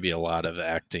 there's going to be a lot of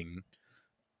acting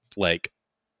like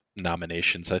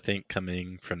nominations I think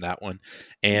coming from that one,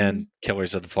 and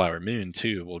Killers of the Flower Moon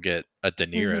too will get a De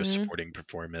Niro Mhm. supporting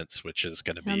performance, which is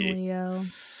going to I'm be Leo.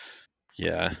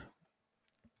 yeah,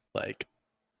 like,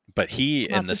 but he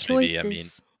in Lots of this movie, I mean,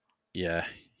 choices. yeah,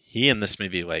 he in this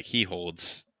movie like he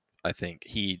holds, I think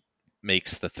he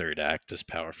makes the third act as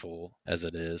powerful as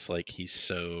it is. Like he's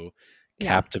so Yeah.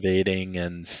 captivating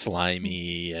and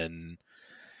slimy and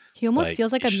He almost like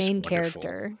feels like he's a just main wonderful.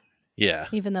 character, Yeah.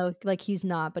 even though like he's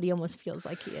not, but he almost feels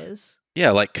like he is.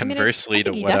 Yeah, like I mean, I conversely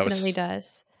to think he what I definitely was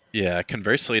does. Yeah,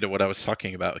 conversely to what I was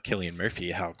talking about with Cillian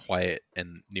Murphy, how quiet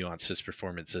and nuanced his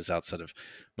performance is outside of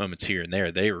moments here and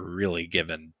there. They were really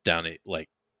giving Downey, like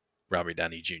Robert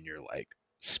Downey Jr., like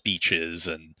speeches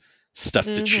and stuff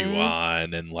to chew Mhm.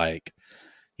 on, and like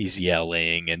he's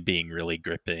yelling and being really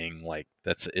gripping. Like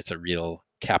it's a real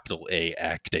capital A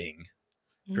acting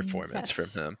performance from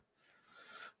Yes. him.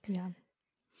 Yeah.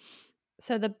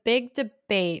 So the big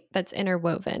debate that's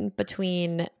interwoven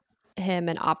between him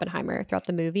and Oppenheimer throughout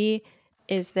the movie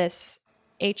is this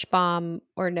H bomb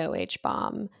or no H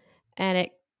bomb, and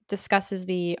it discusses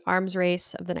the arms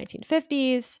race of the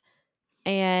 1950s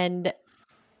and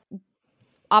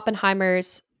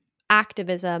Oppenheimer's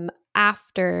activism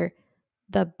after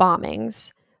the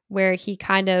bombings, where he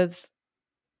kind of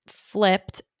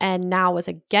flipped and now was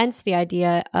against the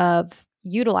idea of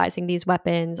utilizing these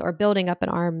weapons or building up an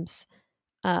arms,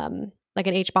 like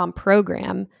an H bomb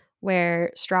program,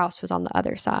 where Strauss was on the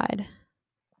other side.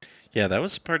 Yeah, that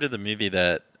was part of the movie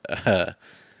that uh,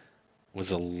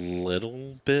 was a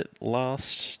little bit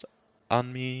lost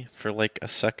on me for like a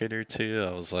second or two.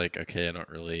 I was like, okay, I don't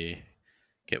really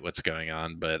get what's going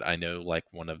on, but I know like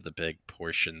one of the big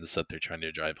portions that they're trying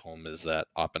to drive home is that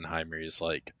Oppenheimer's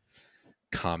like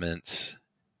comments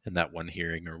in that one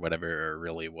hearing or whatever are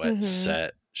really what Mm-hmm.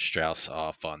 set Strauss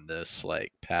off on this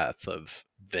like path of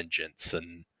vengeance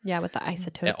Yeah, with the and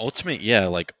isotopes.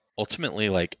 ultimately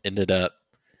like ended up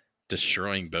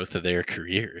destroying both of their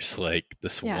careers. Like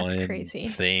this Yeah, it's one crazy.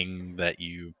 thing that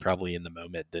you probably in the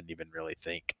moment didn't even really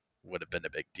think would have been a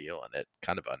big deal, and it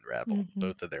kind of unraveled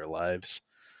both of their lives.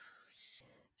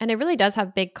 And it really does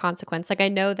have big consequence. Like I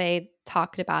know they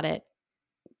talked about it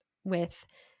with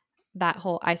that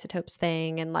whole isotopes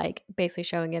thing and like basically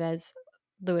showing it as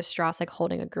Louis Strauss like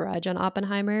holding a grudge on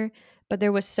Oppenheimer, but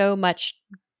there was so much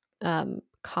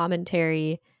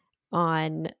commentary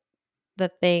on the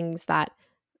things that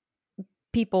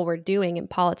people were doing in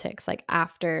politics like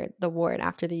after the war and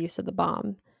after the use of the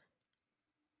bomb.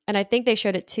 And I think they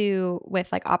showed it too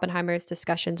with like Oppenheimer's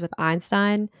discussions with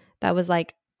Einstein. That was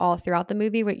like all throughout the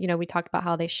movie where, you know, we talked about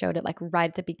how they showed it like right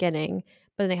at the beginning,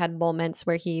 but then they had moments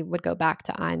where he would go back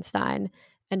to Einstein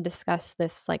and discuss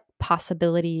this like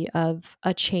possibility of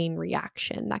a chain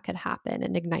reaction that could happen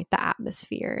and ignite the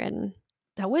atmosphere and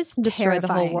That was destroy the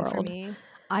whole terrifying for world. me.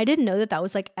 I didn't know that that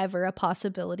was like ever a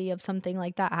possibility of something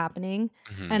like that happening.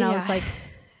 Mhm. And I Yeah. was like,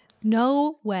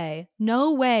 no way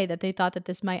that they thought that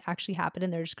this might actually happen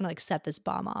and they're just gonna like set this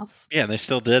bomb off. Yeah, and they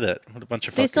still did it. What a bunch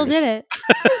of fuckers. They still did it.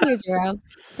 It's near zero.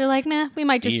 They're like, meh, we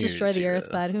might just Near destroy the earth,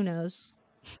 zero. but who knows?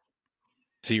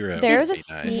 Zero There would was a be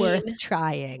nice. scene- Worth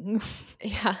trying.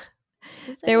 Yeah.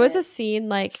 There was a scene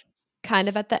like kind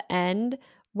of at the end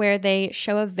where they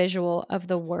show a visual of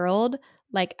the world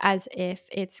like as if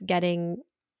it's getting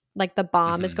like the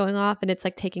bomb is Mhm. going off and it's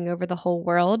like taking over the whole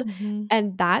world. Mhm.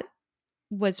 And that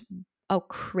was a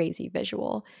crazy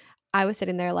visual. I was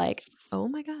sitting there like, oh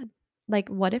my God. Like,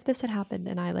 what if this had happened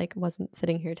and I like wasn't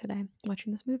sitting here today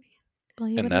watching this movie?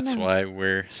 Believe And it or that's not. why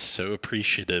we're so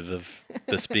appreciative of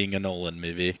this being a Nolan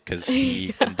movie, because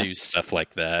he can do stuff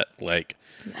like that. Like,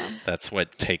 Yeah. that's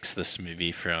what takes this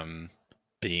movie from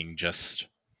being just,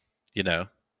 you know,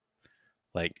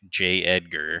 like J.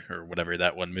 Edgar or whatever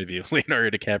that one movie of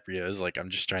Leonardo DiCaprio is. Like, I'm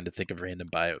just trying to think of random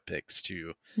biopics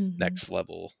to Mhm. next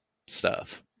level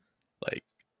stuff. Like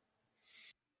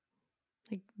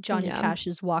Johnny Yeah.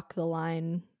 Cash's Walk the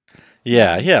Line.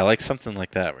 yeah, like something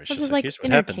like that, where it's Which just is like, like here's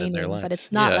what happened in their entertaining, but lives.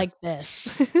 it's not Yeah. like this.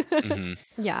 hmm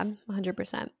Yeah,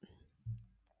 100%.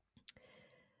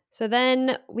 So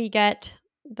then we get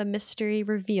the mystery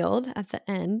revealed at the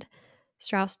end.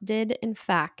 Strauss did, in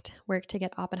fact, work to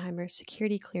get Oppenheimer's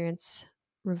security clearance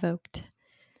revoked.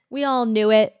 We all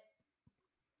knew it.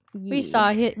 Yeah. We saw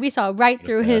right What a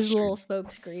through his bastard. little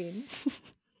smoke screen.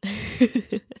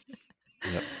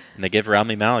 Yep. And they give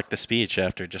Rami Malek the speech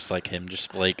after just like him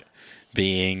just like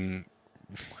being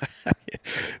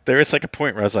there was like a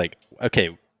point where I was like,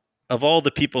 okay, of all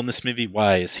the people in this movie,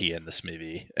 why is he in this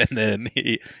movie? And then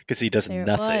because he does There it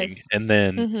nothing, was. and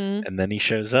then Mhm. and then he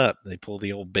shows up. They pull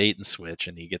the old bait and switch,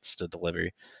 and he gets to deliver.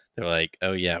 They're like,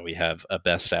 oh yeah, we have a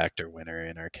Best Actor winner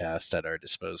in our cast at our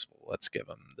disposal. Let's give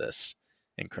him this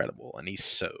incredible, and he's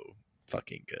so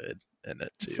fucking good in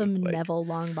it too. Some like, Neville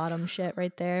Longbottom shit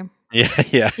right there.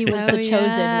 yeah, He was Oh, the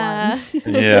chosen yeah.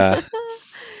 one. yeah.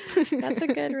 That's a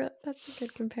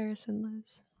good comparison,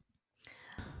 Liz.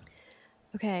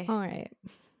 Okay. All right.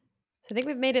 So I think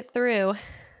we've made it through.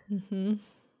 Mm-hmm.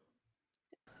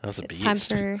 That was a It's beast. time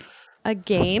for a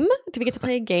game. Do we get to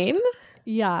play a game?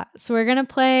 Yeah. So we're gonna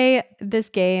play this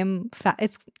game.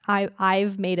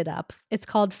 I've made it up. It's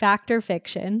called Fact or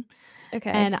Fiction. Okay.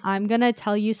 And I'm going to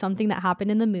tell you something that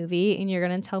happened in the movie, and you're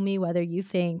going to tell me whether you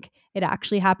think it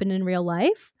actually happened in real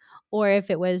life or if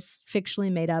it was fictionally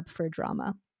made up for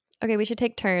drama. Okay, we should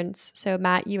take turns. So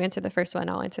Matt, you answer the first one.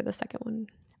 I'll answer the second one.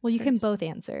 Well, you can first. both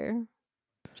answer.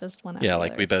 Just one after Yeah, the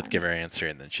like other we is both fine. give our answer,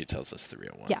 and then she tells us the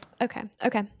real one. Yeah. Okay.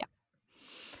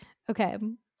 Okay.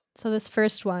 So this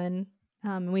first one,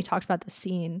 and we talked about the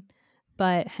scene,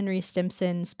 but Henry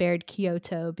Stimson spared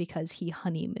Kyoto because he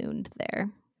honeymooned there.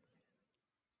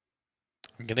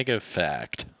 I'm gonna go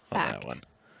fact on that one.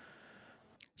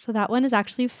 So that one is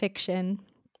actually fiction.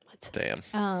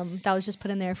 Damn. That was just put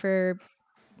in there for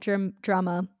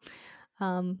drama.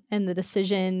 And the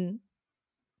decision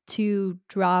to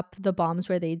drop the bombs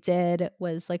where they did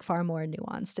was like far more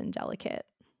nuanced and delicate.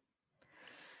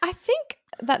 I think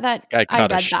that I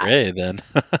caught read a stray then.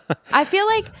 I feel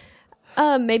like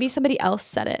maybe somebody else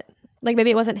said it. Like maybe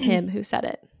it wasn't him who said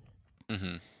it.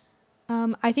 Mm-hmm.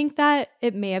 I think that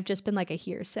it may have just been like a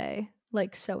hearsay,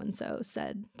 like so and so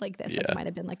said like this. Like Yeah. it might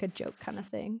have been like a joke kind of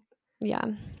thing. Yeah.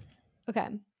 Okay.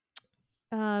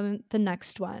 The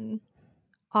next one.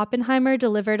 Oppenheimer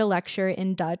delivered a lecture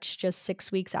in Dutch just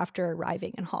 6 weeks after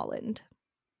arriving in Holland.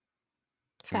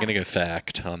 I'm gonna go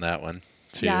fact on that one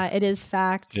too. Yeah, it is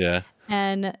fact. Yeah.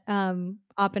 And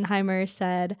Oppenheimer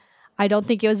said, I don't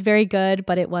think it was very good,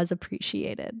 but it was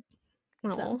appreciated.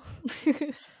 So.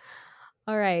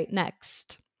 All right,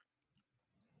 next.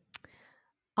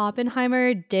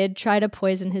 Oppenheimer did try to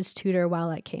poison his tutor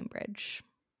while at Cambridge.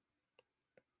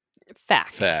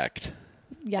 Fact.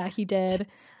 Yeah, he did.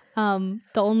 The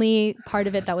only part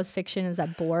of it that was fiction is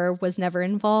that Bohr was never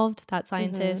involved, that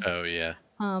scientist. Oh yeah.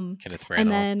 Kenneth Branagh.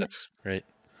 And then That's right.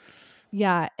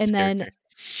 Yeah, and then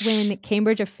when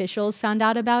Cambridge officials found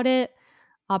out about it,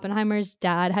 Oppenheimer's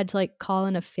dad had to like call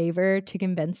in a favor to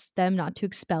convince them not to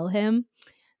expel him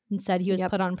and said he was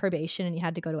put on probation and he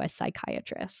had to go to a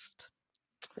psychiatrist.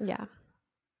 Yeah.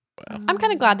 Wow. I'm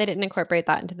kind of glad they didn't incorporate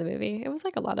that into the movie. It was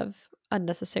like a lot of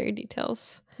unnecessary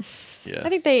details. Yeah. I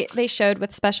think they showed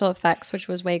with special effects, which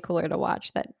was way cooler to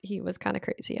watch, that he was kind of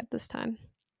crazy at this time.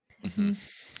 Mm-hmm. All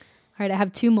right, I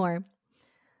have two more.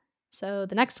 So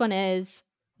the next one is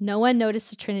no one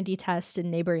noticed a Trinity test in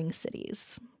neighboring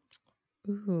cities.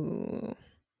 Ooh.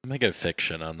 I'm gonna go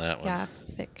fiction on that one. Yeah,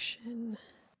 fiction.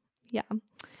 Yeah.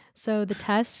 So the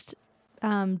test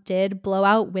did blow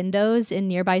out windows in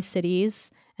nearby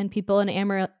cities, and people in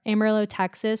Amarillo,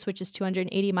 Texas, which is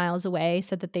 280 miles away,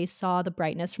 said that they saw the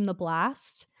brightness from the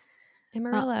blast.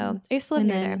 Amarillo. I used to live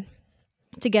near there.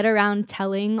 To get around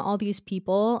telling all these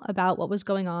people about what was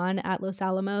going on at Los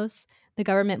Alamos, the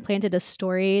government planted a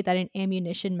story that an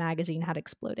ammunition magazine had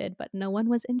exploded, but no one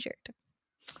was injured.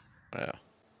 Wow.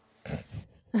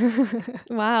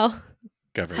 Wow.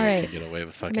 Government can get away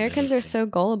with fucking Americans anything. are so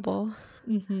gullible.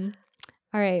 Mm-hmm.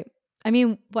 All right. I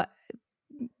mean, what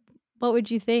would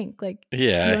you think? Like,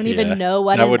 Yeah, you don't even know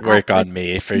what that would work on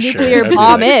me for sure. nuclear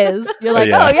bomb is. You're like,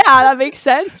 Yeah. oh yeah, that makes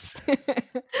sense.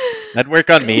 That'd work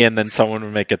on me, and then someone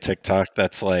would make a TikTok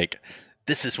that's like,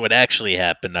 "This is what actually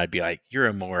happened." I'd be like, "You're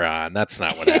a moron. That's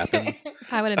not what happened."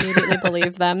 I would immediately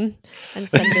believe them and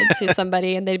send it to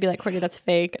somebody, and they'd be like, Courtney, that's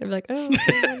fake. And I'd be like, oh,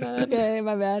 okay, my bad. Okay,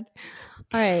 my bad.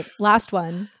 All right, last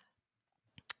one.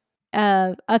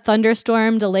 A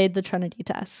thunderstorm delayed the Trinity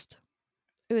test.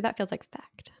 Ooh, that feels like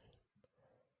fact.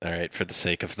 All right, for the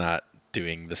sake of not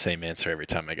doing the same answer every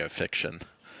time I go fiction.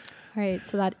 All right,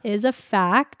 so that is a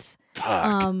fact.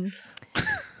 Fuck.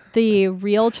 The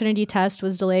real Trinity test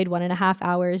was delayed 1.5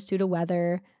 hours due to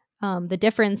weather. The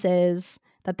difference is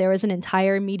that there was an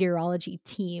entire meteorology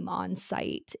team on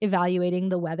site evaluating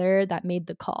the weather that made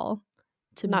the call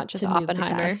to Not just to move the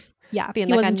Oppenheimer. test. Yeah, being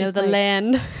he like, I wasn't know just the like,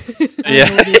 land.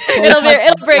 Yeah.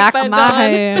 It'll break back by of my dawn.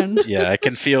 hand. Yeah, I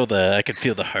can feel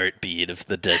the heartbeat of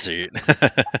the desert.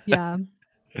 Yeah.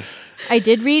 I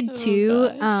did read Oh, too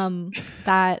gosh.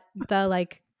 that the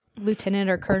like lieutenant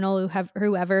or colonel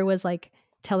whoever was like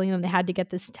telling them they had to get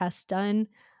this test done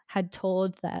had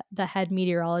told that the head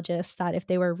meteorologist that if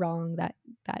they were wrong that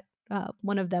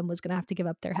one of them was going to have to give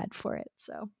up their head for it.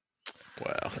 So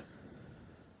Wow.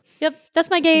 yep, that's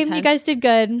my game. You guys intense. did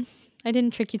good. I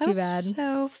didn't trick you That too was bad.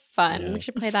 so fun. Yeah. We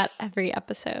should play that every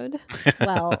episode.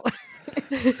 Well,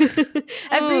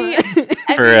 every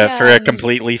For a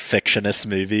completely fictionist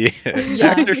movie.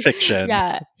 Yeah. Fact or fiction.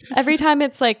 yeah. Every time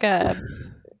it's like a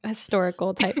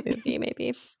historical type movie,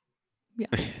 maybe.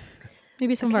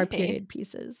 maybe some of our Okay. period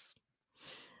pieces.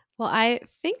 Well, I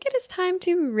think it is time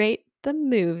to rate the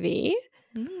movie.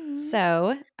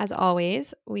 So, as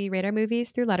always, we rate our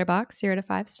movies through Letterboxd, 0 to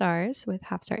 5 stars with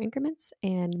half-star increments.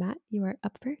 And Matt, you are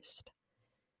up first.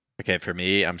 Okay, for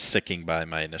me, I'm sticking by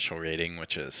my initial rating,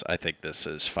 which is I think this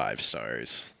is 5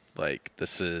 stars. Like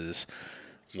this is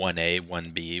 1A,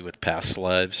 1B with Past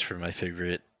Lives for my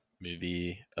favorite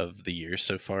movie of the year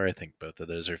so far. I think both of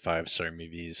those are 5-star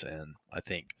movies, and I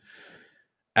think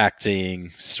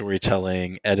acting,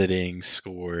 storytelling, editing,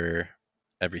 score,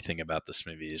 everything about this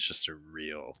movie is just a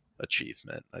real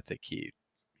achievement. I think he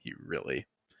really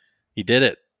did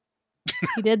it.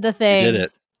 He did the He thing. did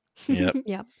it. Yep.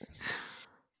 Yep.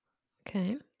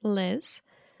 Okay. Liz.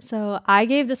 So I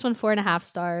gave this one 4.5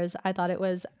 stars. I thought it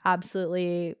was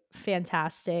absolutely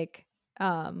fantastic.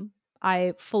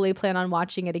 I fully plan on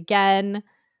watching it again.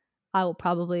 It'll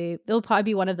probably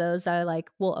be one of those that I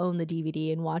like will own the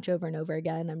DVD and watch over and over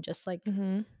again. I'm just like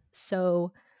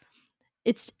so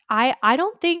it's I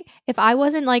don't think if I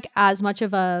wasn't like as much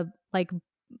of a like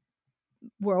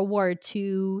World War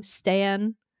II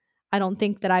stan, I don't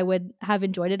think that I would have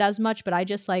enjoyed it as much, but I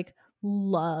just like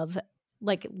love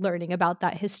like learning about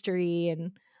that history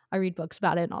and I read books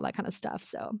about it and all that kind of stuff.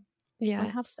 So Yeah.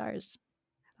 4.5 stars.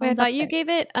 Wait, I Thumbs up thought you there. gave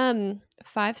it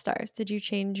 5 stars. Did you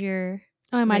change your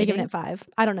Oh, I might have given rating? it 5.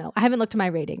 I don't know. I haven't looked at my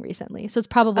rating recently, so it's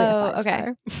probably a 5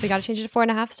 star. We got to change it to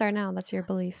 4.5 star now. That's your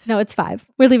belief. No, it's 5.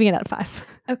 We're leaving it at 5.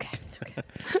 Okay.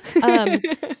 5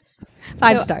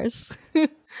 so- stars.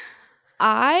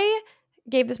 I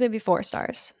gave this movie 4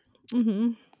 stars.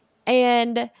 Mm-hmm.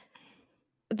 And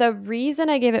the reason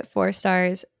I gave it 4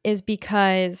 stars is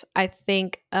because I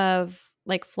think of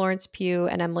like Florence Pugh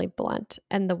and Emily Blunt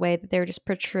and the way that they were just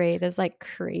portrayed as like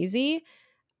crazy.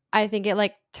 I think it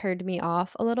like turned me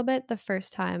off a little bit the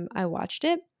first time I watched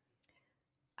it.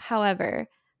 However,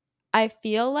 I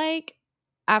feel like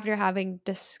after having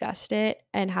discussed it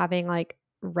and having like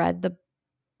read the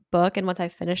book and once I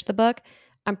finish the book,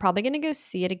 I'm probably going to go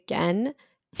see it again.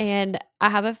 And I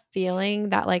have a feeling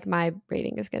that like my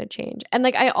rating is going to change. And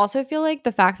like I also feel like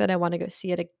the fact that I want to go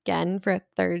see it again for a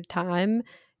third time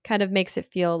kind of makes it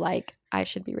feel like I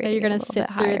should be rating You're it a going to little sit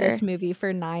bit through higher. this movie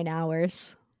for 9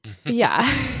 hours. Yeah.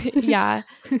 Yeah.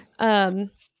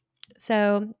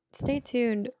 So stay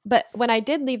tuned. But when I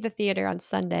did leave the theater on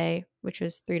Sunday, which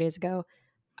was 3 days ago,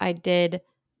 I did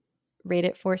rate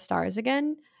it 4 stars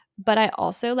again. But I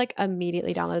also like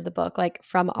immediately downloaded the book like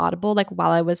from Audible, like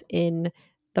while I was in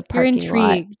the parking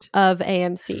lot of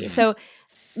AMC. So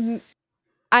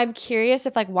I'm curious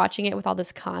if like watching it with all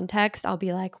this context, I'll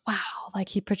be like, wow, like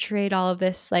he portrayed all of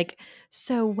this like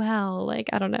so well. Like,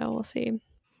 I don't know. We'll see.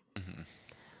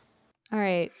 All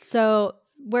right. So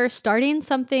we're starting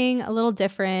something a little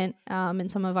different in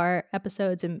some of our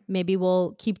episodes, and maybe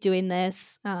we'll keep doing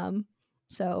this.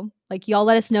 So like y'all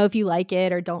let us know if you like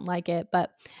it or don't like it.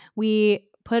 But we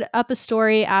put up a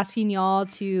story asking y'all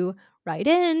to write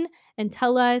in and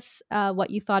tell us what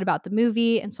you thought about the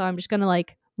movie. And so I'm just going to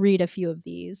like read a few of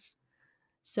these.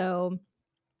 So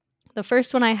the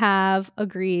first one I have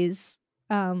agrees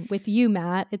with you,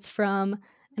 Matt. It's from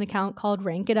an account called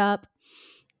Rank It Up.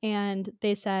 And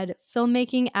they said,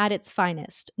 filmmaking at its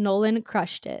finest. Nolan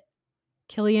crushed it.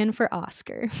 Killian for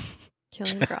Oscar.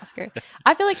 Killian for Oscar.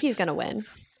 I feel like he's going to win.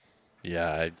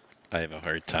 Yeah, I have a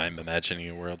hard time imagining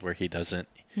a world where he doesn't.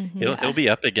 Mm-hmm. He'll be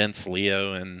up against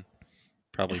Leo and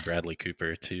probably Bradley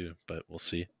Cooper too, but we'll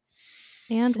see.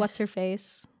 And what's her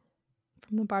face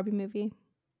from the Barbie movie?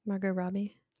 Margot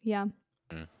Robbie. Yeah.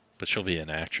 But she'll be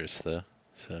an actress though.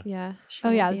 So Yeah.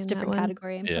 Oh yeah, it's a different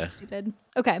category. Yeah. That's stupid.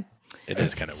 Okay. It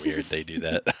is kind of weird they do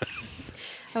that.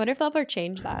 I wonder if they'll ever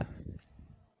change that.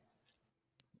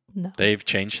 No. They've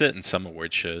changed it in some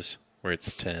award shows where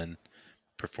it's 10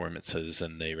 performances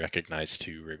and they recognize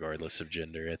 2 regardless of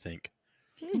gender, I think.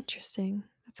 Interesting.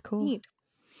 That's cool. Neat.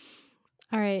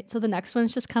 All right. So the next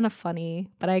one's just kind of funny,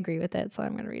 but I agree with it, so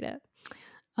I'm going to read it.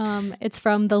 It's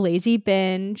from The Lazy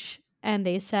Binge, and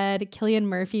they said Cillian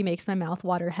Murphy makes my mouth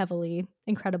water heavily.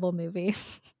 Incredible movie.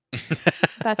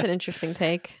 That's an interesting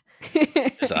take.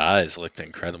 His eyes looked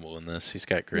incredible in this. He's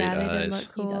got great Yeah, they did eyes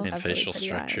look cool. He does and have really facial pretty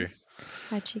structure. eyes.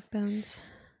 High cheekbones.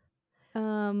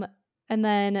 And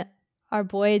then our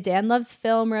boy Dan Loves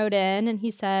Film wrote in and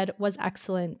he said, was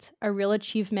excellent. A real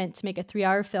achievement to make a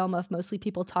 3-hour film of mostly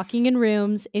people talking in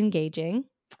rooms, engaging.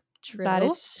 True. That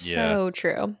is so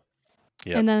true.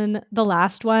 Yep. And then the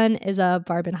last one is a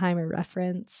Barbenheimer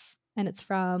reference, and it's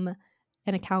from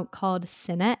an account called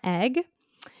Cinna Egg.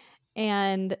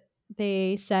 And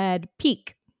they said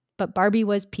peak, but Barbie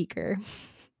was peaker.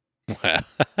 Wow.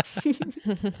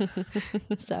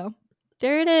 So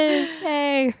there it is.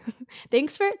 Yay.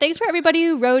 Thanks for everybody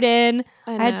who wrote in.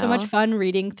 I had so much fun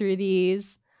reading through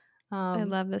these. I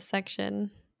love this section.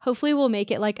 Hopefully we'll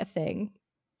make it like a thing.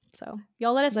 So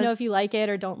y'all let us know if you like it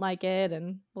or don't like it,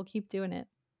 and we'll keep doing it.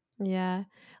 Yeah.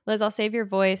 Liz, I'll save your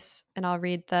voice and I'll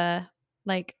read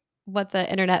what the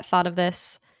internet thought of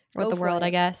this, or what the world, I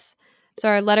guess. So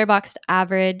our Letterboxd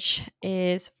average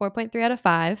is 4.3 out of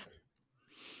 5,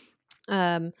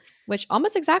 which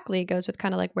almost exactly goes with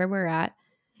kind of like where we're at.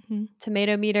 Mm-hmm.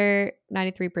 Tomato meter,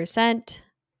 93%.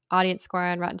 Audience score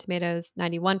on Rotten Tomatoes,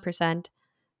 91%.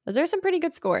 Those are some pretty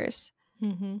good scores.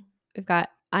 Mm-hmm. We've got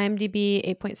IMDb,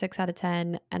 8.6 out of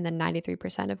 10, and then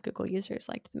 93% of Google users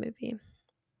liked the movie.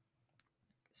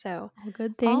 So all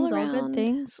good things, all good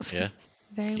things. Yeah.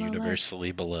 Very well universally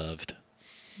liked. Beloved.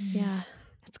 Yeah.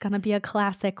 It's going to be a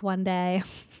classic one day.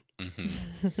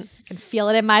 Mm-hmm. I can feel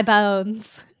it in my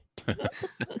bones.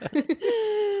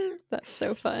 That's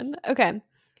so fun. Okay.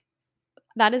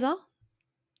 That is all.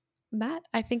 Matt,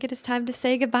 I think it is time to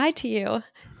say goodbye to you.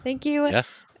 Thank you again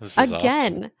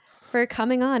awesome. for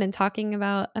coming on and talking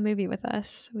about a movie with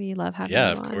us. We love having you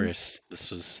on. Yeah, of course.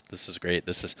 This is great.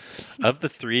 This is, of the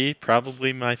 3,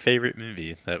 probably my favorite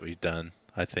movie that we've done,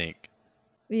 I think.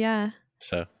 Yeah.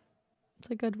 So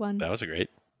it's a good one. That was great.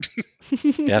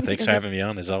 Yeah, thanks for having me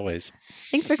on as always.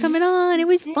 Thanks for coming on. It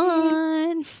was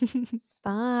fun.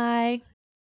 Bye.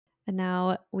 And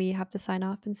now we have to sign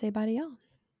off and say bye to y'all.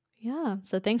 Yeah.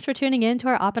 So thanks for tuning in to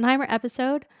our Oppenheimer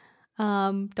episode.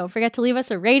 Don't forget to leave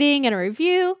us a rating and a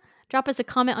review. Drop us a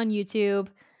comment on YouTube,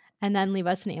 and then leave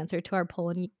us an answer to our poll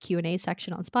and Q&A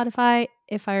section on Spotify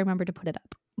if I remember to put it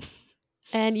up.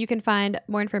 And you can find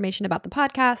more information about the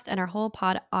podcast and our whole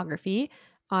podography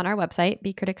on our website,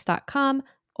 bcritics.com,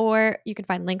 or you can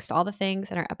find links to all the things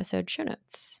in our episode show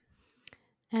notes.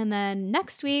 And then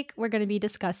next week, we're going to be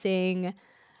discussing,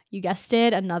 you guessed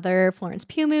it, another Florence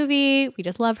Pugh movie. We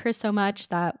just love her so much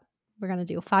that we're going to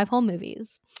do 5 whole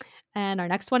movies. And our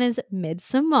next one is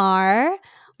Midsommar,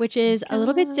 which is a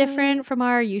little bit different from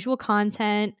our usual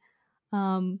content.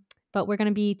 But we're going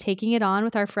to be taking it on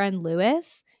with our friend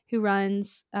Lewis, who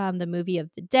runs the Movie of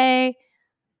the Day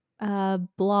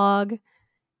blog.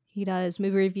 He does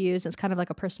movie reviews. It's kind of like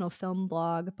a personal film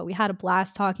blog. But we had a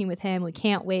blast talking with him. We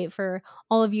can't wait for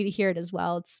all of you to hear it as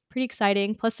well. It's pretty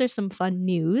exciting. Plus, there's some fun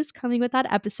news coming with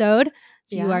that episode.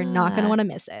 So you are not going to want to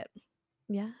miss it.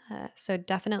 Yeah. So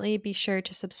definitely be sure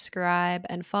to subscribe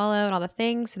and follow and all the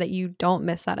things so that you don't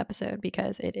miss that episode,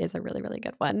 because it is a really, really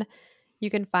good one. You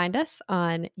can find us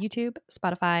on YouTube,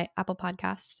 Spotify, Apple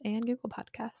Podcasts, and Google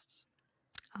Podcasts.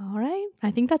 All right.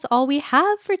 I think that's all we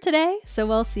have for today. So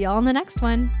we'll see y'all in the next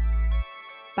one.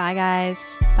 Bye,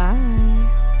 guys. Bye.